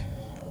graboid.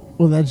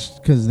 Well, that's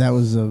because that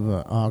was of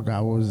oh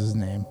god, what was his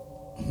name?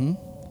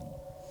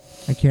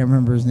 I can't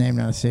remember his name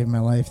now to save my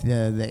life.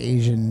 The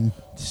Asian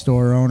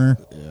store owner.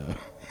 Yeah.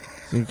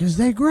 Because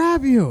they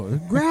grab you,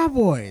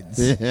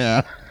 graboids.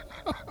 Yeah.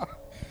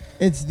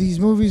 These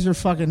movies are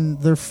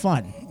they're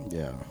fun.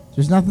 Yeah.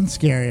 There's nothing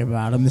scary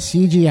about them. The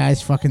CGI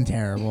is fucking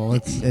terrible.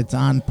 It's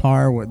on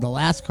par with the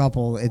last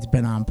couple. It's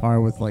been on par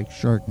with like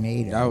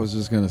Sharknado. I was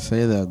just gonna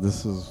say that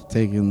this is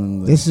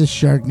taking This is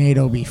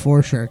Sharknado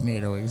before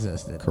Sharknado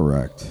existed.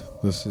 correct.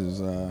 This is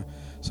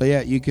so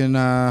yeah, you can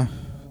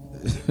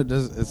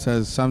it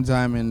says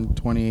sometime in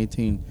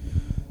 2018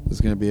 it's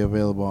gonna be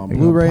available on They're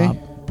gonna Blu-ray.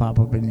 pop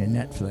up in your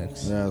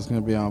Netflix. Yeah, it's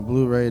gonna be on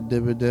Blu-ray,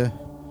 DVD,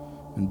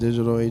 and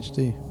digital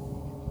HD.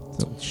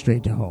 So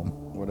straight to home.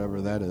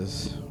 whatever that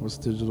is. What's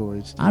digital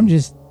HD? I'm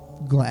just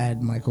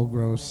glad Michael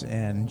Gross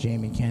and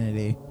Jamie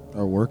Kennedy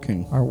are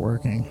working.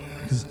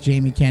 Because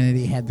Jamie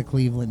Kennedy had the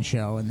Cleveland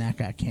show, and that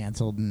got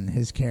canceled, and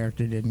his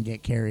character didn't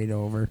get carried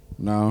over.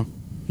 No.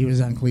 He was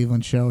on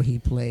Cleveland show. He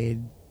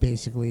played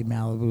basically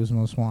Malibu's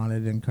Most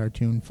Wanted in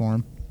cartoon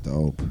form.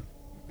 Dope.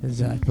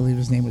 I believe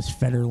his name was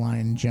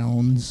Federline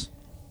Jones.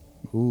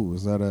 Ooh,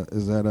 is that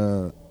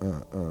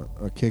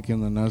a kick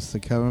in the nuts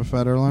to Kevin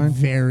Federline?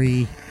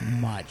 Very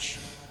much.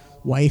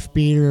 Wife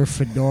beater,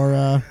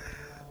 fedora,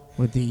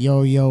 with the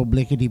yo-yo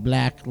blickety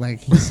black. Like,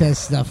 he says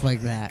stuff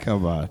like that.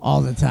 Come on. All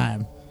the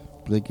time.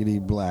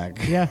 Blickety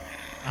black. Yeah.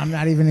 I'm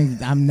not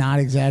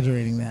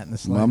exaggerating that in the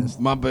slightest.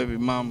 My baby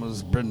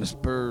mama's Brenda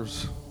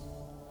Spurs.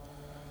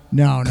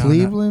 No.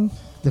 Cleveland?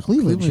 The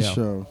Cleveland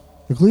show.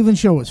 The Cleveland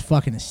show was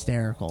fucking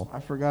hysterical. I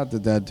forgot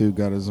that dude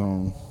got his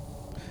own.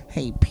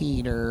 Hey,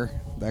 Peter.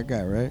 That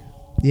guy, right?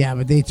 Yeah,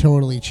 but they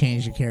totally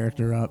changed the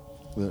character up.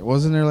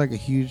 Wasn't there like a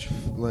huge,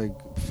 like,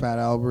 Fat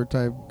Albert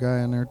type guy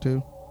in there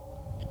too?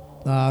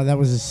 That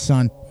was his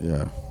son.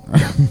 Yeah.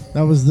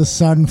 That was the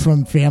son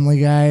from Family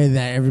Guy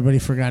that everybody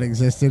forgot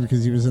existed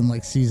because he was in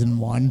like season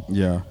 1.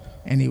 Yeah.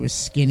 And he was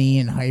skinny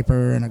and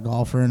hyper and a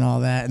golfer and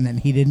all that. And then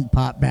he didn't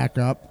pop back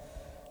up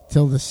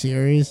till the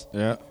series.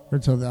 Yeah. Or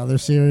till the other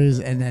series.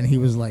 And then he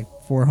was like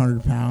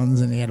 400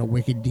 pounds and he had a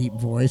wicked deep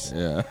voice.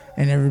 Yeah.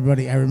 And I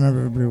remember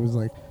everybody was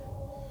like,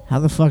 how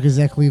the fuck is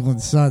that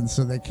Cleveland's son?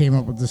 So they came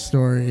up with the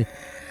story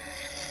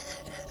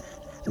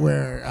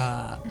where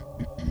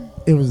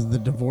it was the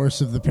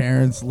divorce of the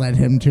parents led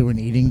him to an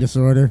eating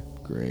disorder.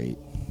 Great.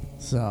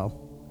 So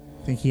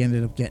I think he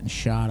ended up getting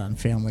shot on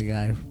Family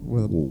Guy.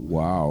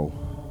 Wow.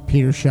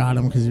 Peter shot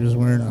him because he was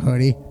wearing a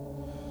hoodie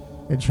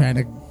and trying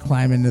to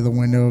climb into the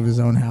window of his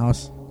own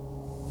house.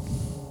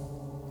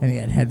 And he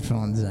had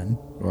headphones in.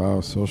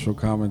 Wow, social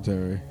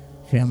commentary.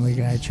 Family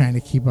Guy trying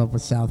to keep up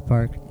with South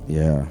Park.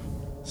 Yeah.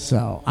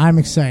 So I'm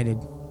excited.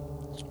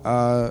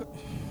 I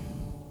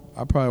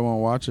probably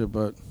won't watch it,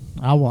 but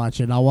I'll watch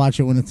it. I'll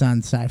watch it when it's on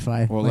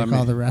Sci-Fi, well, like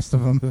all the rest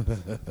of them.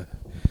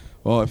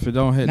 Well, if it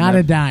don't hit Not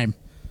a dime.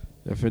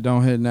 If it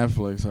don't hit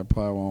Netflix, I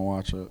probably won't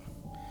watch it.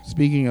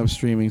 Speaking of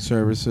streaming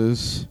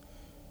services,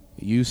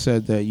 you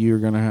said that you're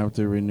going to have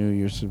to renew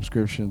your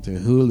subscription to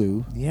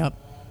Hulu. Yep.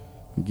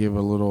 Give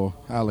a little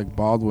Alec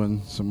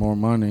Baldwin some more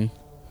money.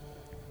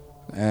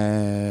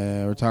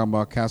 We're talking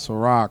about Castle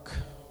Rock.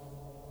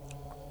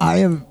 I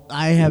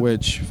have.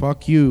 Which,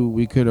 fuck you,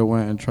 we could have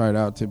went and tried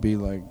out to be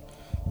like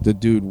the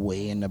dude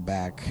way in the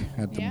back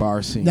at the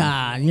bar scene.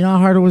 Nah, you know how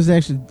hard it was?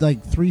 Actually,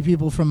 like 3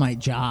 people from my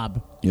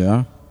job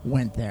Yeah?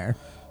 went there.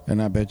 And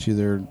I bet you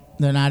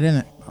they're not in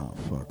it. Oh,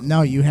 fuck.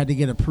 No, you had to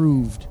get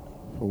approved.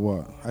 For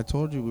what? I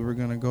told you we were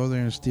going to go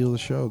there and steal the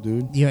show,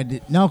 dude. You had to.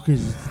 No,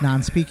 because it's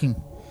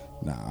non-speaking.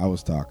 Nah, I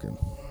was talking.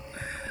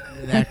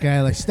 That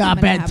guy, like,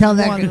 stop it. Tell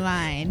that guy.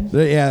 line.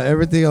 Yeah,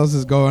 everything else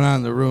is going on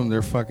in the room.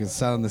 They're fucking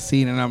selling the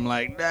scene, and I'm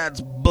like, that's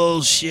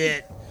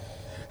bullshit.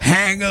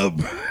 Hang up.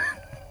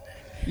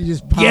 You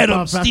just pop Get him,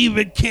 up,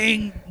 Stephen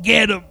King.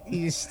 Get him.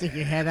 You just stick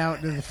your head out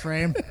into the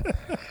frame.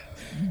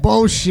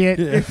 Bullshit.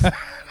 Yeah.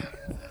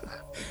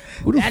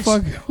 Who the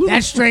fuck?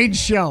 That strange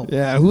show.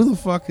 Yeah, who the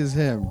fuck is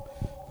him?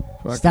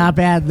 Fucking, Stop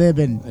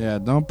ad-libbing. Yeah,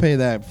 don't pay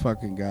that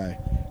fucking guy.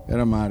 Get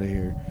him out of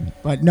here.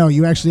 But no,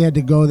 you actually had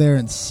to go there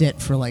and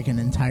sit for like an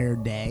entire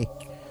day.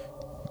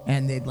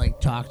 And they'd like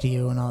talk to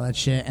you and all that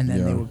shit, and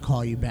then they would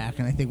call you back.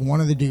 And I think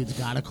one of the dudes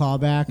got a call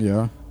back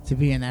to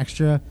be an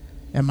extra.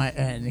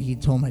 And he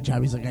told my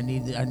job, he's like, I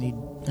need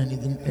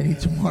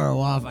tomorrow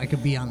off. I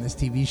could be on this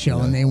TV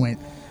show. And they went,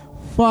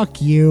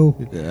 fuck you.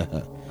 Yeah.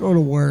 Go to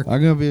work.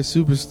 I'm gonna be a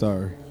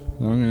superstar.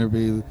 I'm gonna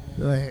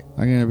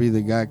be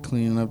the guy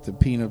cleaning up the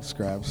peanut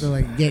scraps. They're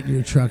like, get in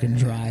your truck and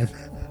drive.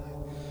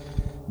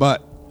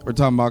 But we're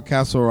talking about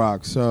Castle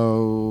Rock.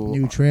 So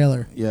New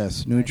trailer.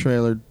 Yes, new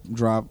trailer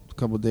dropped a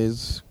couple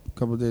days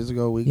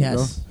ago, a week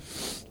ago.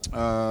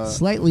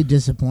 Slightly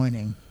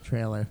disappointing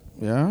trailer.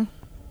 Yeah?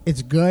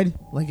 It's good.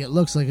 Like, it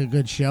looks like a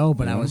good show,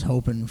 but I was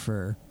hoping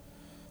for...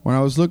 When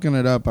I was looking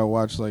it up, I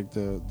watched like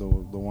the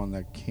one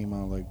that came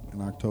out like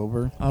in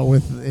October. Oh,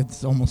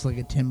 it's almost like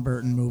a Tim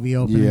Burton movie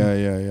opening.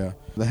 Yeah.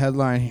 The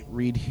headline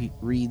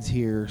reads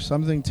here: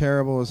 something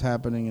terrible is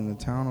happening in the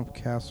town of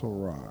Castle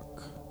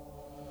Rock.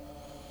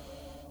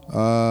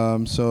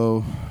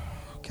 So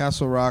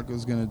Castle Rock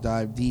is going to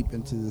dive deep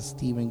into the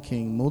Stephen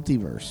King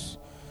multiverse,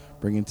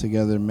 bringing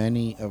together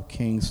many of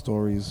King's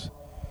stories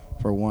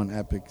for one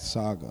epic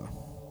saga.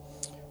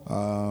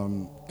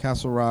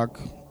 Castle Rock,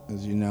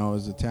 as you know,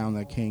 is a town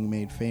that King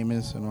made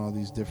famous in all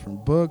these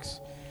different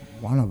books.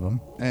 One of them.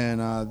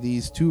 And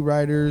these 2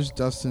 writers,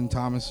 Dustin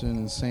Thomason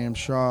and Sam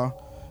Shaw,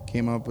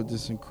 came up with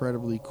this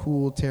incredibly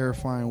cool,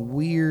 terrifying,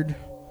 weird,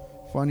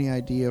 funny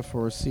idea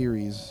for a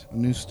series, a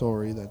new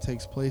story that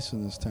takes place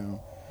in this town.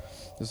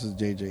 This is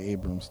J.J.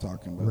 Abrams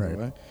talking, by the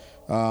way,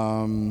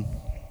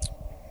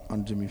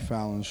 on Jimmy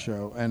Fallon's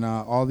show. And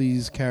all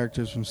these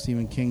characters from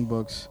Stephen King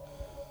books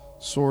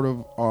sort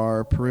of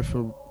are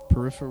peripheral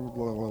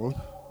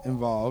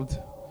involved.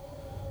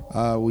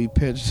 We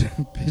pitched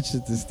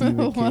it to Stephen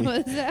What King.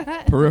 was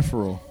that?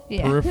 Peripheral.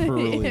 Yeah.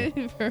 Peripherally.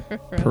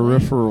 Peripherally.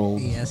 Peripheral.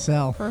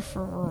 ESL.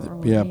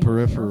 Peripherally. Yeah,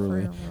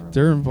 peripherally.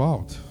 They're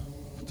involved.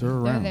 They're They're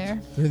around.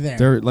 there. They're there.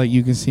 They're like,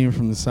 you can see them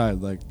from the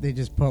side. Like They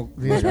just poke.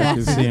 I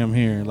can see them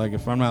here. Like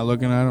if I'm not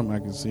looking at them, I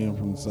can see them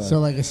from the side. So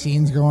like a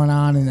scene's going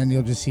on, and then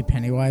you'll just see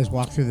Pennywise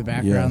walk through the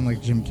background Yeah.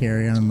 like Jim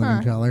Carrey on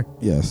Living Color.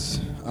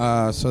 Yes.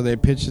 So they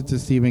pitched it to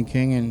Stephen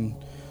King, and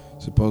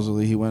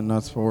supposedly he went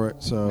nuts for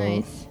it. So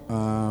Nice.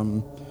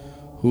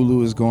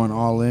 Hulu is going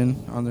all in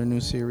on their new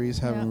series,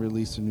 having Yep.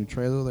 released a new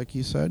trailer, like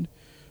you said.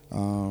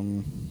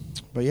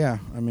 But yeah,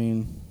 I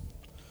mean,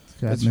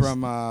 it's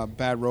from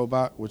Bad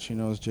Robot, which you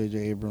know is J.J.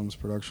 Abrams'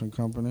 production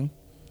company.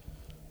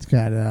 It's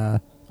got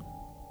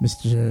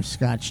Mr.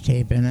 Scotch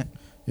Tape in it.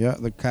 Yeah,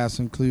 the cast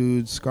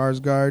includes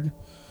Skarsgård,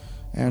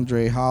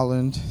 Andre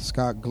Holland,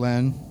 Scott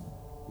Glenn,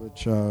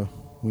 which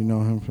we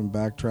know him from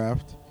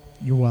Backdraft,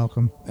 You're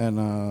welcome.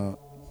 and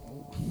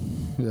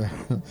yeah,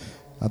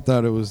 I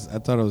thought it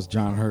was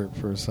John Hurt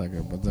for a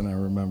second, but then I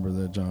remember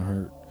that John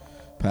Hurt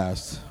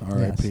passed,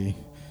 R.I.P. Yes.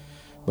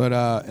 But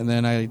and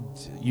then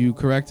you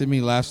corrected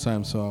me last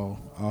time, so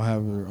I'll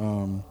have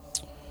her.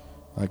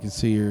 I can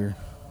see your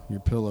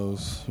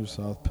pillows, your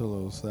soft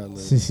pillows. That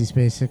lady. Sissy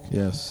Spacek.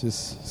 Yes,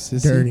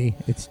 Sissy. Dirty.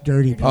 It's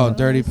dirty. Oh,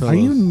 dirty pillows. Are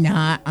you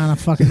not on a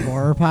fucking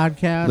horror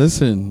podcast?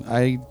 Listen,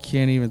 I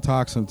can't even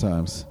talk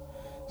sometimes.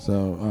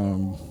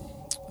 So,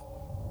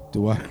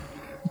 do I?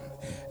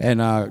 And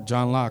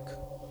John Locke.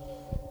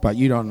 But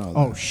you don't know that.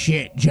 Oh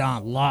shit,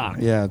 John Locke.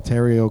 Yeah,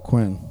 Terry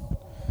O'Quinn.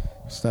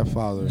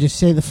 Stepfather. Just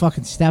say the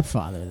fucking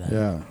stepfather then.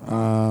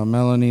 Yeah.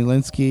 Melanie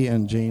Linsky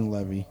and Jane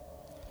Levy.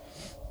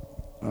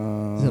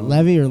 Is it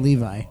Levy or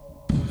Levi?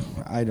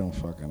 I don't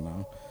fucking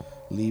know.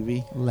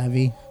 Levy?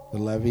 Levy. The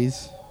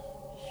Levies?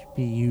 Should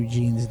be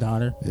Eugene's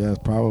daughter. Yeah,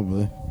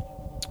 probably.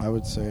 I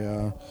would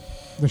say,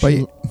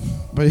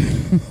 But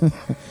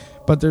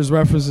but there's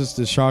references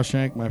to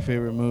Shawshank, my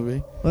favorite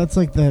movie. that's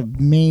like the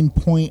main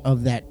point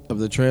of that Of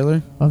the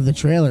trailer? of the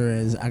trailer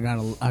is I got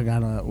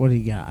a what do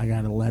you got? I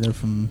got a letter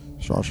from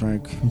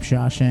Shawshank.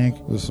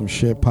 Shawshank. There's some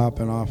shit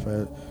popping off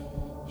at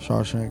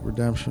Shawshank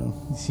Redemption.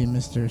 You see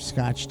Mr.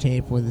 Scotch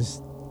Tape with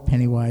his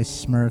Pennywise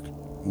smirk.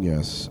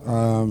 Yes.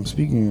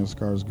 Speaking of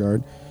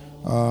Skarsgård,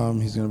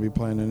 he's going to be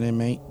playing an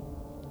inmate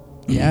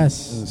in the Yes.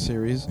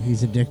 series.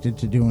 He's addicted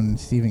to doing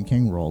Stephen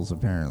King roles,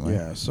 apparently.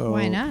 Yeah, so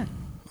Why not?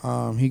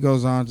 He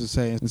goes on to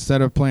say,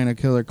 instead of playing a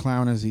killer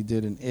clown as he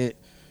did in It,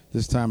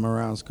 this time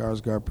around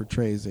Skarsgård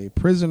portrays a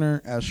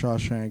prisoner as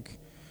Shawshank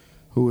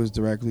who is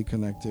directly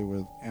connected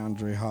with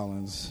Andre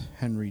Holland's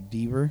Henry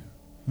Deaver,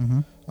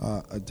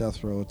 a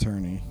death row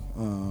attorney.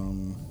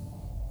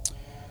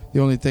 The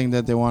only thing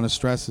that they want to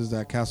stress is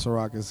that Castle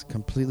Rock is a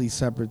completely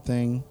separate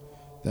thing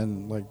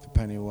than like the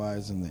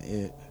Pennywise and the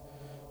It.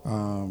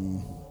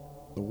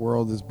 The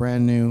world is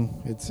brand new.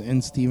 It's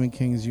in Stephen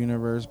King's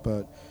universe,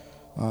 but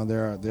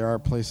there are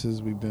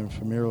places we've been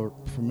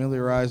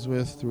familiarized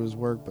with through his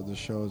work, but the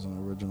show is an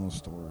original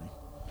story.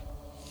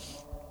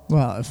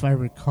 Well, if I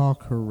recall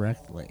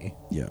correctly,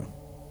 Yeah.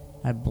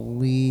 I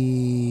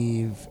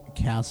believe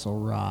Castle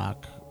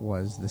Rock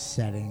was the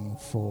setting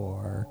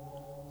for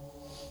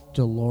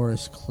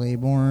Dolores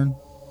Claiborne.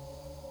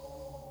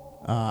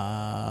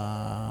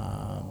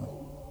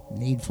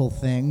 Needful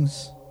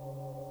Things,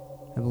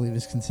 I believe,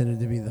 is considered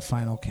to be the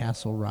final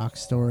Castle Rock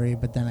story.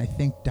 But then I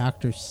think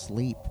Dr.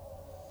 Sleep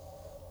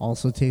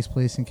also takes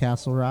place in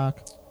Castle Rock,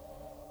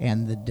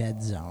 and The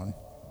Dead Zone,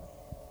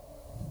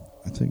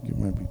 I think you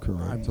might be I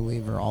correct.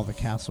 believe, are all the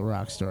Castle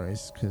Rock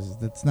stories, because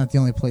that's not the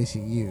only place he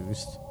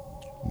used.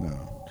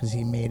 No. Because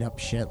he made up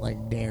shit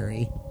like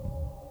Derry.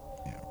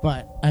 Yeah.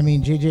 But, I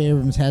mean, J.J.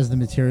 Abrams has the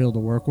material to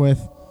work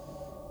with,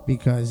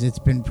 because it's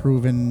been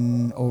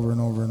proven over and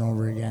over and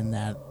over again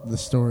that the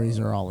stories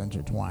are all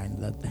intertwined.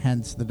 That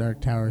hence the Dark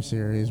Tower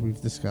series.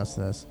 We've discussed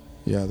this.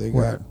 Yeah, they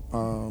Where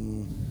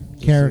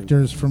got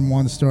characters from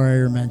one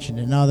story are mentioned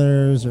in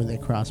others, or they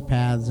cross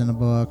paths in a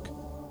book.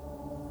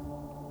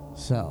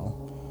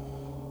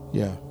 So,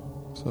 Yeah.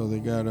 So they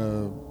got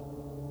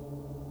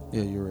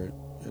yeah, you're right.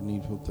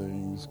 Needful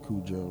Things,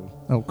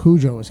 Cujo,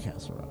 Cujo is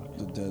Castle Rock.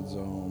 The Dead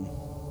Zone.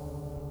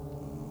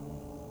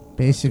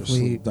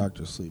 Basically,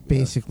 Dr. Sleep.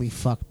 basically,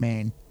 fuck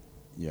Maine.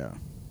 Yeah.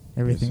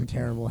 Everything Basically.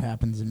 terrible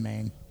happens in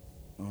Maine.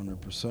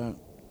 100%.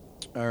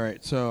 All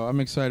right, so I'm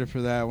excited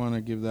for that. I want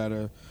to give that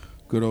a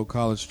good old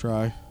college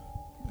try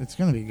It's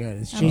gonna be good.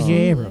 It's J.J. Absolutely.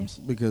 Abrams.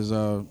 because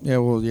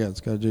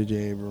it's got J.J.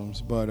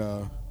 Abrams, but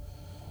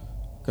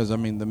because I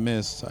mean The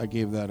Mist, I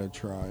gave that a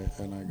try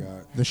and I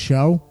got The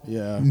show?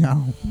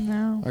 No,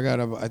 No. I got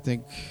I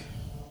think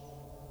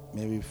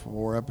maybe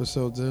 4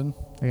 episodes in.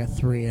 I got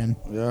 3 in.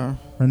 Yeah.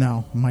 Or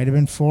no, might have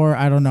been 4.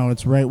 I don't know.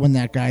 It's right when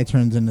that guy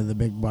turns into the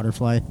big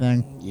butterfly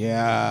thing.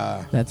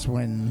 Yeah. That's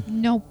when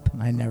Nope.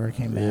 I never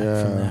came back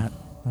Yeah. from that.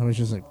 I was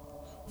just like,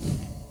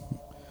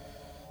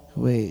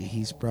 Wait,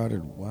 he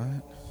sprouted what?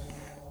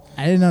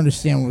 I didn't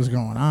understand what was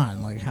going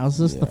on. Like, how's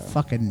this the Yeah.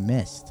 fucking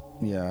Mist?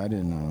 Yeah, I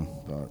didn't know.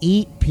 But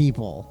Eat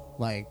people.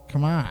 Like,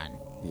 come on.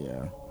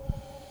 yeah.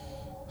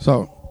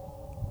 So,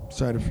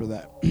 Excited for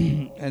that.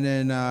 And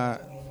then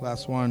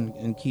last one,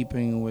 in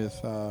keeping with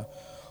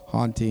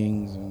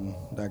hauntings and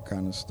that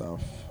kind of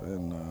stuff,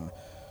 and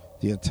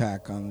the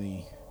attack on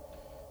the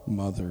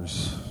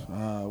mothers.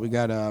 We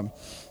got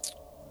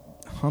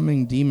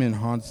Humming Demon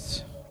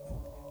haunts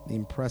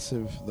the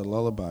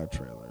Lullaby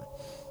trailer.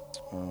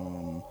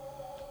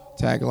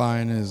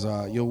 Tagline is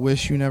you'll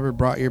wish you never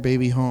brought your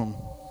baby home.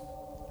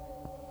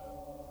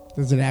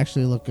 Does it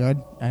actually look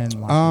good? I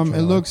didn't watch the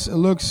trailer.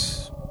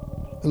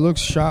 It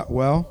looks shot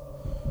well.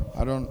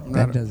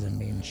 That doesn't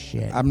mean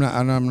shit. I'm not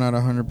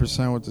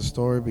 100% with the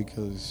story,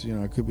 because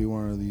it could be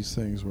one of these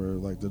things where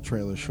like the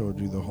trailer showed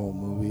you the whole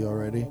movie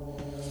already,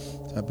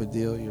 type of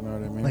deal. You know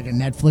what I mean? Like a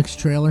Netflix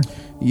trailer.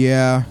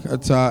 Yeah,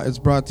 it's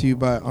brought to you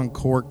by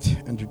Uncorked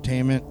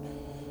Entertainment.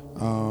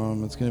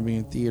 It's going to be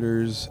in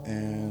theaters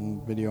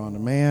and video on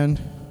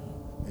demand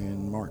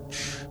in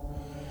March.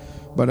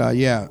 But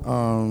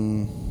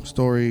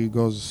story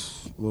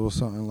goes a little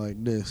something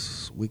like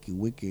this.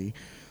 Wiki.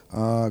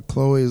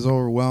 Chloe is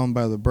overwhelmed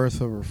by the birth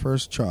of her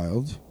first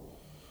child,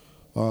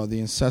 the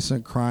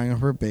incessant crying of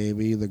her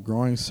baby, the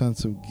growing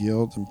sense of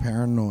guilt and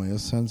paranoia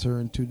sends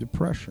her into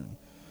depression.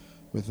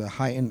 With a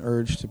heightened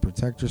urge to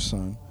protect her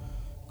son,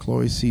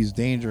 Chloe sees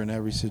danger in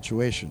every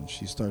situation.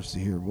 She starts to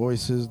hear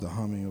voices, the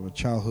humming of a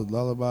childhood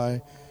lullaby,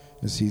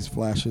 and sees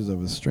flashes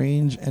of a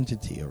strange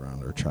entity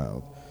around her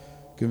child.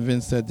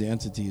 Convinced that the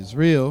entity is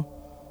real,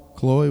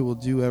 Chloe will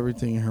do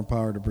everything in her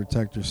power to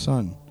protect her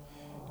son.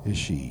 Is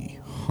she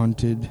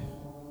haunted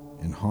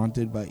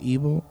by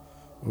evil,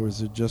 or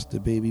is it just the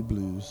baby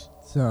blues?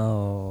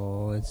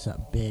 So it's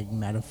a big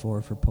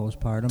metaphor for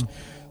postpartum.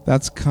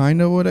 That's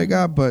kind of what I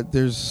got, but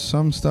there's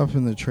some stuff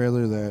in the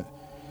trailer that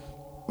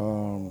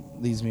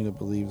leads me to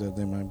believe that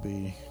they might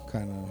be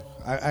kind of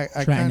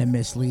trying to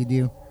mislead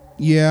you.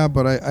 Yeah,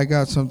 but I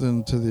got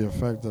something to the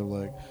effect of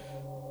like,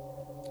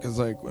 because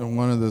like in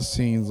one of the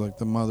scenes, like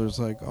the mother's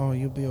like, "Oh,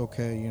 you'll be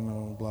okay,"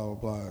 blah blah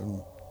blah,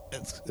 and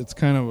it's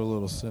kind of a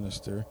little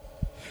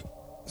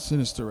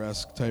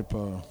sinister-esque type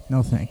of.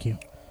 No, thank you.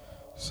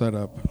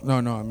 Setup. No,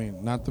 I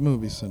mean not the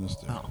movie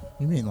Sinister. Oh,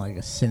 you mean like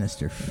a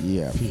sinister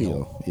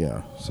feel.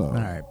 Yeah. So. All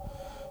right.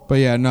 But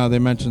yeah, no, they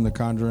mentioned The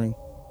Conjuring.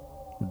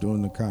 We're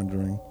doing The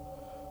Conjuring,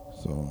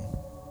 so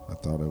I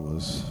thought it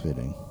was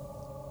fitting.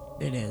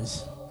 It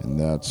is. And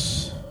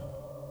that's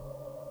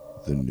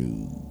the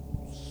news.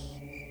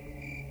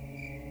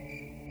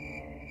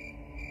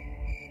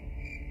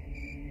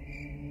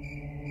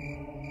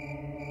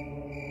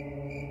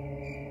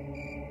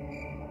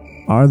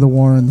 Are the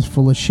Warrens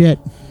full of shit?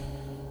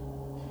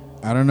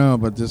 I don't know,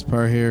 but this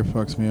part here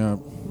fucks me up.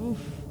 Oof.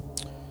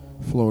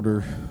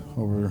 Floater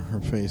over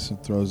her face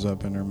and throws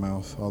up in her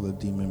mouth all the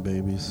demon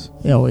babies.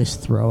 They always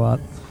throw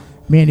up.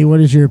 Mandy, what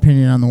is your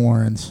opinion on the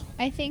Warrens?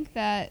 I think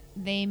that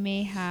they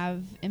may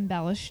have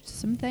embellished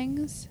some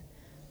things,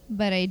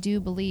 but I do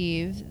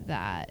believe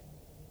that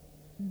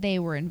they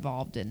were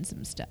involved in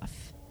some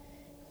stuff.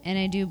 And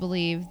I do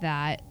believe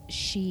that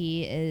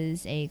she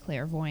is a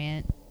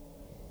clairvoyant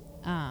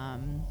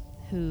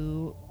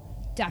who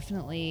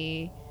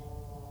definitely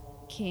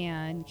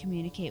can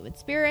communicate with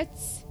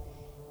spirits.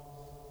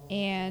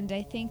 And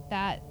I think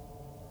that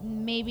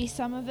maybe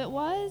some of it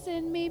was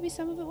and maybe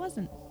some of it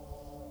wasn't.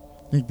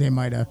 I think they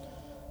might have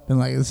been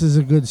like, this is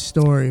a good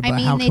story, but I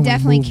mean, how they can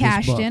definitely we move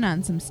cashed this book? in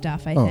on some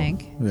stuff, I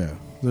think. Yeah.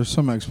 There's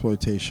some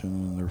exploitation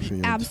in their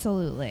field.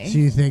 Absolutely. So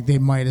you think they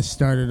might have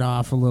started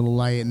off a little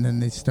light and then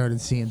they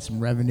started seeing some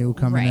revenue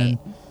coming in?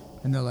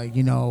 And they're like,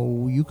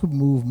 you could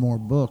move more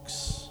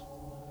books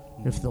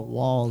if the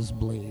walls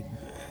bleed.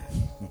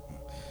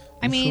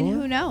 I mean,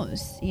 who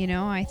knows?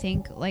 I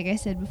think, like I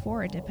said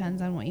before, it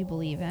depends on what you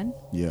believe in.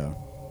 Yeah.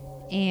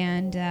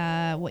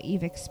 And what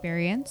you've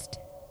experienced.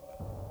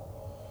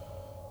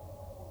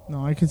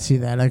 No, I could see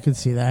that.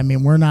 I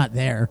mean, we're not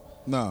there.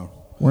 No.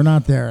 We're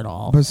not there at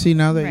all. But see,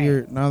 now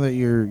that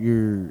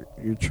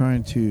you're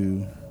trying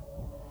to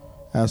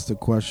ask the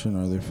question,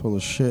 are they full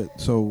of shit?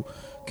 So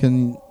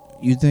can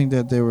you think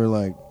that they were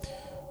like,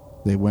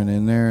 they went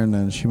in there and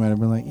then she might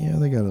have been like, yeah,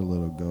 they got a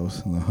little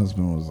ghost, and the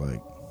husband was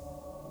like,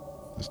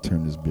 let's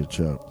turn this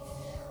bitch up.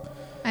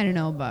 I don't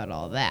know about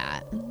all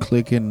that.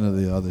 Click into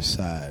the other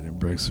side and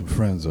bring some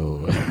friends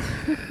over.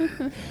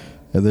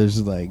 And they're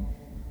just like,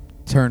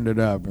 turned it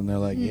up, and they're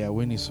like, yeah,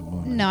 we need some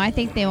more. No, I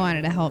think they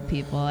wanted to help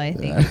people. I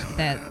think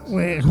that...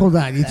 Wait, hold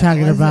on. You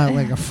talking about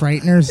like a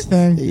Frighteners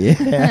thing?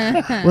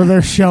 Yeah. Where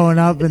they're showing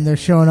up in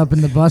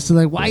the bus. They're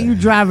like, why are you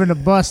driving a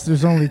bus?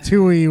 There's only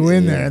two of you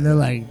in there. And they're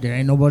like, there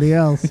ain't nobody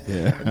else.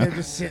 Yeah. And they're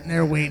just sitting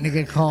there waiting to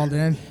get called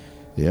in.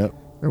 Yep.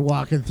 They're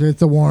walking through. It's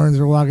the Warrens.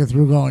 They're walking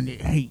through going,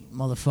 hey,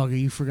 motherfucker,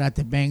 you forgot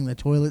to bang the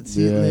toilet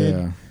seat lid.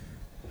 Yeah.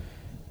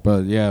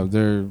 But yeah,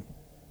 they're...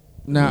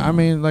 Now, I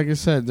mean, like I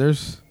said,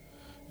 there's...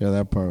 Yeah,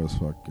 that part was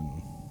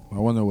fucking... I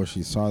wonder what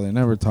she saw. They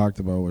never talked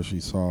about what she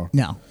saw.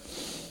 No.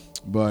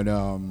 But,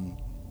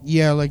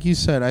 yeah, like you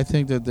said, I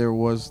think that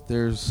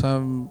there's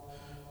some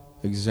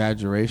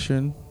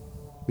exaggeration.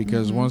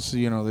 Because once,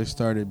 they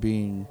started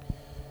being,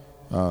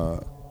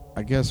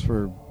 I guess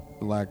for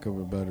lack of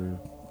a better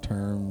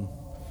term,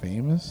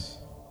 famous.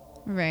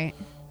 Right.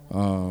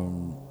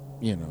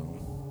 You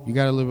know, you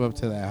got to live up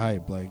to that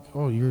hype. Like,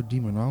 oh, you're a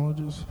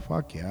demonologist?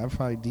 Fuck yeah, I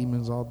fight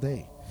demons all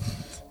day.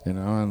 You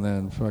know, and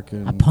then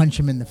fucking I punch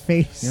him in the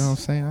face. You know what I'm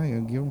saying?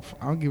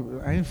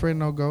 I ain't afraid of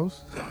no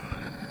ghosts.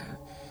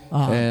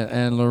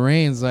 And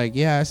Lorraine's like,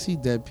 yeah, I see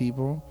dead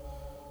people.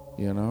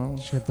 You know,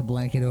 she got the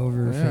blanket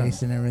over her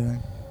face and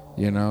everything.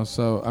 You know,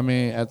 so I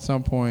mean, at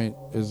some point,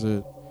 is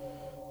it?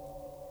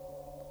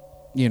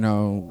 You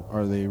know,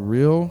 are they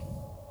real?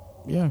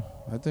 Yeah,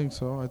 I think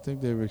so. I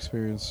think they've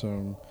experienced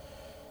some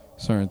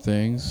certain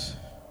things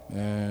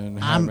and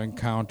have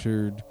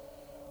encountered.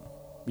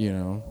 You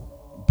know,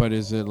 but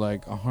is it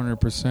like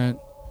 100%?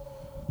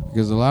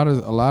 Because a lot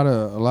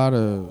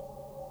of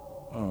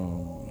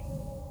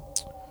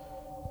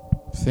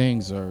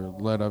things are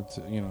led up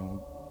to, you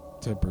know,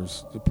 to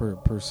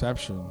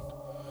perception.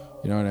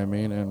 You know what I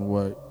mean? And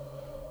what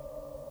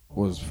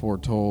was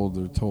foretold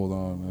or told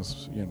on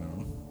us, you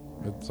know,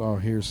 it's all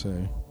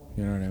hearsay.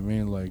 You know what I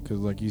mean? Like, because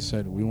like you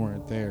said, we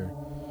weren't there.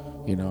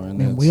 You know,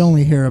 and we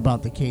only hear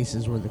about the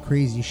cases where the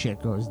crazy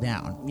shit goes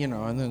down. You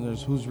know, and then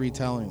there's who's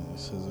retelling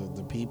this? Is it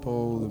the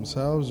people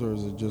themselves, or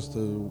is it just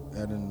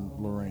Ed and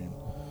Lorraine?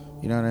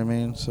 You know what I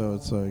mean? So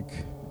it's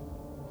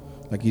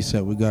like you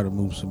said, we got to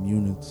move some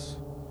units.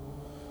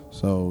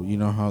 So you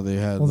know how they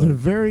had. Well, they're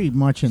very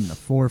much in the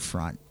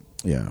forefront.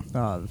 Yeah.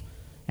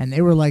 And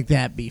they were like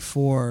that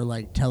before,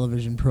 like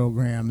television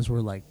programs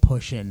were like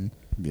pushing.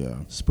 Yeah.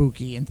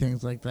 Spooky and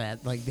things like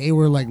that. Like they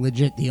were like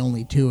legit the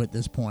only two at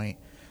this point.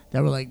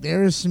 That were like,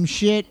 there is some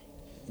shit.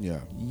 Yeah.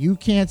 You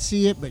can't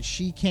see it, but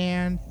she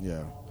can.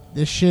 Yeah.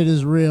 This shit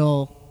is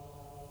real.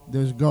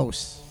 There's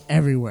ghosts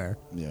everywhere.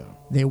 Yeah.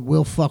 They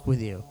will fuck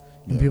with you.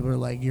 And people are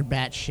like, you're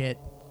batshit.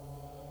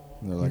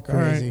 And they're like, all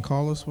right,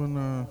 call us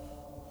when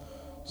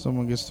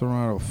someone gets thrown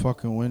out of a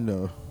fucking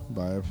window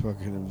by a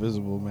fucking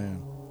invisible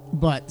man.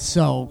 But,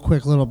 so,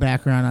 quick little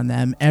background on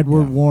them.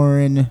 Edward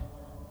Warren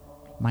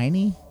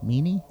Miney?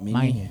 Miney?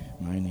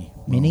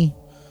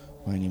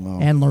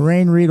 And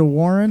Lorraine Rita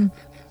Warren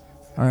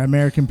are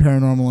American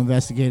paranormal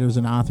investigators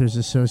and authors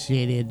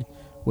associated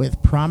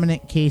with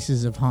prominent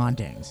cases of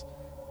hauntings.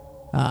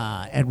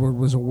 Edward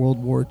was a World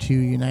War II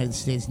United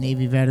States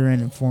Navy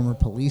veteran and former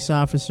police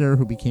officer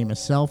who became a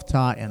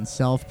self-taught and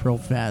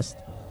self-professed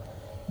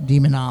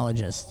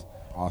demonologist.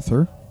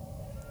 Author.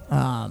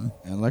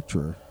 And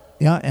lecturer.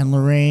 Yeah, and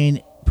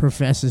Lorraine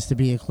professes to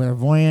be a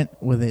clairvoyant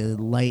with a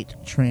light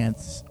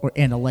trance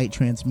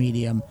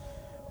medium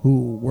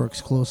who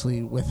works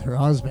closely with her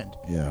husband.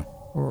 Yeah.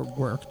 Or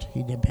worked.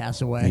 He did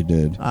pass away. He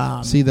did.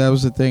 See, that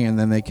was the thing. And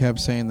then they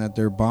kept saying that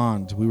their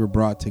bond, we were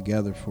brought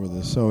together for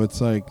this. So it's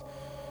like,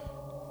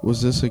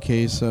 was this a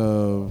case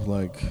of,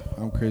 like,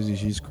 I'm crazy,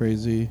 she's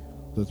crazy,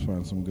 let's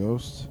find some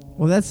ghosts?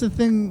 Well, that's the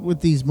thing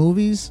with these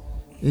movies,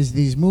 is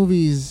these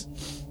movies,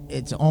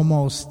 it's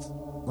almost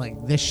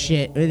like this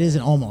shit. It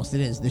isn't almost.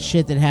 It is. The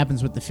shit that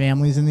happens with the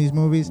families in these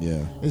movies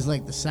is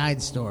like the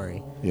side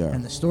story. Yeah.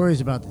 And the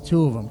story's about the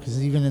two of them,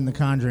 because even in The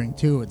Conjuring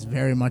 2, it's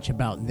very much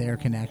about their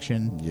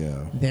connection,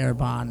 their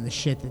bond, the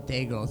shit that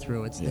they go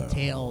through. It's the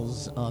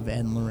tales of Ed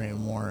and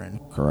Lorraine Warren.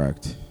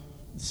 Correct.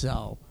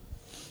 So,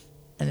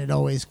 and it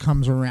always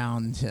comes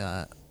around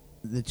to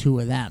the two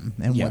of them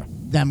and what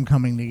them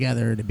coming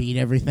together to beat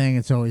everything.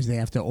 It's always they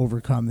have to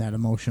overcome that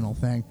emotional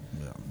thing.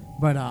 Yeah.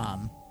 But,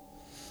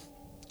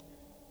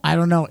 I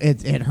don't know.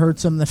 It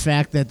hurts them, the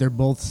fact that they're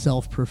both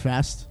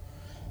self-professed.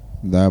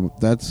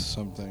 That's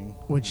something.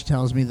 Which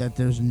tells me that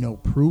there's no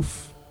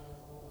proof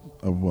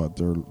of what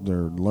they're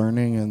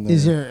learning. And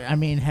is there? I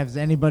mean, has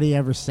anybody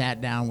ever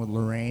sat down with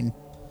Lorraine?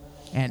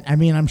 And I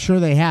mean, I'm sure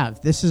they have.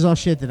 This is all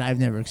shit that I've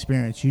never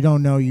experienced. You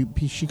don't know.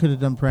 She could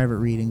have done private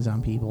readings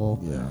on people.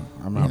 Yeah,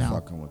 I'm not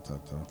fucking with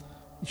that though.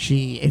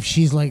 If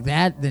she's like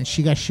that, then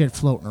she got shit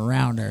floating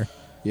around her.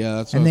 Yeah,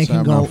 that's what and they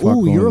can go,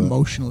 ooh, you're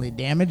emotionally that.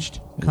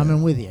 damaged.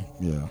 Coming with you.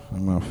 Yeah,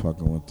 I'm not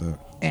fucking with that.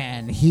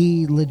 And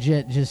he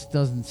legit just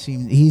doesn't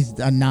seem. He's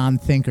a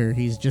non-thinker.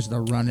 He's just a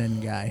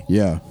run-in guy.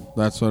 Yeah,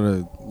 that's what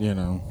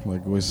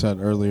like we said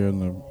earlier in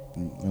the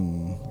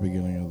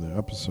beginning of the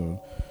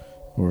episode,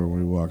 where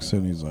we walks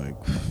in, he's like,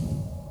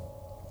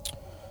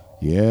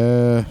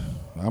 "Yeah,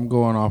 I'm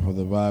going off of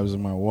the vibes of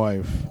my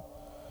wife,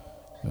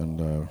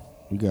 and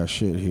we got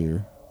shit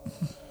here."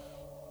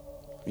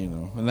 You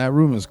know, and that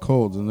room is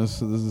cold, and this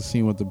is the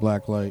scene with the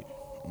black light.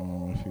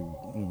 If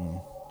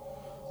you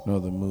know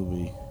the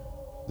movie,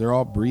 they're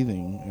all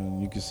breathing,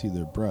 and you can see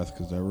their breath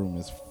because that room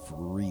is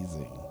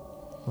freezing.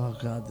 Oh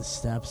God, the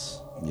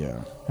steps.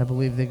 Yeah, I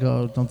believe they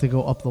go. Don't they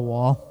go up the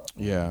wall?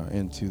 Yeah,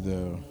 into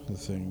the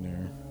thing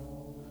there.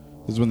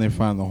 This is when they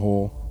find the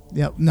hole.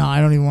 Yep. No,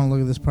 I don't even want to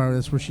look at this part of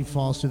this where she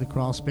falls through the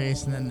crawl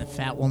space, and then the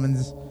fat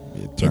woman's.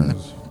 It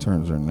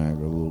turns her neck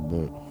a little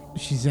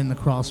bit. She's in the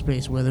crawl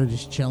space with her,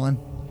 just chilling.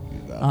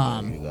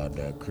 You got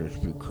that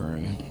Krispy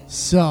Kreme.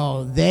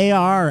 So they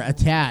are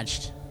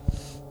attached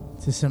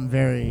to some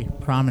very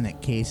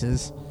prominent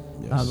cases.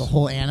 Yes. The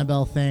whole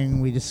Annabelle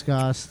thing we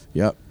discussed.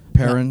 Yep.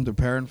 The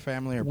Perron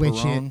family, or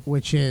Perron.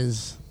 Which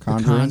is The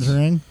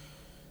Conjuring.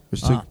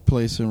 Which took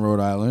place in Rhode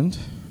Island.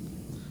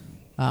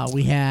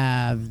 We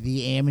have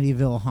the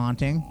Amityville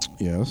haunting,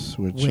 Yes,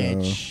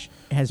 which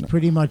has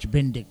pretty much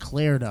been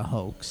declared a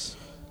hoax.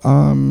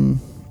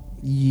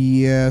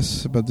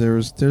 Yes, but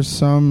there's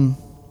some.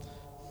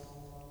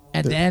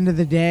 At the end of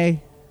the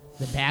day,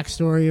 the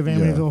backstory of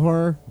Amityville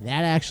Horror,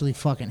 that actually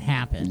fucking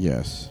happened.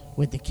 Yes.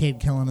 With the kid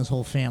killing his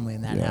whole family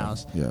in that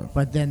house. Yeah.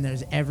 But then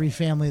there's every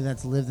family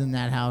that's lived in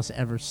that house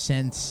ever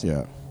since.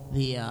 Yeah.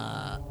 The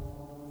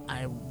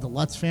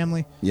Lutz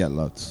family. Yeah,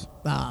 Lutz.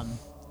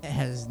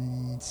 Has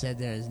said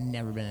there has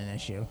never been an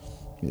issue.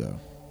 Yeah.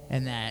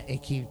 And that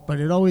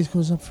but it always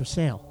goes up for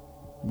sale.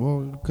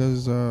 Well,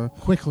 because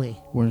quickly.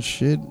 When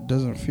shit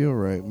doesn't feel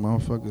right,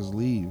 motherfuckers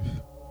leave.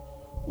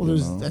 Well,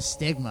 there's a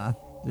stigma.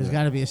 There's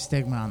got to be a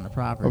stigma on the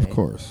property. Of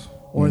course.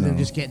 Or they're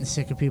just getting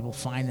sick of people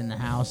finding the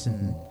house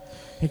and,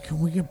 hey, can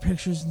we get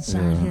pictures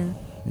inside here?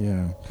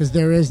 Yeah. Because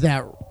there is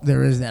that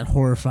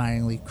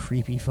horrifyingly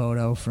creepy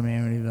photo from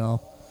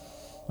Amityville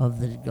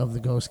of the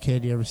ghost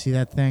kid. You ever see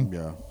that thing?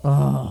 Yeah.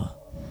 Oh.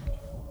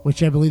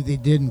 Which I believe they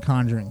did in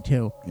Conjuring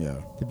 2. Yeah.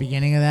 The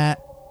beginning of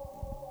that,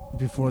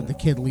 before the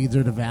kid leads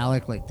her to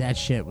Valak, like that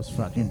shit was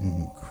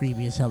fucking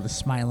creepy as hell. The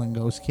smiling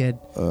ghost kid.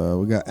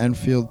 We got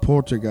Enfield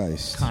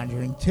Poltergeist.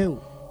 Conjuring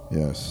 2.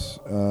 Yes.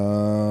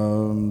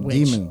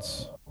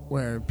 Demons.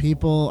 Where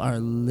people are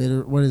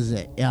what is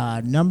it?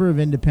 Number of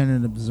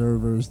independent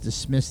observers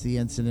dismissed the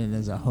incident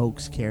as a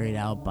hoax carried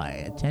out by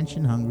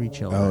attention-hungry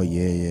children. Oh,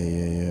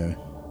 yeah.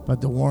 But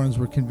the Warrens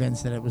were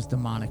convinced that it was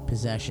demonic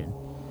possession.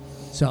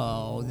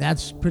 So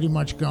that's pretty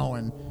much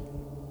going,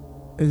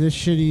 is this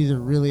shit either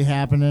really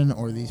happening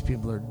or these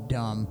people are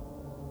dumb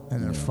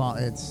and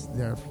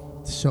they're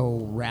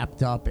so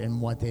wrapped up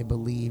in what they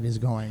believe is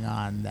going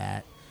on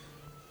that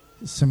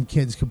some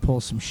kids could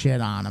pull some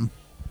shit on them.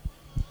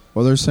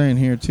 Well, they're saying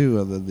here,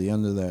 too, that the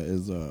end of that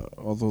is,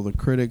 although the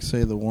critics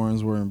say the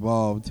Warrens were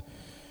involved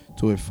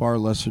to a far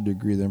lesser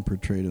degree than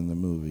portrayed in the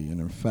movie,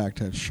 and in fact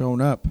had shown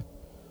up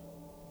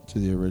to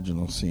the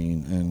original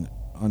scene and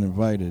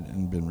uninvited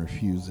and been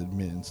refused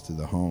admittance to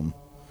the home.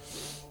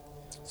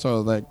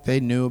 So, like, they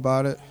knew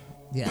about it.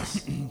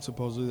 Yes.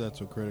 Supposedly that's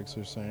what critics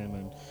are saying,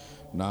 and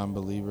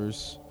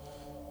non-believers,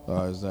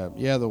 is that,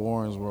 the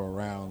Warrens were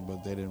around,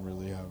 but they didn't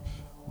really have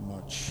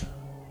much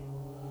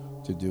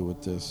to do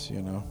with this,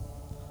 you know?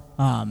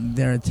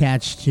 They're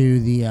attached to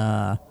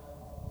the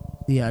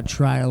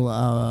trial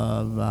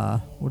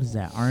of, what is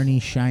that,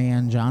 Arnie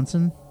Cheyenne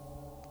Johnson?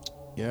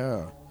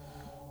 Yeah.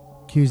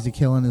 Accused of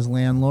killing his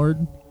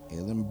landlord.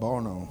 Ellen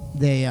Bono.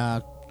 They,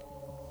 Ed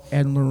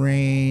and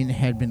Lorraine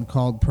had been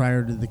called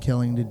prior to the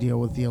killing to deal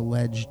with the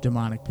alleged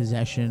demonic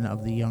possession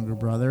of the younger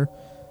brother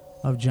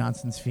of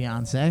Johnson's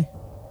fiancée.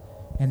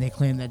 And they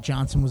claimed that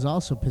Johnson was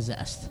also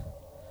possessed.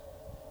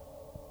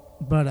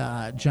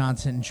 But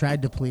Johnson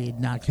tried to plead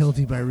not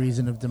guilty by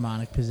reason of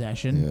demonic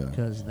possession,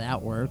 because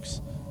that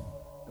works,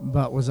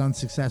 but was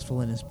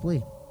unsuccessful in his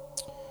plea.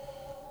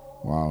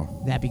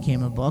 Wow. That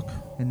became a book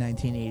in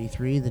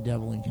 1983, The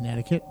Devil in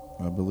Connecticut.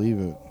 I believe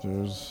it.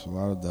 There's a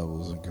lot of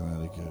devils in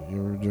Connecticut. You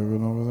ever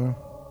driven over there?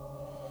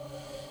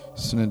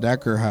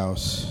 Snedeker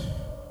House.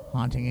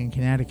 Haunting in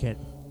Connecticut.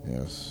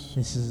 Yes.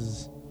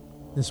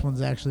 This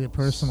one's actually a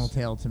personal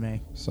tale to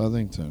me.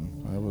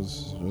 Southington. I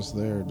was just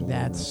there.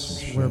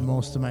 That's where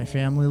most of my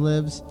family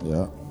lives.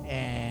 Yeah.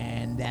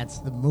 And that's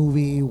the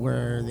movie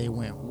where they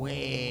went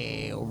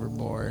way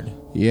overboard.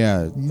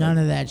 Yeah. None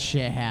of that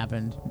shit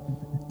happened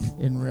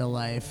in real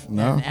life.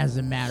 No. And as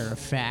a matter of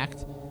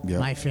fact,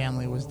 my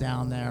family was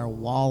down there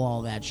while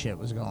all that shit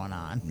was going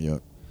on.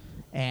 Yep.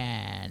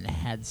 And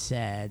had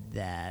said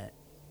that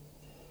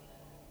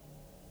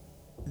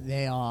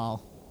they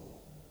all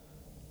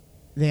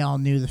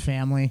knew the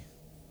family,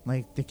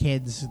 like the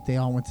kids. They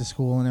all went to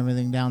school and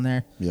everything down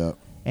there. Yep.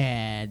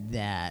 And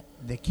that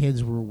the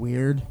kids were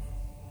weird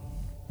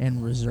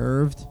and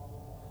reserved,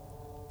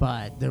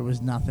 but there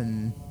was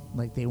nothing,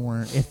 like they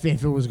weren't. If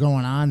it was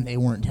going on, they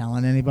weren't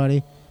telling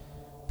anybody.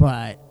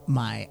 But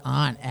my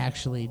aunt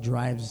actually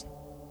drives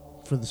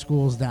for the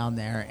schools down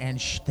there, and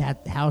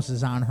that house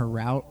is on her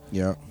route.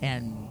 Yeah.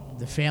 And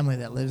the family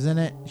that lives in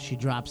it, she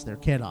drops their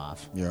kid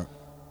off. Yeah.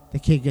 The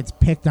kid gets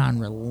picked on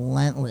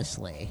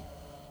relentlessly.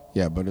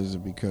 Yeah, but is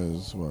it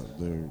because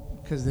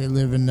because they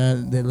live in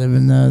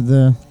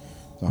the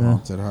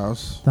haunted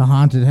house? The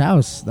haunted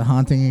house, the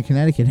Haunting in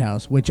Connecticut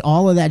house, which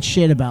all of that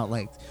shit about,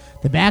 like,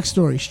 the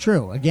backstory's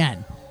true.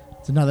 Again,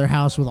 it's another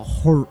house with a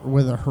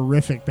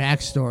horrific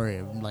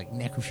backstory of, like,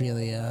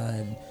 necrophilia,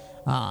 and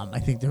I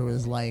think there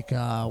was, like,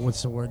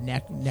 what's the word,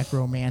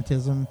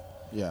 necromantism.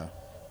 Yeah.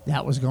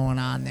 That was going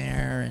on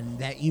there, and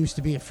that used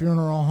to be a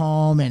funeral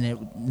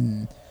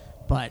home,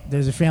 but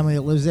there's a family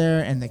that lives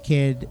there, and the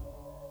kid,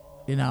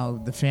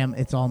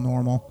 it's all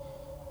normal.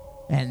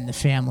 And the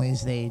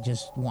families, they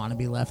just want to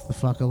be left the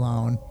fuck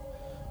alone.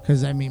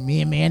 Because, I mean,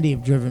 me and Mandy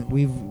have driven,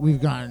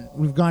 we've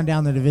gone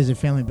down there to visit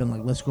family and been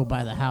like, let's go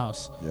buy the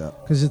house. Yeah.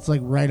 Because it's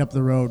like right up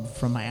the road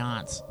from my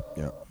aunt's.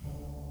 Yeah.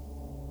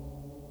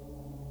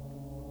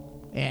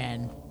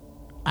 And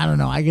I don't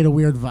know. I get a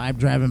weird vibe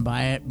driving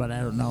by it, but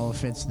I don't know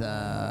if it's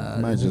the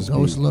Might just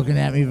ghost be- looking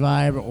at me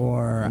vibe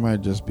or. It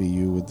might just be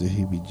you with the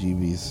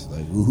heebie-jeebies.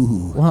 Like,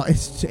 ooh. Well,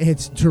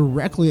 it's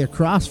directly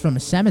across from a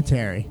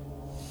cemetery.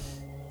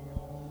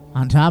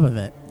 On top of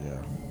it,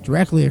 Yeah.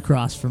 directly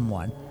across from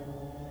one.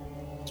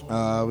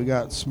 We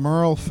got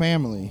Smurl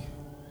family.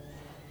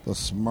 The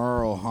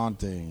Smurl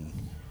haunting.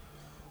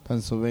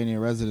 Pennsylvania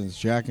residents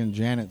Jack and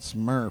Janet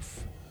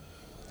Smurf.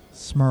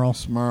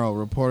 Smurl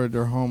reported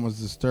their home was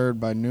disturbed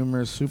by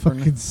numerous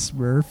Fucking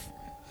Smurf.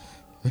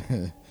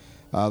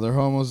 Their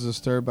home was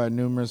disturbed by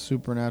numerous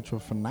supernatural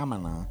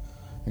phenomena,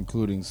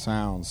 including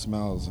sounds,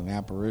 smells, and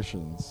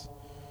apparitions.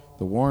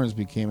 The Warrens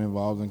became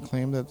involved and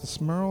claimed that the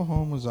Smurl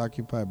home was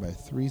occupied by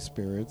 3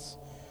 spirits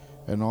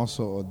and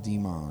also a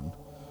demon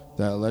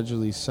that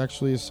allegedly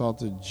sexually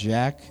assaulted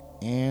Jack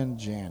and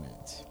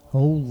Janet.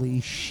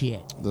 Holy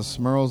shit. The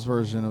Smurls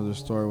version of the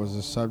story was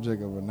the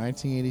subject of a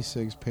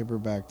 1986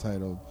 paperback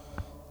titled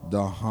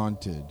The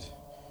Haunted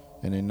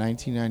and a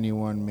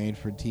 1991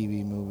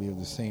 made-for-TV movie of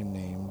the same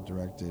name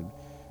directed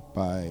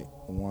by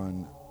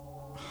one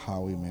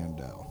Howie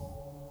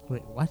Mandel.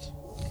 Wait, what?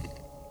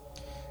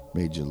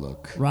 Made you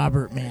look.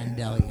 Robert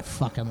Mandel, you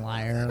fucking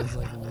liar. I was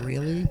like,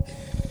 really?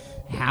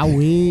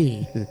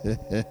 Howie.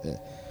 That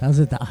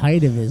was at the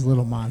height of his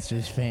Little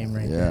Monsters fame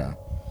right Yeah.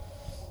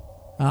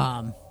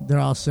 there. They're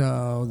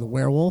also The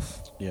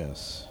Werewolf,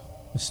 Yes.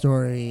 the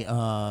story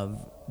of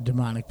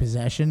demonic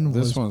possession.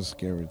 This one's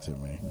scary to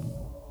me.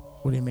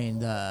 What do you mean?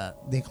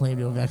 They claim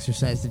to have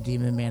exorcised the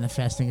demon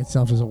manifesting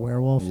itself as a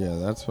werewolf? Yeah,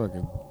 that's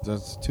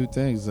 2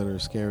 things that are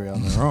scary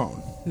on their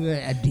own.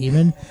 A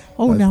demon?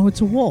 Oh, now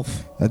it's a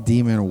wolf. A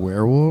demon, a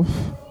werewolf?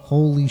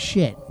 Holy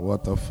shit.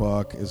 What the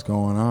fuck is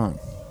going on?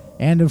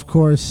 And, of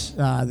course,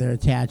 they're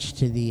attached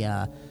to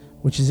the,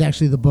 which is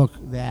actually the book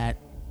that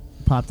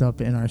popped up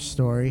in our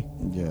story,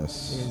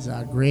 Yes. is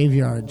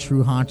Graveyard,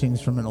 True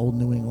Hauntings from an Old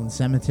New England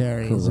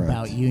Cemetery. It's Correct.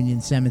 about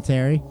Union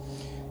Cemetery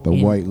The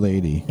White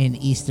Lady. in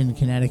Easton,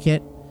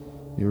 Connecticut.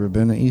 You ever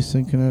been to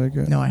Easton,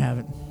 Connecticut? No, I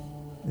haven't.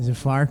 Is it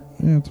far?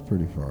 Yeah, it's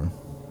pretty far.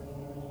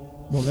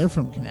 Well, they're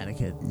from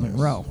Connecticut,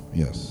 Monroe.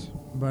 Yes.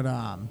 But,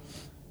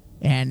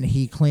 and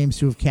he claims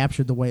to have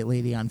captured the White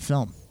Lady on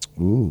film.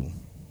 Ooh.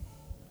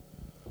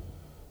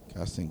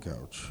 Casting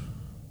couch.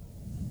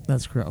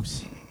 That's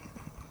gross.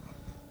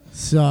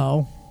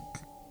 So,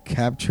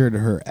 Captured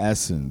her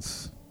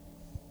essence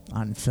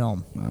on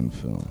film. on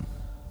film.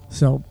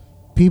 So,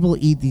 people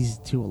eat these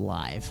 2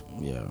 alive.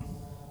 Yeah.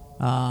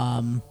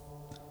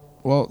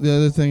 Well, the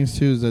other things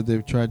too is that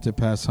they've tried to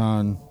pass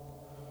on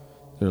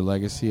their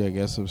legacy, I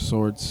guess, of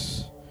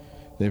sorts.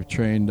 They've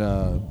trained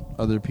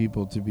other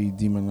people to be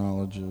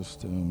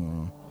demonologists,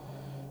 and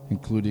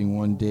including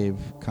one Dave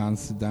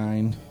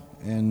Considine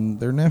and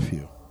their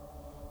nephew,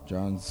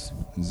 John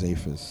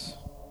Zaphis.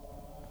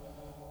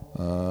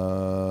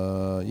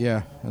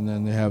 Yeah, and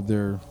then they have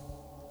their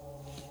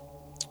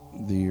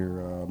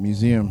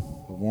museum,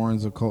 the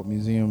Warren's Occult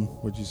Museum,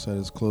 which you said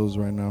is closed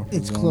right now.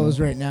 It's closed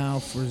right now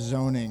for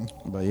zoning.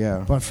 But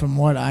yeah. But from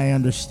what I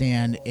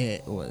understand,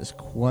 it was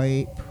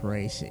quite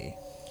pricey.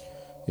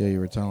 Yeah, you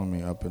were telling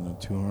me up in the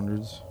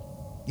 200s.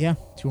 Yeah,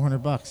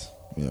 $200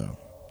 Yeah.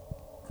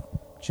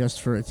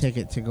 just for a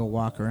ticket to go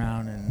walk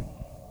around in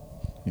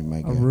You might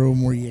a get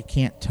room where you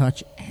can't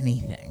touch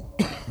anything.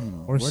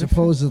 Or What if-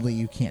 supposedly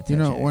you can't touch You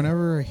know, anything.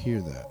 whenever I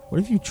hear that.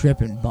 What if you trip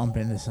and bump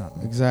into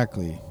something?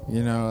 Exactly.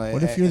 You know,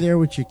 What if you're there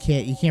with your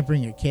kid? You can't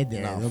bring your kid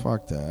there. No,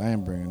 fuck that. I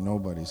ain't bringing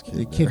nobody's kid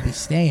The there. kid be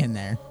staying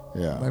there.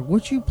 Yeah. Like,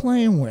 what you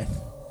playing with?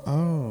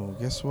 Oh,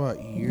 guess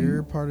what?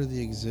 You're part of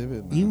the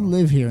exhibit now. You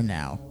live here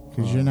now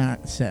because you're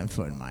not setting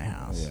foot in my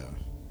house. Yeah.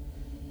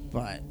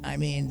 But I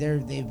mean,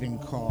 they've been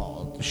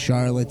called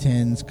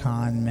charlatans,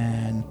 con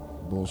men,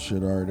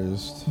 Bullshit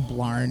artist.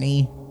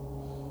 Blarney.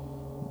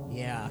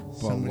 Yeah,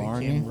 somebody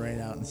Blarney? came right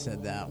out and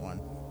said that one.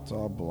 It's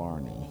all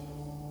Blarney.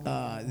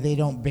 They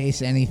don't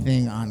base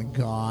anything on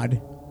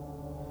God.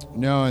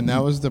 No, and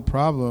that was the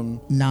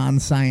problem.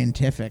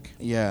 Non-scientific.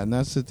 Yeah, and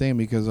that's the thing,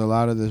 because a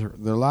lot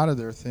of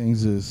their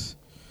things is,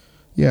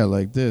 yeah,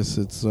 like this.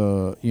 It's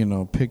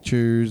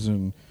pictures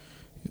and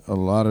a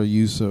lot of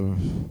use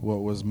of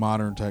what was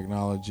modern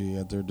technology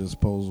at their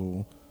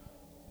disposal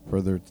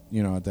for their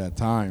at that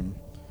time.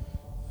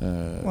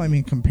 Well, I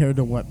mean, compared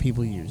to what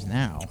people use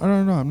now. I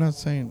don't know. I'm not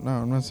saying.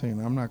 I'm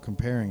not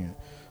comparing it.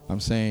 I'm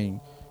saying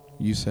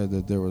you said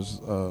that there was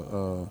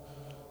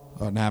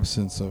an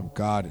absence of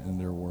God in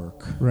their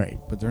work, Right.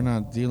 but they're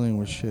not dealing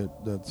with shit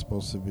that's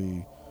supposed to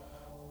be,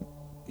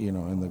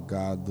 in the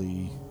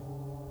godly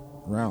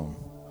realm.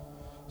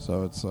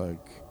 So it's like,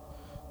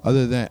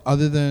 other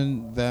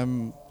than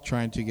them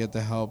trying to get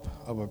the help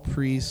of a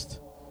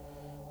priest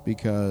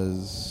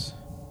because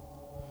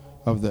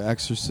of the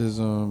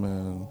exorcism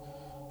and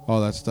all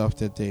that stuff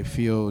that they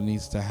feel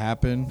needs to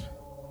happen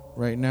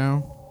right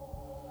now,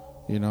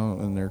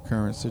 in their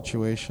current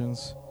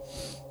situations.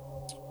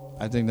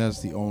 I think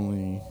that's the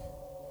only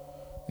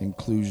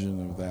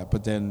inclusion of that.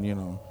 But then,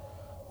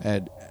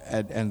 Ed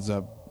ends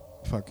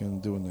up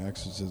fucking doing the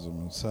exorcism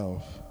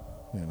himself.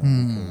 you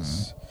know,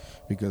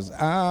 because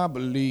I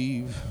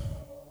believe,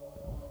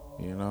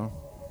 you know.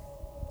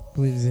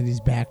 Believes that he's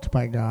backed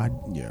by God.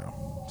 Yeah.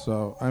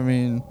 So, I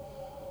mean,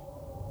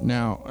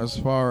 now, as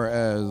far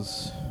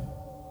as,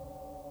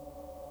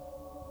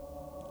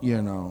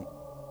 you know,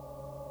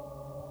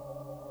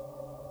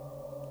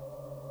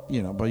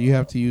 but you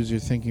have to use your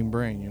thinking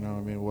brain, you know what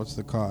I mean? What's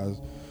the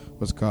cause?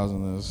 What's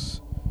causing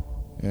this?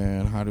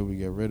 And how do we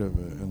get rid of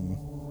it? And,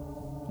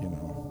 you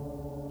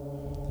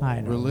know, I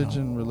don't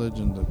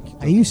religion.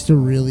 I used to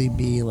really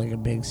be like a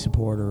big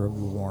supporter of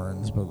the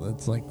Warrens, but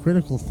it's like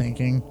critical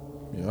thinking.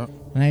 Yeah.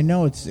 And I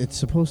know it's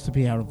supposed to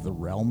be out of the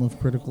realm of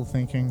critical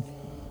thinking.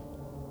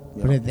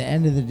 Yeah. But at the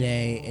end of the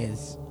day,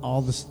 it's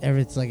all this.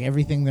 It's like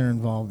everything they're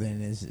involved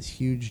in is this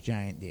huge,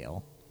 giant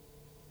deal,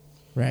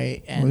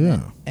 right?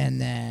 And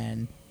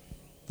then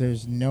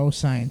there's no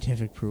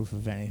scientific proof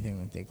of anything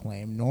that they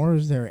claim, nor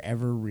is there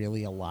ever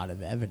really a lot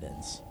of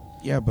evidence.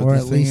 Yeah, but or the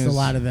at thing least is, a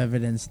lot of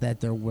evidence that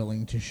they're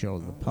willing to show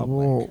the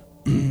public. Well,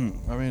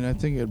 I mean, I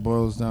think it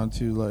boils down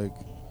to like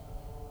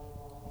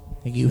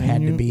you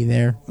had to be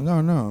there. No,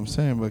 I'm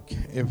saying, but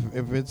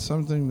if it's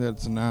something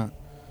that's not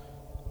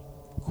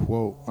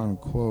quote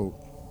unquote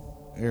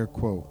air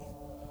quote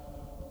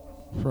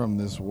from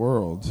this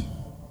world,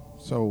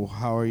 so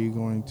how are you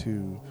going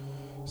to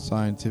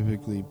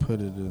scientifically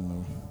put it in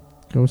the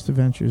Ghost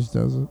Adventures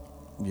does it.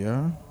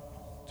 Yeah?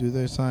 Do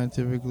they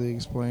scientifically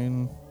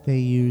explain? They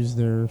use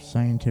their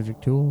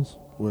scientific tools.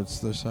 What's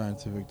the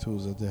scientific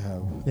tools that they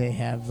have? They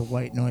have the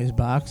white noise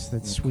box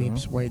that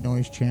sweeps white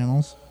noise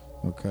channels.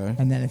 Okay.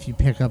 And then if you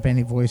pick up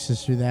any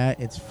voices through that,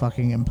 it's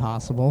fucking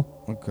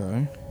impossible.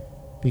 Okay.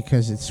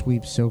 Because it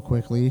sweeps so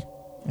quickly.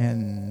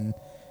 And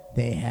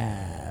they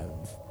have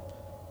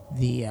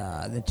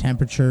the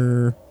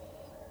temperature...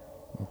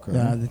 Okay.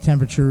 The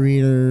temperature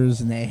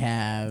readers, and they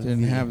have...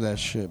 Didn't have that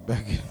shit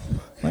back in...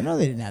 I know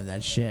they didn't have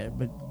that shit,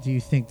 but do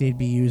you think they'd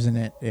be using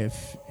it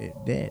if it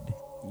did?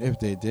 If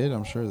they did,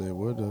 I'm sure they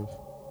would have.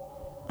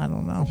 I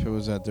don't know. If it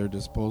was at their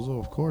disposal,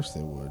 of course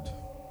they would.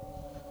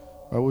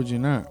 Why would you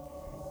not?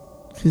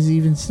 Because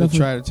even stuff... To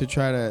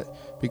try to...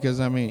 Because,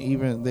 I mean,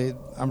 even they...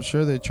 I'm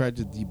sure they tried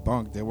to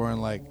debunk. They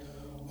weren't like,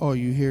 oh,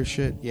 you hear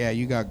shit? Yeah,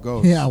 you got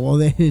ghosts. Yeah, well,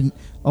 they didn't...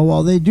 Oh,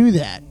 well, they do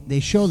that. They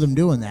show them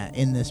doing that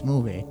in this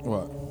movie.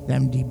 What?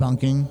 Them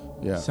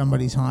debunking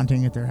somebody's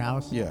haunting at their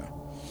house. Yeah.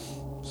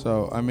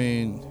 So, I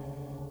mean...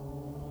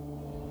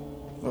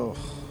 Oh,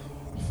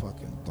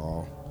 fucking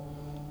doll.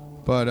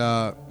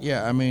 But,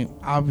 yeah, I mean,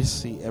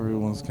 obviously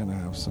everyone's going to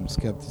have some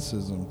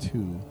skepticism,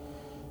 too.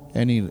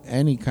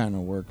 Any kind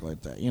of work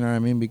like that. You know what I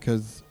mean?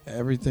 Because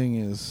everything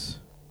is...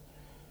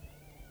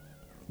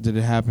 Did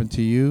it happen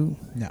to you?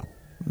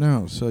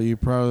 No. So you're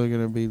probably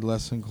going to be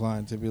less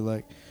inclined to be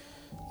like,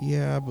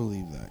 yeah, I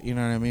believe that. You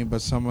know what I mean?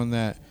 But someone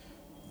that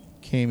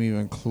came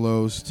even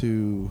close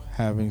to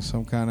having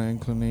some kind of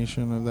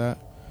inclination of that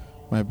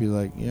might be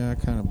like, yeah, I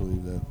kind of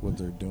believe that what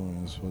they're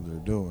doing is what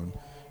they're doing.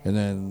 And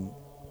then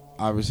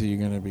obviously you're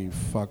going to be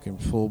fucking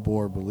full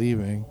bore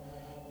believing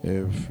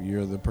if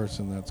you're the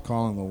person that's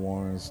calling the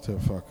Warrens to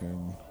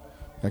fucking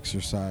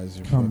exercise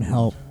your Come fucking,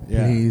 help,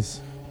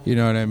 please. You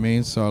know what I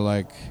mean? So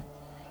like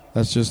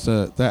that's just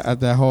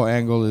that whole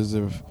angle is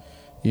if,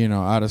 you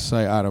know, out of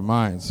sight, out of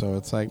mind. So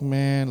it's like,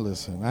 man,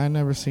 listen, I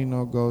never seen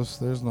no ghosts.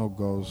 There's no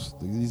ghosts.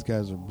 These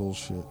guys are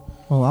bullshit.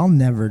 Well, I'll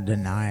never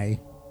deny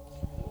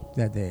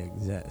that they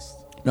exist.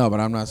 No, but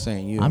I'm not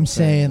saying you. I'm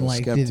saying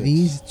like, skeptics. did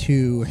these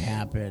two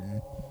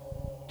happen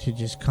to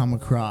just come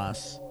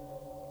across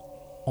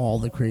all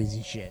the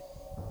crazy shit?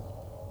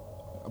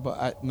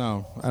 But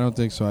no, I don't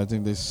think so. I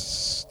think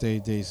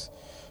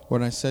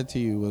what I said to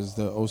you was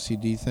the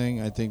OCD thing.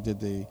 I think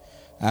that they,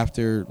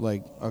 after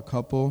like a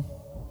couple,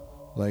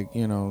 like,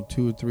 you know,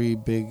 2 or 3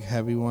 big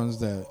heavy ones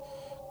that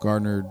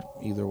garnered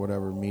either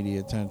whatever media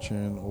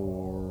attention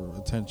or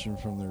attention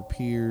from their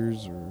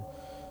peers, or,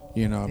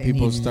 you know, They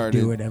people needed started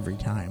to do it every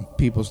time.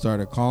 People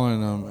started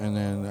calling them, and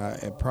then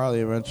it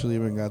probably eventually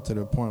even got to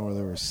the point where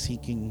they were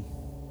seeking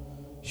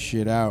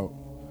shit out.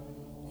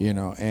 You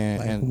know,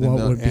 and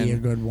what would be a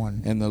good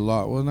one? And the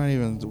law, well, not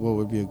even what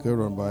would be a good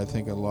one, but I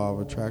think a law of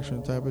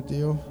attraction type of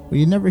deal. Well,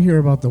 you never hear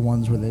about the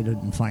ones where they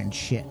didn't find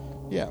shit.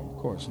 Yeah, of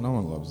course. No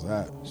one loves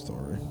that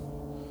story.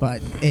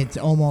 But it's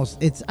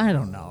almost, I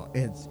don't know.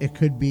 There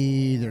could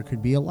be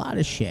a lot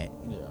of shit.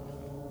 Yeah.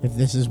 If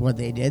this is what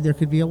they did, there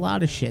could be a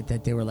lot of shit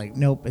that they were like,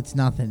 nope, it's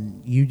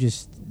nothing.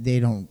 They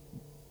don't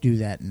do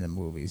that in the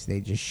movies. They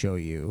just show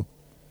you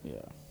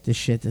the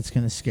shit that's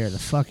going to scare the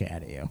fuck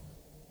out of you.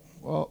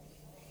 Well,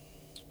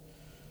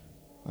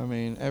 I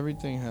mean,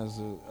 everything has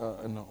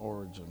an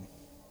origin.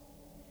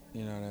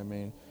 You know what I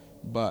mean?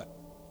 But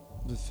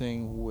the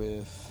thing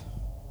with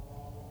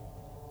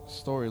a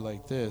story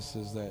like this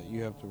is that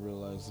you have to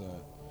realize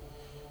that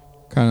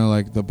kind of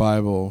like the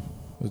Bible,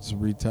 it's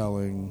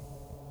retelling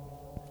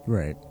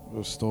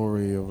a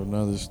story of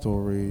another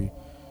story,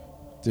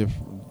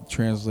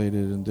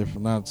 translated in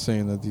different, not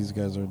saying that these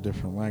guys are in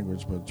different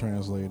language, but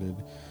translated.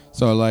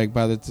 So like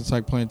it's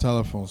like playing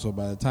telephone. So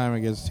by the time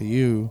it gets to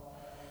you,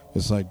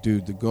 it's like,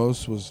 dude, the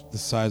ghost was the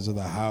size of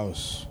the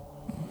house.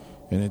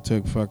 and it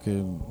took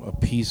fucking a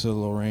piece of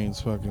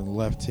Lorraine's fucking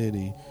left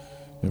titty,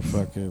 and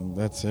fucking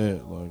that's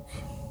it. Like,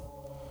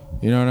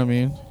 you know what I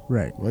mean?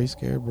 Right. Why you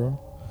scared, bro?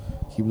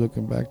 Keep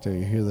looking back there.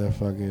 You hear that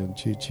fucking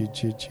chi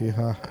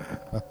ha.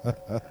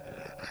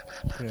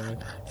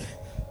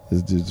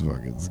 This dude's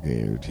fucking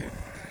scared.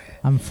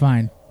 I'm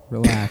fine.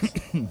 Relax.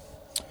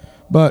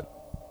 But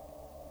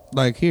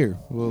like here,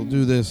 we'll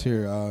do this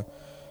here.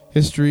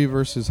 History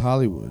versus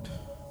Hollywood.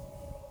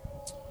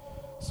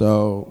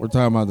 So we're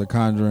talking about The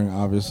Conjuring,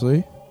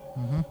 obviously.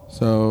 Mm-hmm.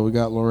 So we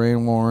got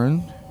Lorraine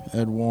Warren,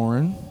 Ed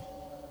Warren,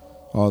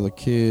 all the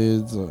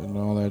kids and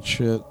all that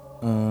shit.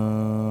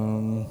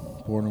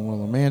 Born in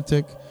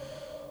Willimantic.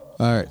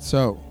 All right,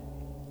 so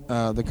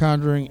The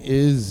Conjuring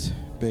is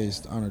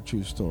based on a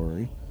true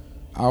story,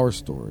 our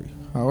story.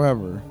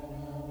 However,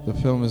 the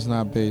film is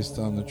not based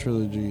on the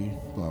trilogy,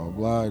 blah, blah,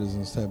 blah. It is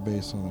instead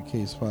based on the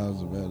case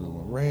files of Ed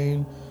and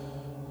Lorraine,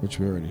 which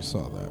we already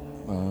saw that.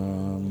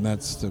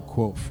 That's the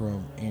quote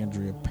from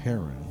Andrea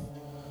Perrin.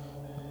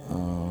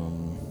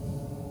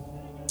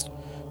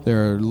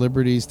 There are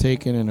liberties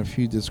taken and a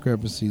few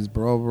discrepancies,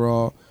 but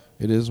overall,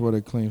 it is what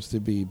it claims to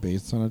be,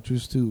 based on a true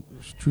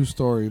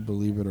story,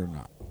 believe it or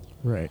not.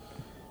 Right.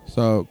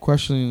 So,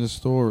 questioning the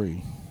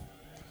story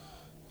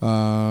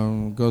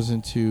goes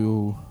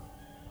into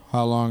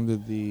how long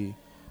did the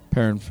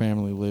Perrin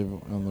family live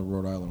on the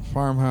Rhode Island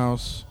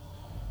farmhouse.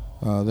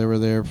 They were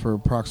there for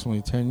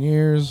approximately 10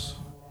 years.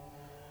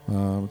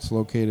 It's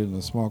located in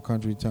the small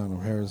country town of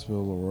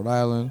Harrisville, Rhode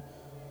Island.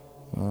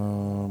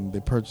 They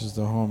purchased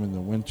the home in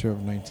the winter of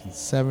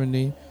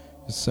 1970.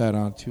 It sat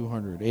on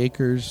 200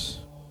 acres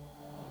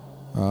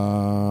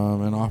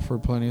and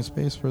offered plenty of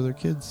space for their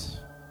kids.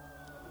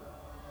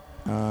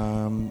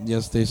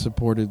 Yes, they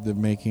supported the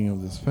making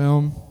of this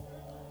film.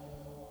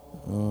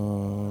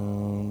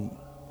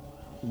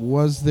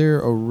 Was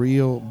there a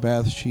real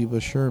Bathsheba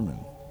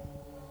Sherman?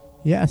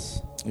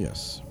 Yes.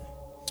 Yes.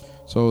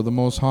 So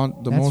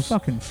That's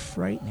fucking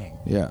frightening.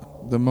 Yeah.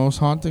 The most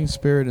haunting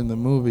spirit in the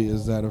movie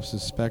is that of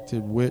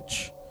suspected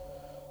witch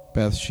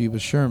Bathsheba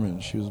Sherman.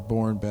 She was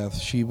born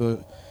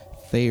Bathsheba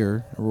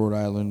Thayer, Rhode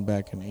Island,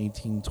 back in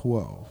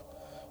 1812.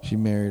 She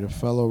married a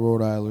fellow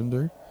Rhode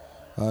Islander,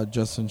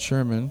 Justin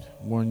Sherman,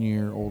 1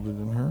 year older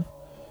than her,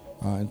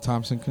 in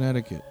Thompson,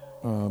 Connecticut,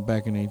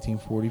 back in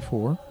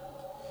 1844.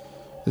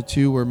 The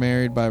two were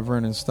married by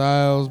Vernon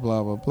Stiles,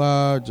 blah, blah,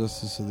 blah,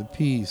 Justice of the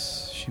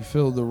Peace. She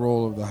filled the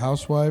role of the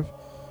housewife,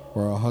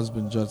 where her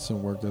husband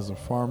Judson worked as a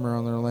farmer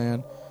on their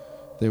land.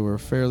 They were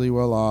fairly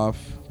well off.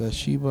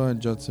 Bathsheba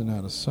and Judson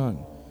had a son,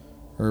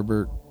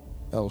 Herbert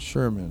L.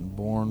 Sherman,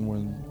 born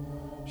when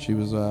she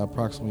was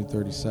approximately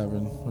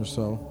 37 or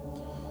so.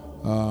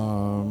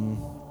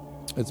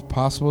 It's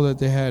possible that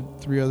they had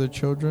 3 other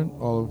children,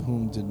 all of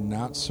whom did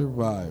not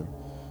survive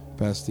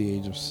past the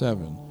age of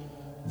 7.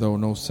 Though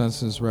no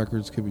census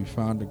records could be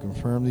found to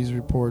confirm these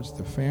reports,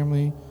 the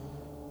family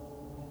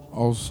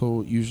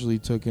also usually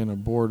took in a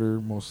boarder,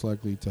 most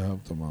likely to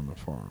help them on the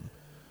farm.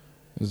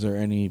 Is there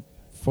any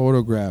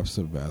photographs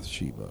of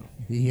Bathsheba?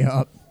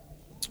 Yup.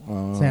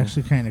 It's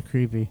actually kind of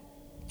creepy.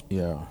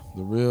 Yeah,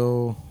 the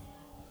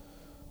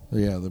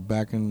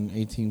back in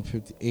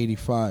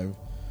 1885,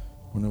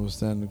 when it was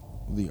then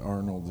the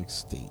Arnold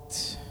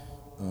estate.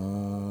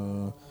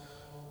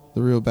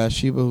 The real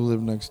Bathsheba, who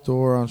lived next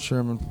door on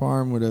Sherman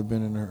Farm, would have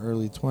been in her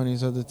early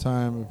 20s at the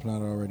time, if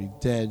not already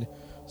dead,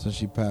 since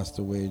she passed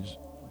away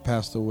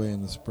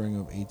in the spring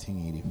of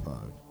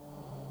 1885.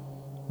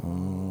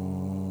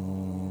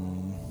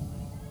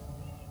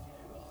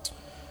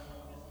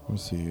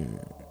 Let's see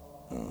here.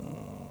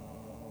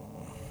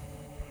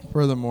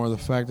 Furthermore, the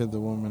fact that the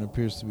woman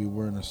appears to be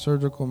wearing a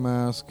surgical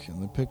mask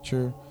in the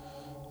picture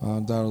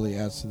undoubtedly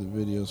adds to the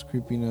video's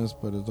creepiness,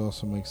 but it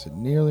also makes it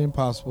nearly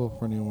impossible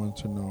for anyone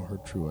to know her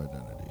true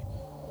identity.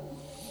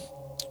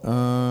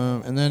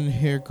 And then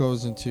here it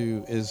goes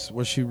into,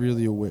 was she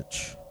really a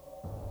witch?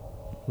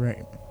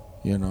 Right.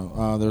 You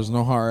know, there's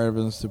no hard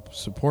evidence to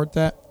support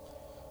that.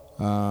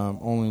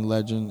 Only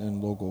legend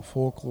and local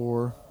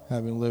folklore.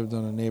 Having lived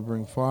on a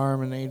neighboring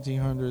farm in the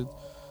 1800s,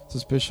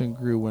 suspicion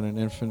grew when an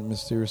infant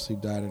mysteriously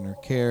died in her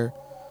care.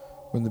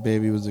 When the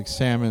baby was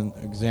examined,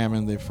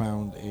 they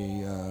found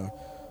a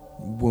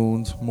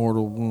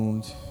mortal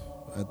wound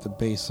at the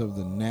base of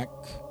the neck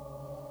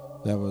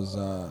that was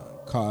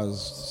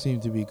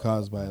seemed to be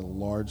caused by a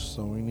large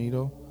sewing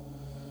needle.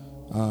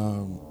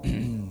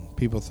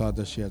 People thought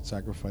that she had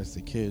sacrificed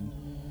the kid,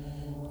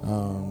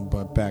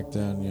 but back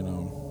then, you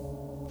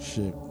know,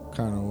 shit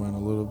kind of went a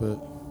little bit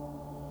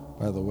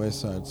by the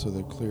wayside, so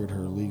they cleared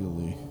her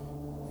legally.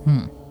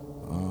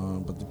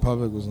 But the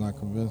public was not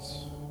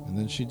convinced. And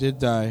then she did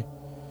die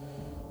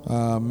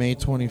May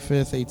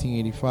 25th,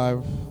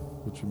 1885,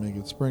 which would make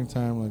it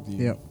springtime, like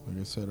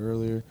I said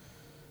earlier.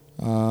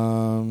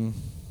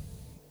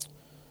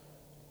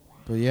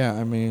 But yeah,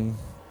 I mean,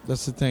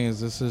 that's the thing. Is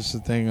this is the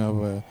thing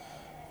of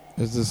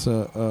is this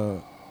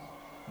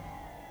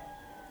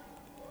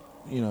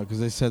you know, because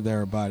they said that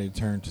her body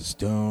turned to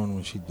stone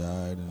when she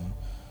died, and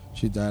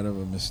she died of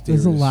a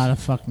mysterious. There's a lot of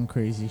fucking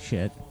crazy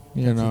shit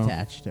that's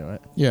attached to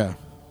it. Yeah,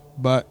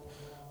 but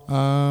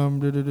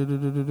But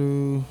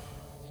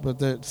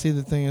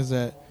the thing is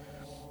that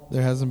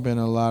there hasn't been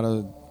a lot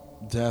of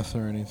death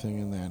or anything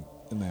in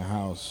that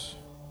house.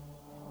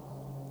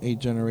 8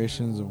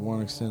 generations of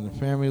one extended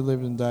family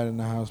lived and died in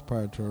the house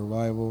prior to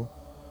arrival.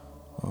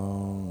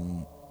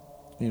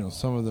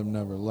 Some of them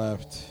never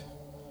left.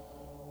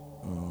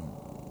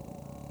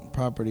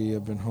 Property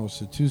have been host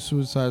to 2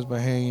 suicides by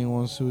hanging,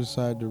 1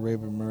 suicide, the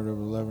rape and murder of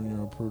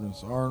 11-year-old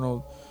Prudence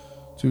Arnold,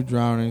 2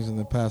 drownings, and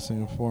the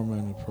passing of 4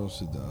 men who froze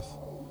to death.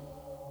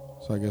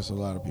 So I guess a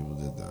lot of people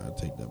did that. I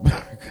take that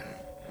back.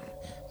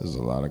 There's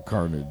a lot of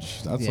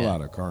carnage. That's a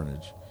lot of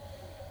carnage.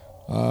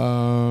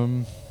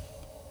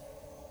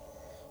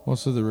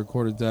 Most of the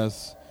recorded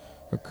deaths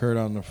occurred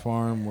on the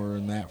farm were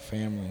in that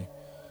family,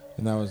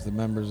 and that was the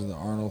members of the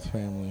Arnold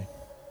family.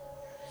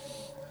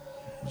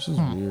 Which is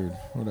weird.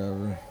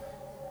 Whatever.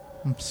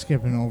 I'm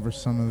skipping over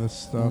some of this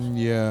stuff.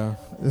 Yeah.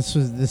 This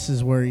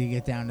is where you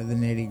get down to the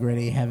nitty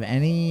gritty. Have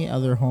any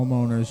other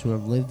homeowners who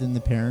have lived in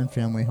the Perrin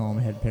family home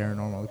had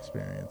paranormal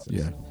experiences?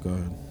 Yeah, go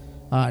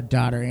ahead.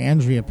 Daughter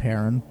Andrea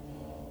Perrin,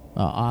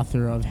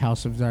 author of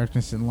House of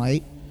Darkness and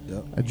Light,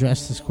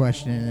 addressed this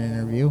question in an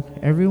interview.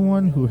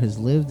 Everyone who has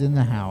lived in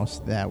the house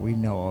that we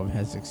know of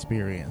has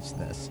experienced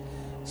this.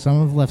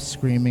 Some have left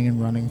screaming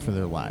and running for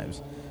their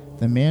lives.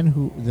 The man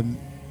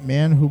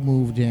who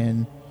moved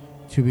in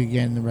to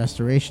begin the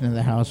restoration of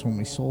the house when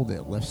we sold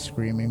it left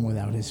screaming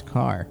without his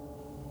car,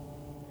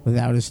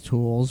 without his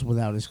tools,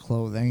 without his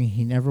clothing.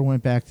 He never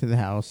went back to the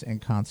house,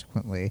 and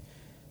consequently,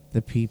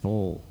 the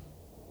people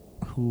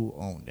who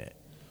owned it,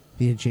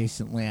 the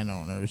adjacent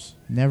landowners,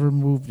 never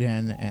moved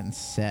in, and it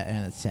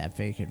sat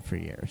vacant for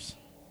years.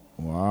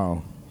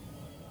 Wow.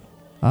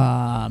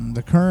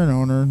 The current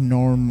owner,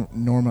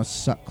 Norma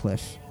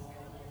Sutcliffe,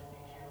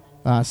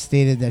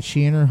 stated that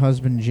she and her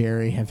husband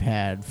Jerry have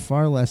had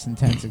far less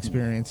intense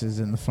experiences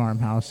in the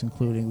farmhouse,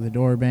 including the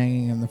door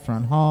banging in the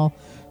front hall,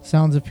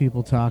 sounds of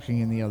people talking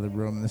in the other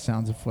room, and the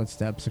sounds of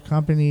footsteps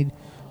accompanied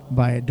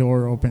by a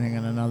door opening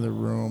in another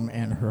room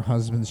and her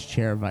husband's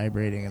chair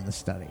vibrating in the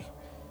study.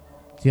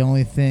 The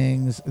only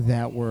things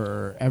that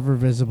were ever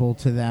visible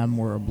to them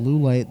were a blue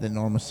light that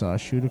Norma saw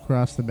shoot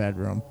across the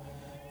bedroom,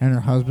 and her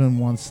husband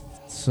once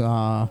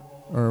thought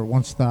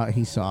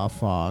he saw a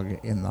fog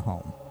in the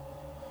home.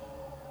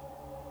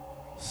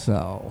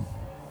 So,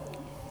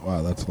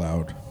 wow, that's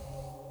loud.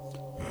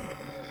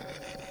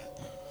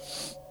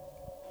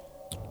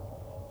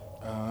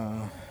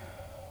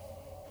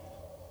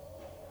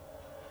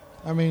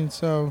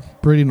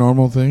 Pretty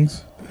normal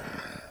things.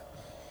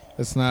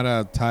 It's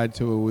not tied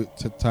to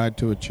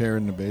a chair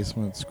in the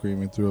basement,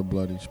 screaming through a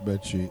bloody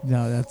bed sheet.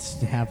 No,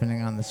 that's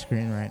happening on the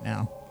screen right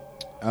now.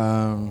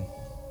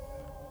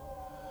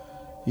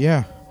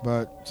 Yeah,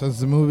 but since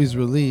the movie's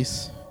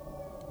release,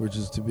 which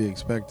is to be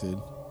expected.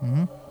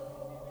 Mm-hmm.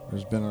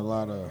 There's been a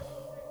lot of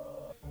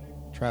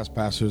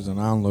trespassers and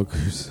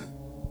onlookers.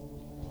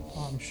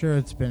 Well, I'm sure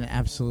it's been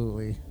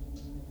absolutely...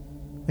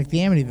 Like the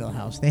Amityville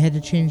house, they had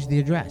to change the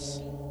address.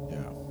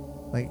 Yeah.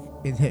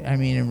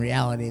 In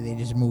reality, they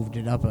just moved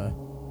it up a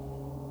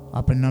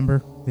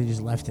number. They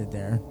just left it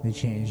there. They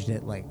changed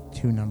it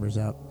 2 numbers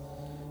up.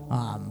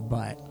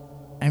 But,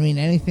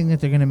 anything that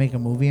they're going to make a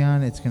movie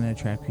on, it's going to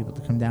attract people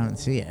to come down and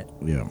see it.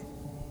 Yeah.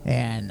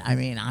 And,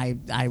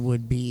 I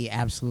would be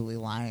absolutely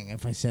lying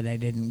if I said I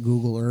didn't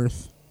Google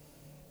Earth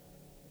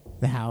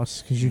the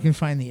house, because you can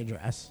find the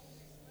address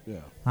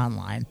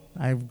online.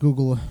 I've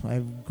Google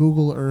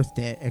Earthed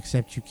it,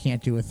 except you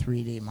can't do a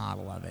 3D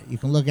model of it. You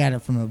can look at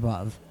it from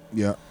above.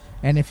 Yeah.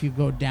 And if you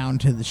go down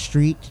to the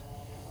street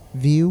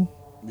view,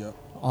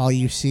 all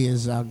you see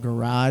is a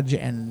garage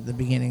and the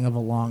beginning of a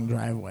long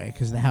driveway,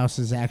 because the house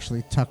is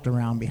actually tucked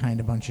around behind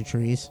a bunch of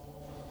trees.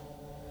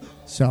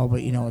 So,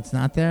 but you know what's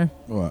not there?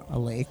 What? A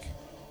lake.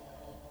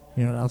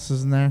 You know what else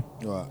is in there?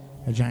 What?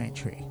 A giant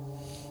tree.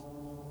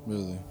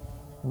 Really?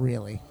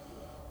 Really.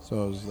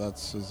 So is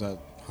that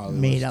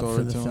Hollywood made up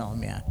for the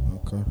film? Yeah.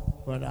 Okay.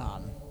 But I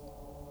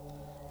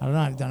don't know.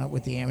 I've done it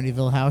with the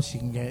Amityville house.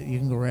 You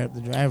can go right up the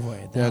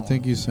driveway. I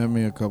think you sent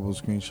me a couple of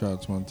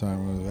screenshots one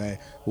time. It was, hey,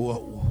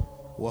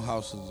 what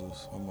house is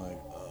this? I'm like,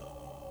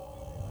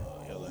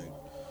 you're like,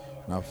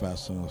 not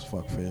fast enough,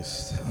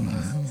 fuckface.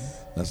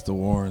 That's the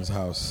Warrens'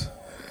 house.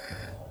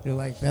 You're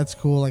like, that's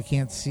cool. I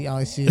can't see. All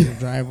I see is the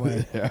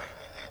driveway. Yeah.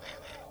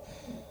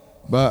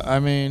 But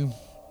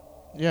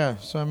yeah.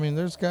 So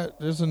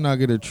there's a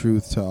nugget of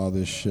truth to all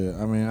this shit. I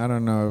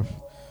don't know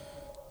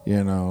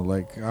if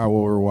how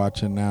what we're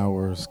watching now,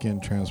 we're skin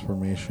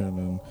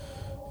transformation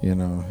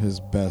and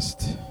his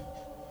best,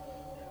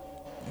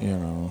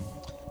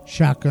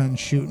 shotgun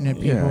shooting at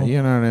people. Yeah,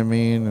 you know what I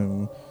mean,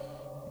 and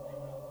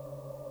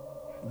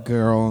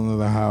girl into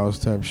the house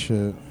type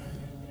shit.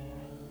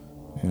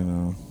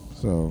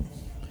 So.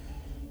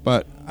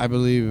 But I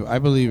believe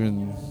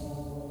in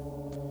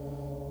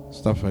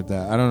stuff like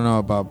that. I don't know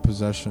about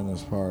possession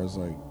as far as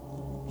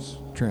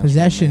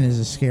possession is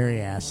a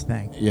scary ass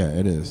thing. Yeah,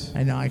 it is.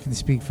 I know. I can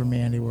speak for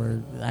Mandy,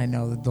 where I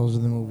know that those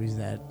are the movies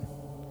that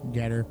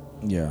get her.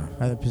 Yeah,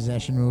 are the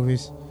possession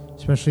movies,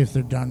 especially if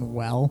they're done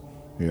well.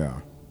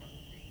 Yeah.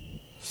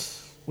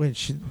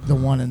 Which the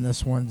one in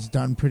this one's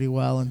done pretty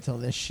well until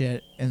this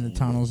shit in the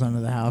tunnels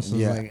under the house is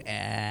like,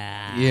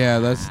 Yeah,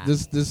 that's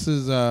this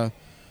is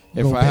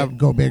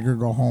go big or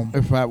go home.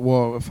 If I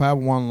have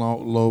one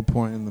low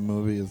point in the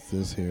movie, it's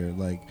this here.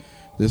 Like,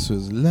 this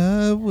was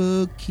love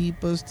will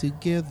keep us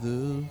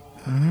together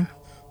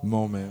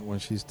moment when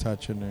she's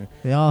touching her.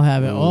 They all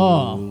have it.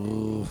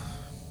 Ooh,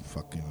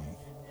 fucking.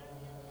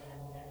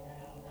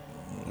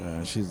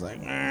 She's like,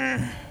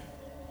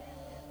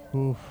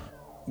 Oof.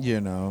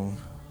 you know,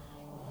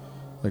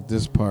 like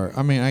this part.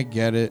 I mean, I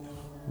get it.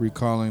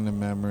 Recalling the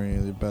memory,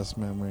 the best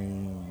memory.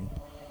 And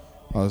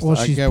all this Well,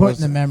 stuff. she's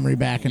putting the memory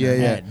back in her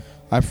head.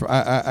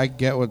 I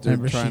get what they're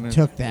Remember, trying to. she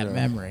took that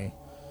memory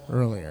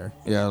earlier.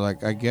 Yeah,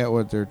 like I get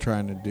what they're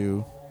trying to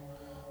do,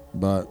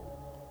 but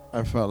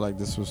I felt like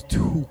this was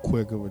too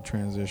quick of a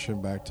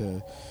transition back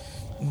to.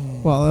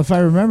 Well, if I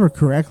remember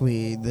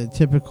correctly, the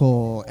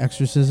typical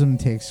exorcism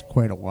takes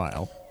quite a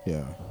while.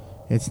 Yeah.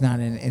 It's not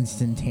an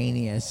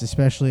instantaneous,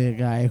 especially a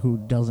guy who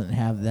doesn't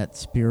have that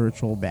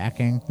spiritual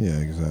backing. Yeah,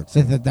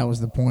 exactly. So that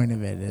was the point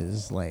of it,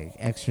 is like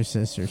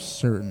exorcists are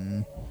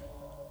certain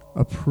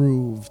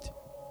approved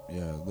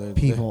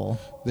people.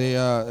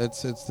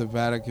 It's the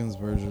Vatican's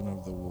version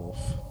of the wolf.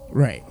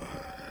 Right.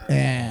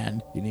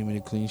 And you need me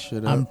to clean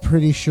shit up? I'm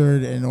pretty sure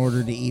that in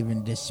order to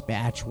even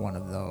dispatch one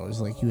of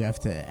those, like, you have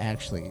to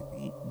actually,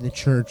 the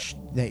church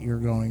that you're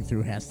going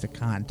through has to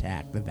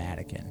contact the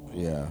Vatican.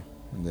 Yeah.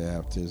 They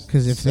have to.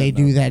 Because if they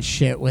do that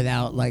shit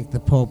without, like, the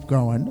Pope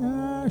going,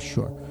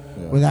 sure.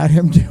 Yeah. Without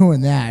him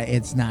doing that,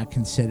 it's not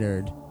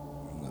considered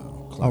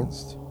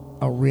cleansed.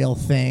 A real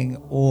thing,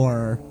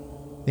 or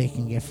they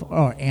can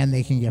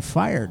get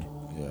fired.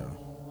 Yeah.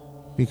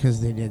 Because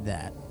they did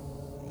that.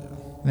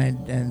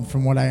 And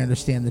from what I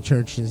understand, the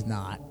church does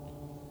not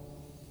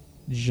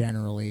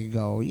generally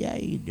go, yeah,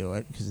 you do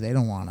it, because they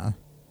don't want to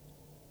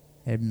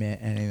admit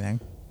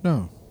anything.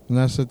 No. And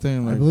that's the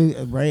thing. Like, I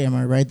believe, right? Am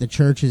I right? The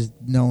church is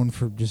known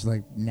for just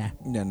like, nah.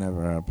 That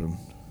never happened.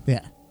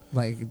 Yeah.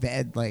 Like,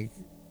 that, like,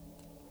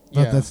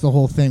 but that's the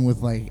whole thing with,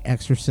 like,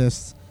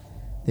 exorcists.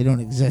 They don't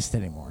exist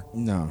anymore.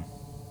 No.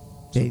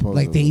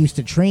 They used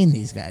to train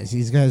these guys.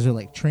 These guys are,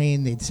 like,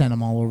 trained. They'd send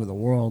them all over the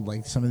world.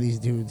 Like, some of these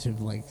dudes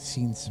have, like,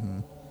 seen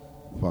some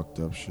fucked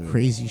up shit,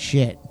 crazy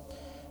shit.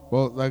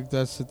 Well, like,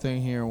 that's the thing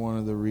here. One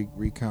of the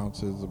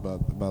recounts is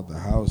about the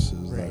house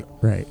is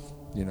right.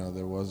 You know,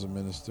 there was a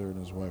minister and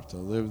his wife that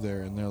lived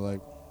there, and they're like,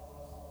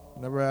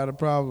 never had a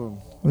problem.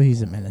 Well,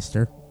 he's a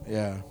minister.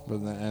 Yeah,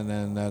 but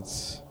then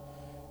that's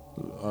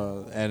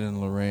Ed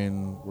and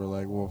Lorraine were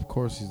like, well, of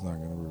course he's not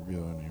going to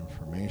reveal any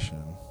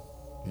information.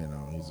 You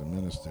know, he's a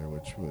minister,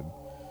 which would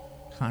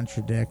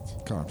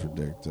contradict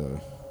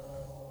the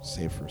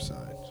safer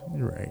side.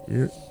 You're right.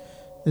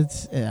 I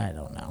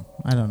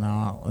don't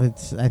know.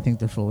 I think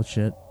they're full of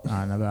shit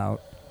on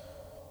about.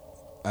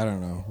 I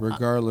don't know.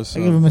 Regardless,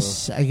 I'll give him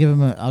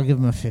a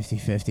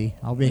 50-50.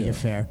 I'll make it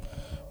fair.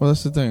 Well,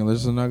 that's the thing.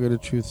 There's a nugget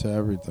of truth to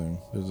everything.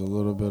 There's a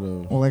little bit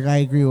of. Well, like, I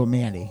agree with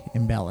Mandy.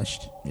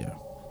 Embellished. Yeah.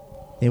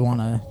 They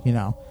want to,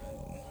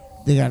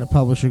 they got a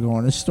publisher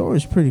going, this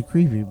story's pretty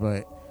creepy,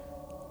 but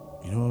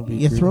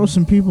you throw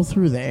some people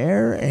through the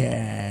air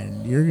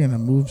and you're going to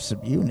move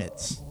some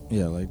units.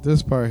 Yeah, like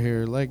this part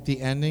here, like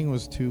the ending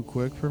was too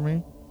quick for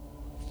me.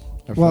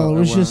 It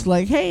was just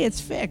like, hey, it's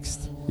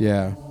fixed.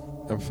 Yeah.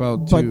 I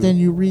felt too. But then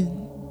you read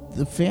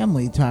the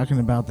family talking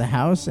about the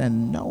house,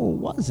 and no, it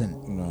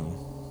wasn't.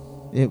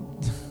 No. It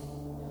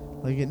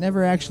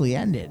never actually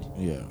ended.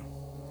 Yeah.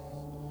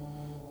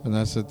 And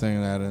that's the thing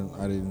that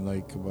I didn't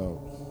like about.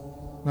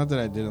 Not that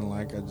I didn't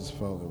like, I just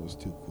felt it was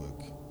too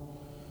quick.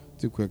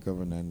 Too quick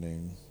of an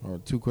ending, or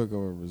too quick of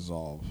a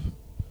resolve.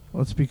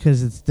 Well, it's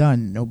because it's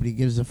done. Nobody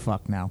gives a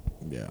fuck now.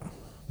 Yeah.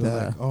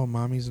 They're like, oh,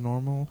 mommy's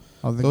normal?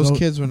 Oh, those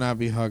kids would not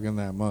be hugging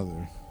that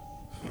mother.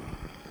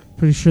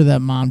 Pretty sure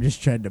that mom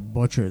just tried to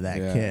butcher that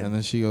kid. And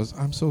then she goes,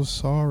 I'm so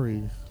sorry.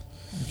 And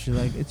she's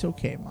like, it's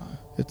okay, Mom.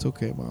 It's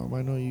okay, Mom.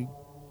 I know you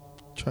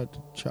tried to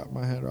chop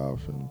my head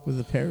off and with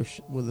a pair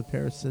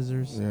of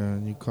scissors. Yeah,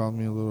 and you called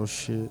me a little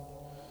shit.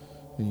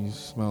 And you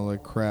smell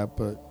like crap,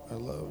 but I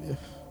love you.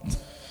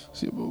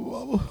 See you,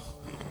 boo.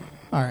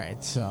 All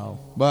right, so.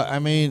 But, I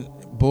mean,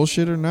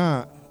 bullshit or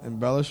not,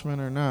 embellishment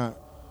or not,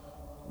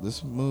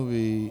 this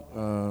movie,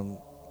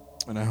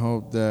 and I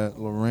hope that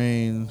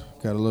Lorraine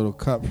got a little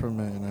cut from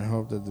it, and I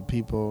hope that the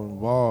people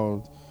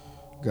involved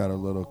got a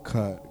little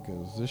cut,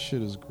 because this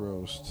shit has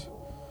grossed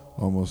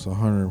almost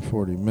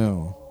 140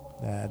 mil.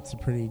 That's a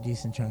pretty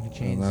decent chunk of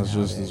change. And that's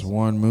just this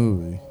one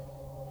movie.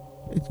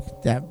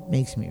 That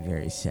makes me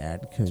very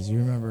sad, because you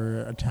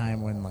remember a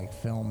time when, like,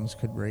 films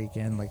could rake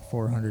in like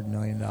 $400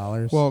 million.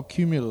 Well,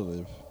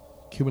 cumulative.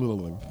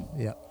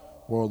 Yeah.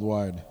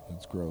 Worldwide,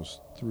 it's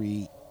grossed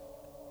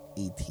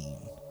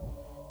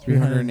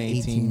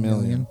 318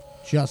 million.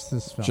 Just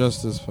this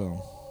film.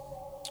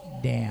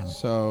 Damn.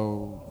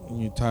 So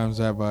you times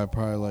that by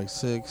probably like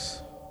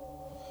 6,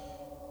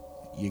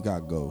 you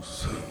got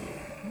Ghosts.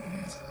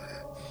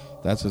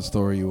 That's a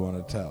story you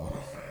want to tell.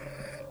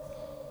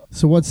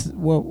 So what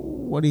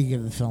do you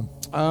give the film?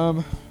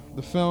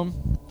 The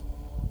film,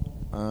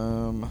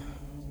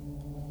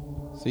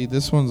 See,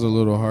 this one's a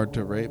little hard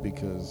to rate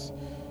because,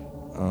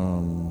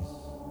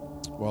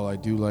 while I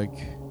do like,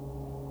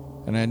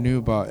 and I knew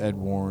about Ed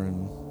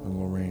Warren and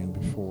Lorraine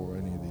before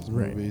any of these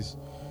movies,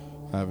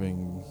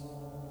 having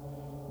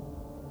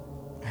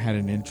had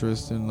an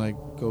interest in like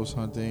ghost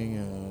hunting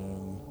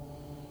and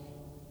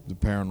the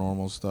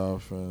paranormal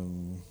stuff,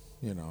 and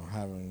you know,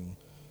 having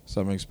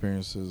some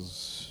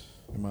experiences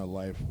in my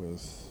life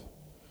with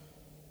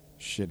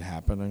shit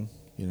happening.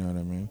 You know what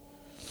I mean?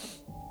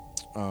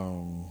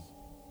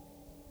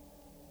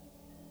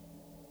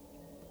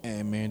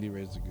 And Mandy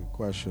raised a good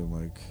question.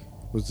 Like,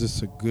 was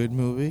this a good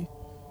movie?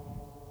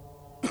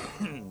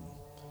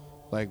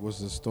 Like,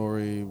 was the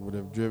story would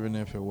have driven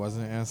if it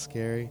wasn't as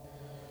scary?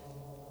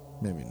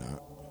 Maybe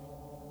not.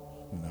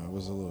 You know, it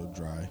was a little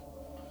dry.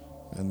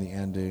 And the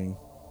ending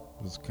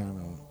was kind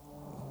of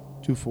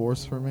too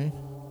forced for me.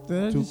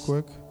 Too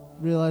quick.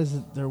 Realize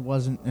that there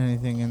wasn't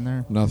anything in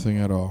there. Nothing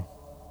at all.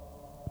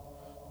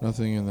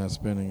 Nothing in that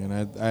spinning. And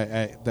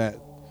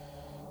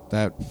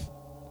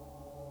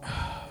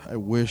I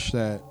wish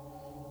that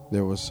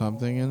there was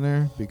something in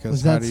there,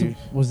 because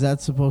was that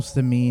supposed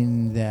to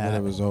mean that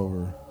it was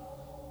over?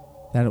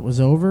 That it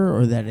was over,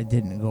 or that it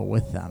didn't go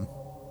with them?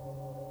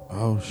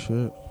 Oh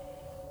shit.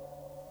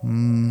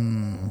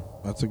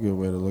 That's a good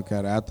way to look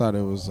at it. I thought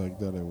it was like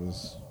that. It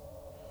was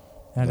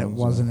that it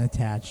wasn't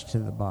attached to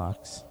the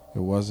box. It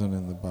wasn't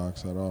in the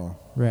box at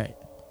all. Right.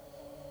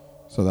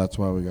 So that's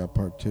why we got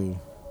part 2.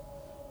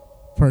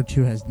 Part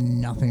 2 has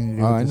nothing to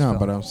do with I know, film.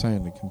 but I'm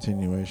saying the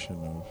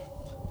continuation of.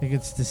 I think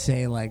it's to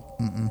say like,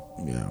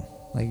 yeah,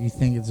 like you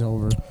think it's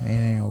over, it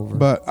ain't over.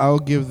 But I'll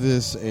give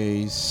this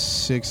a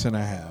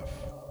 6.5.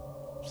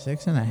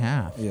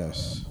 6.5.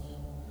 Yes.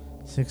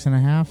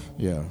 6.5.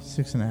 Yeah.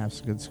 6.5 is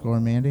a good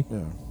score, Mandy.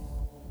 Yeah.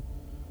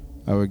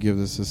 I would give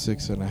this a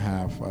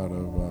 6.5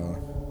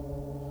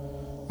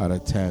 out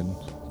of 10.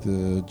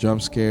 The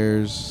jump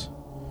scares,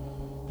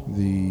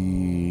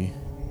 the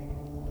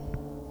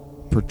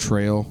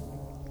portrayal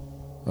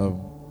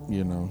of,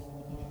 you know,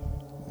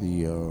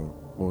 the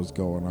what was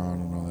going on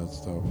and all that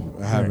stuff.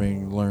 Right.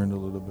 Having learned a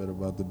little bit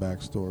about the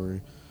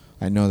backstory,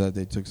 I know that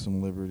they took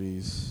some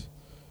liberties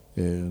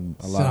in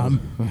a lot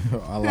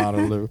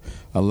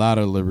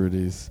of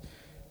liberties,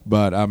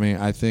 but I mean,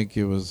 I think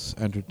it was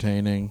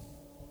entertaining,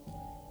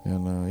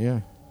 and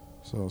yeah,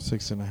 so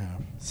 6.5.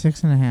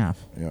 6.5.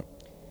 Yep.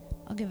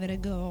 I'll give it a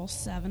good old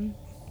 7.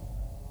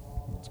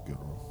 That's a good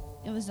one.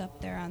 It was up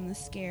there on the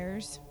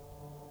scares.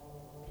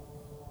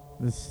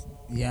 We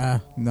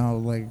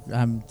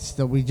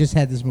just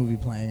had this movie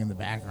playing in the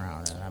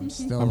background, and I'm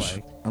still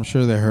I'm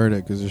sure they heard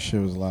it because this shit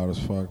was loud as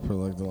fuck for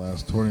like the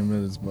last 20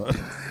 minutes, but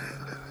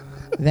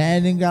the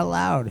ending got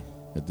loud.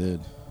 It did.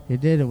 It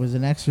did. It was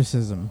an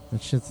exorcism.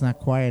 That shit's not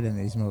quiet in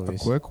these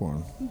movies. A quick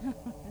one.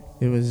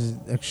 It was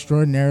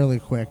extraordinarily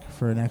quick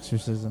for an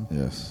exorcism.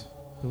 Yes.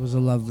 It was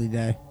a lovely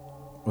day.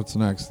 What's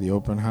next? The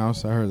open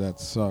house? I heard that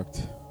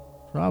sucked.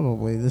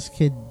 Probably. This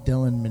kid,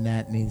 Dylan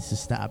Minnette, needs to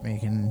stop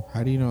making...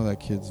 How do you know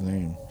that kid's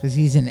name? Because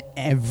he's in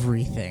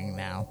everything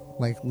now.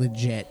 Like,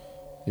 legit.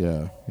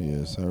 Yeah, he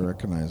is. I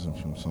recognize him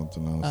from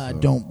something else.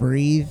 Don't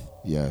Breathe.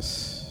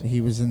 Yes. He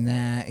was in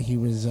that. He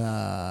was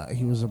a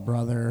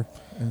brother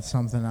in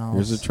something else.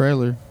 Here's a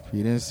trailer. If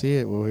you didn't see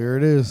it, well, here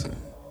it is.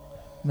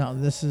 No,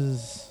 this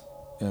is...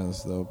 Yeah, this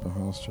is the open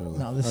house trailer.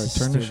 No, this is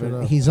turn stupid. the shit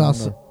up.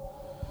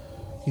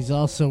 He's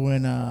also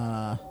in...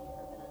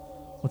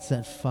 what's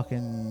that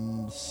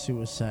fucking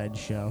suicide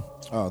show?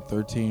 Oh,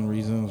 13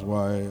 Reasons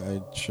Why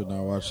I Should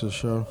Not Watch This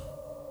Show?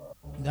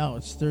 No,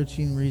 it's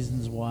 13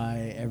 Reasons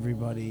Why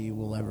Everybody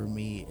Will Ever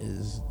Meet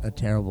is a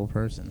Terrible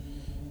Person.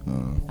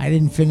 I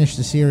didn't finish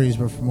the series,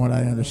 but from what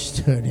I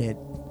understood, it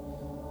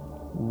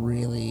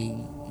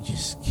really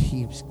just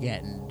keeps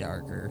getting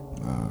darker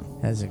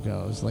as it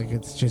goes. Like,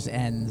 it just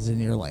ends, and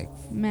you're like...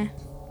 Meh.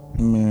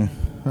 All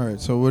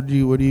right, so what do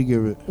you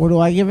give it? What do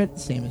I give it?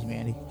 Same as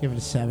Mandy. Give it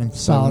a 7.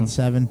 Solid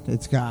 7.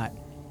 It's got...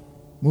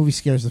 Movie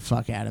scares the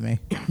fuck out of me.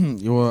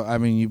 Well, I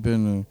mean, you've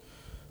been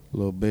a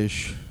little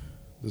bish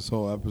this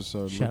whole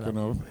episode. Shut looking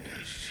up. over.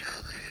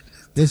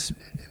 This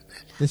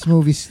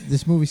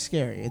movie's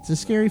scary. It's a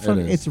scary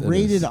fucking... It's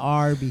rated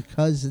R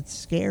because it's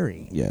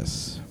scary.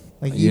 Yes.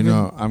 Like, you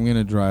know, I'm going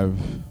to drive...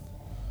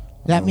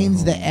 That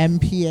means the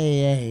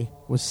MPAA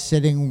was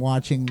sitting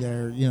watching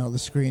their, the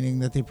screening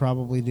that they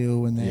probably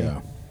do when they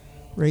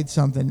rate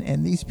something,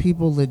 and these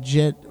people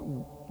legit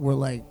were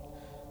like,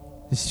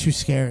 "This is too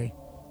scary."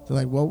 They're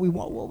like, "Well, we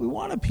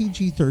want a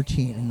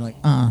PG-13," and like,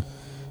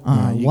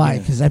 why?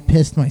 Because I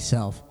pissed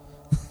myself.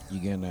 You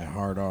getting that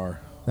hard R?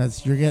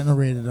 You're getting a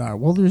rated R.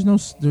 Well, there's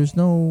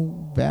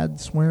no bad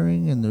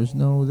swearing, and there's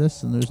no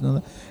this, and there's no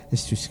that.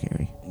 It's too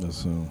scary.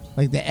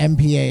 Like the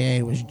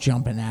MPAA was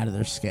jumping out of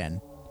their skin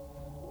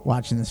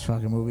watching this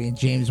fucking movie, and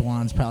James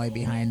Wan's probably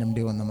behind him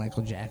doing the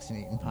Michael Jackson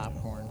eating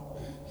popcorn.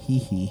 Hee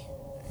hee.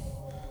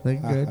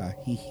 Like good.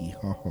 Hee hee.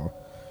 Ha ha.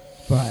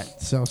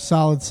 But so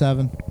solid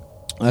 7.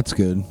 That's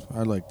good.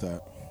 I like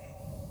that.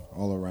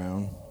 All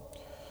around.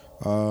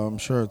 I'm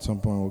sure at some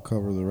point we'll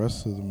cover the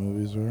rest of the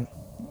movies, right?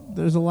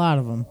 There's a lot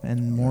of them,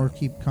 and more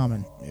keep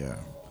coming. Yeah.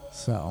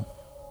 So.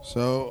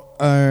 So,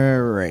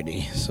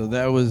 alrighty. So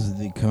that was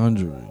The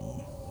Conjuring.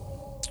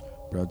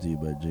 Brought to you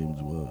by James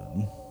Wood.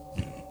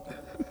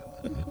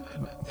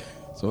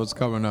 So what's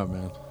coming up,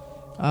 man?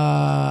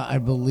 I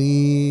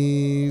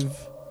believe.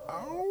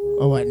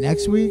 Oh, what,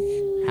 next week?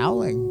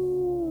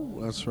 Howling.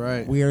 That's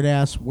right. Weird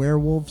ass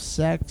werewolf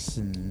sex,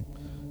 and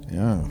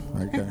Yeah,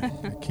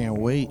 I can't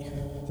wait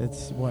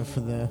that's what for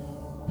the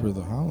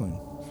Howling.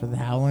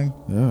 Howling.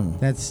 Yeah,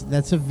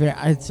 That's a very.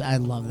 I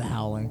love the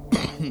Howling.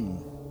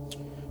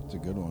 it's a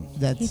good one. He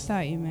That's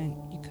thought you meant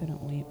you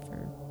couldn't wait for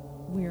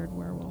weird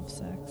werewolf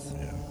sex.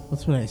 Yeah.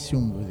 that's what I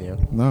assumed with you.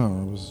 No,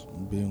 I was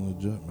being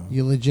legit, man.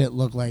 You legit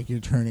look like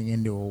you're turning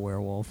into a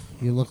werewolf.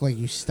 You look like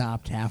you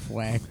stopped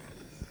halfway.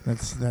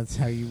 That's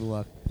how you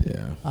look.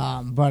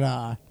 Yeah.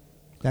 But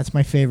that's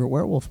my favorite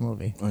werewolf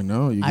movie. I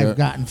know you. I've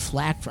gotten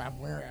flack from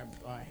where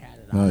I had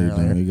it No, on you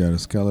earlier. don't. You got a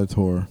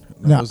Skeletor.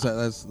 No.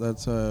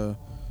 That's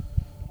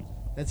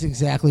That's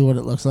exactly what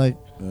it looks like.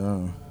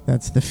 yeah.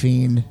 That's the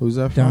Fiend. Who's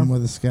that Done from?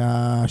 with a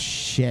ska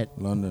shit.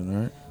 London,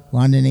 right?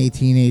 London,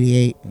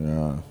 1888.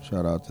 Yeah.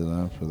 Shout out to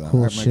them for that.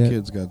 Cool My shit.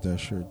 kids got that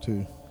shirt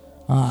too.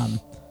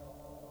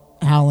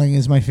 Howling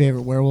is my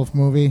favorite werewolf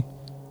movie.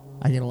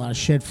 I get a lot of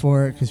shit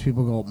for it because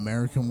people go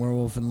American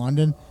Werewolf in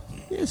London.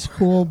 It's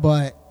cool,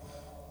 but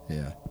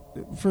Yeah.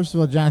 first of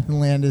all, Jonathan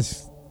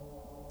Landis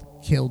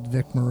killed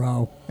Vic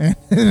Moreau and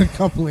a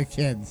couple of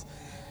kids.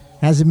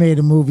 Hasn't made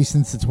a movie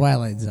since The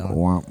Twilight Zone.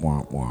 Womp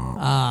womp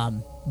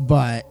womp.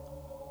 But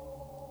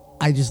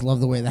I just love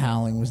the way The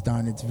Howling was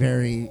done. It's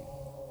very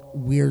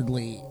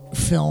weirdly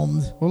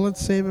filmed. Well, let's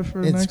save it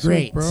for It's next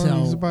great. week, bro. So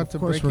He's about to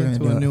of course break we're gonna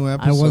into do a it. new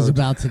episode. I was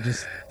about to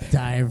just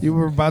dive. You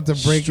were about to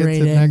break straight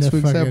into next into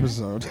week's fucking-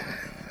 episode.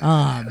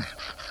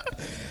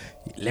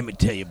 Let me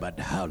tell you about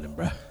The Howling,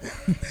 bro.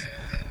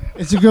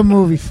 It's a good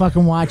movie.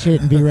 Fucking watch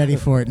it and be ready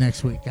for it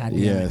next week. God damn it.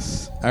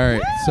 Yes. All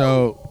right.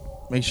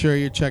 So make sure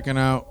you're checking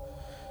out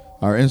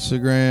our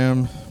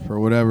Instagram. For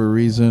whatever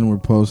reason, we're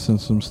posting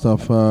some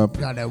stuff up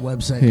Got that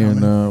website here,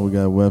 coming. and we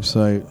got a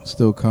website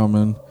still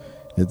coming.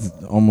 It's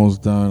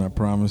almost done. I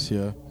promise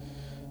you.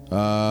 We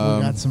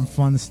got some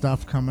fun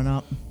stuff coming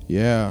up.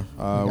 Yeah,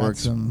 got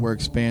we're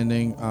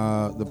expanding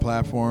the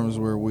platforms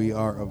where we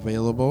are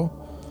available.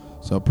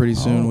 So pretty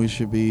soon we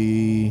should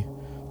be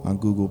on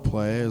Google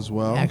Play as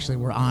well. Actually,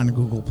 we're on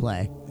Google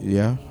Play.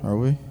 Yeah, are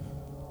we?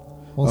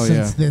 Well, Oh,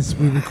 since yeah.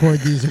 we record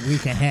these a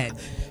week ahead.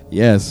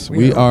 Yes,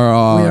 we are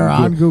on. We are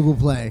on Google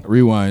Play.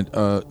 Rewind.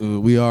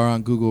 We are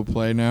on Google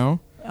Play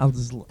now.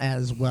 As well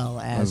as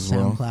As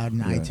well. SoundCloud and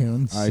Yeah.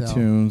 iTunes. So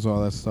iTunes,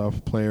 all that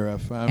stuff. Player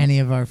FM. any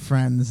of our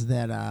friends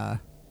that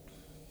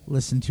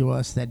listen to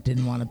us that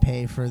didn't want to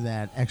pay for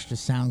that extra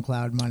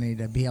SoundCloud money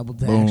to be able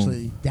to Boom.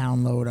 actually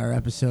download our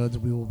episodes,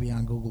 we will be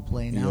on Google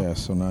Play now. Yeah,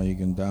 so now you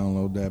can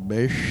download that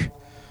bish.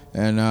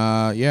 And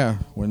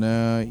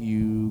when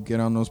you get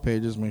on those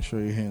pages, make sure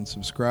you're hitting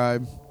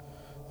subscribe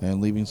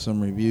and leaving some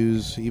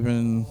reviews,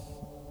 even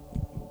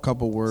a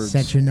couple words.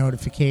 Set your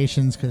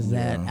notifications because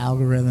that Yeah.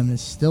 algorithm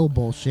is still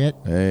bullshit.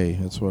 Hey,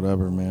 it's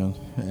whatever, man.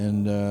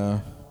 And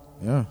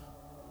yeah,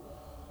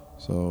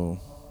 so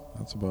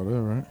that's about it,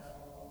 right?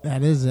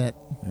 That is it.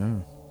 Yeah.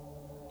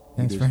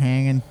 Thanks You for just-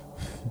 hanging.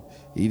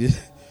 Eat it.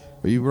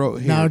 Or you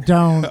wrote here. No,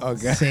 don't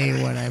Okay.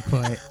 say what I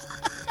put.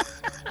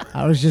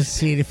 I was just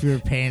seeing if you were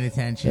paying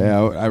attention.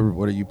 Yeah,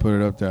 what did you put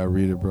it up there? I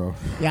read it, bro.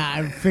 Yeah,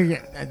 I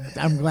figured.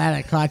 I'm glad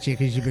I caught you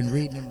because you've been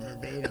reading them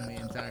verbatim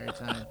the entire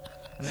time,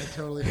 and I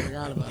totally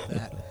forgot about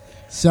that.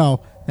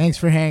 So, thanks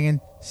for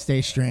hanging.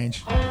 Stay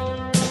strange.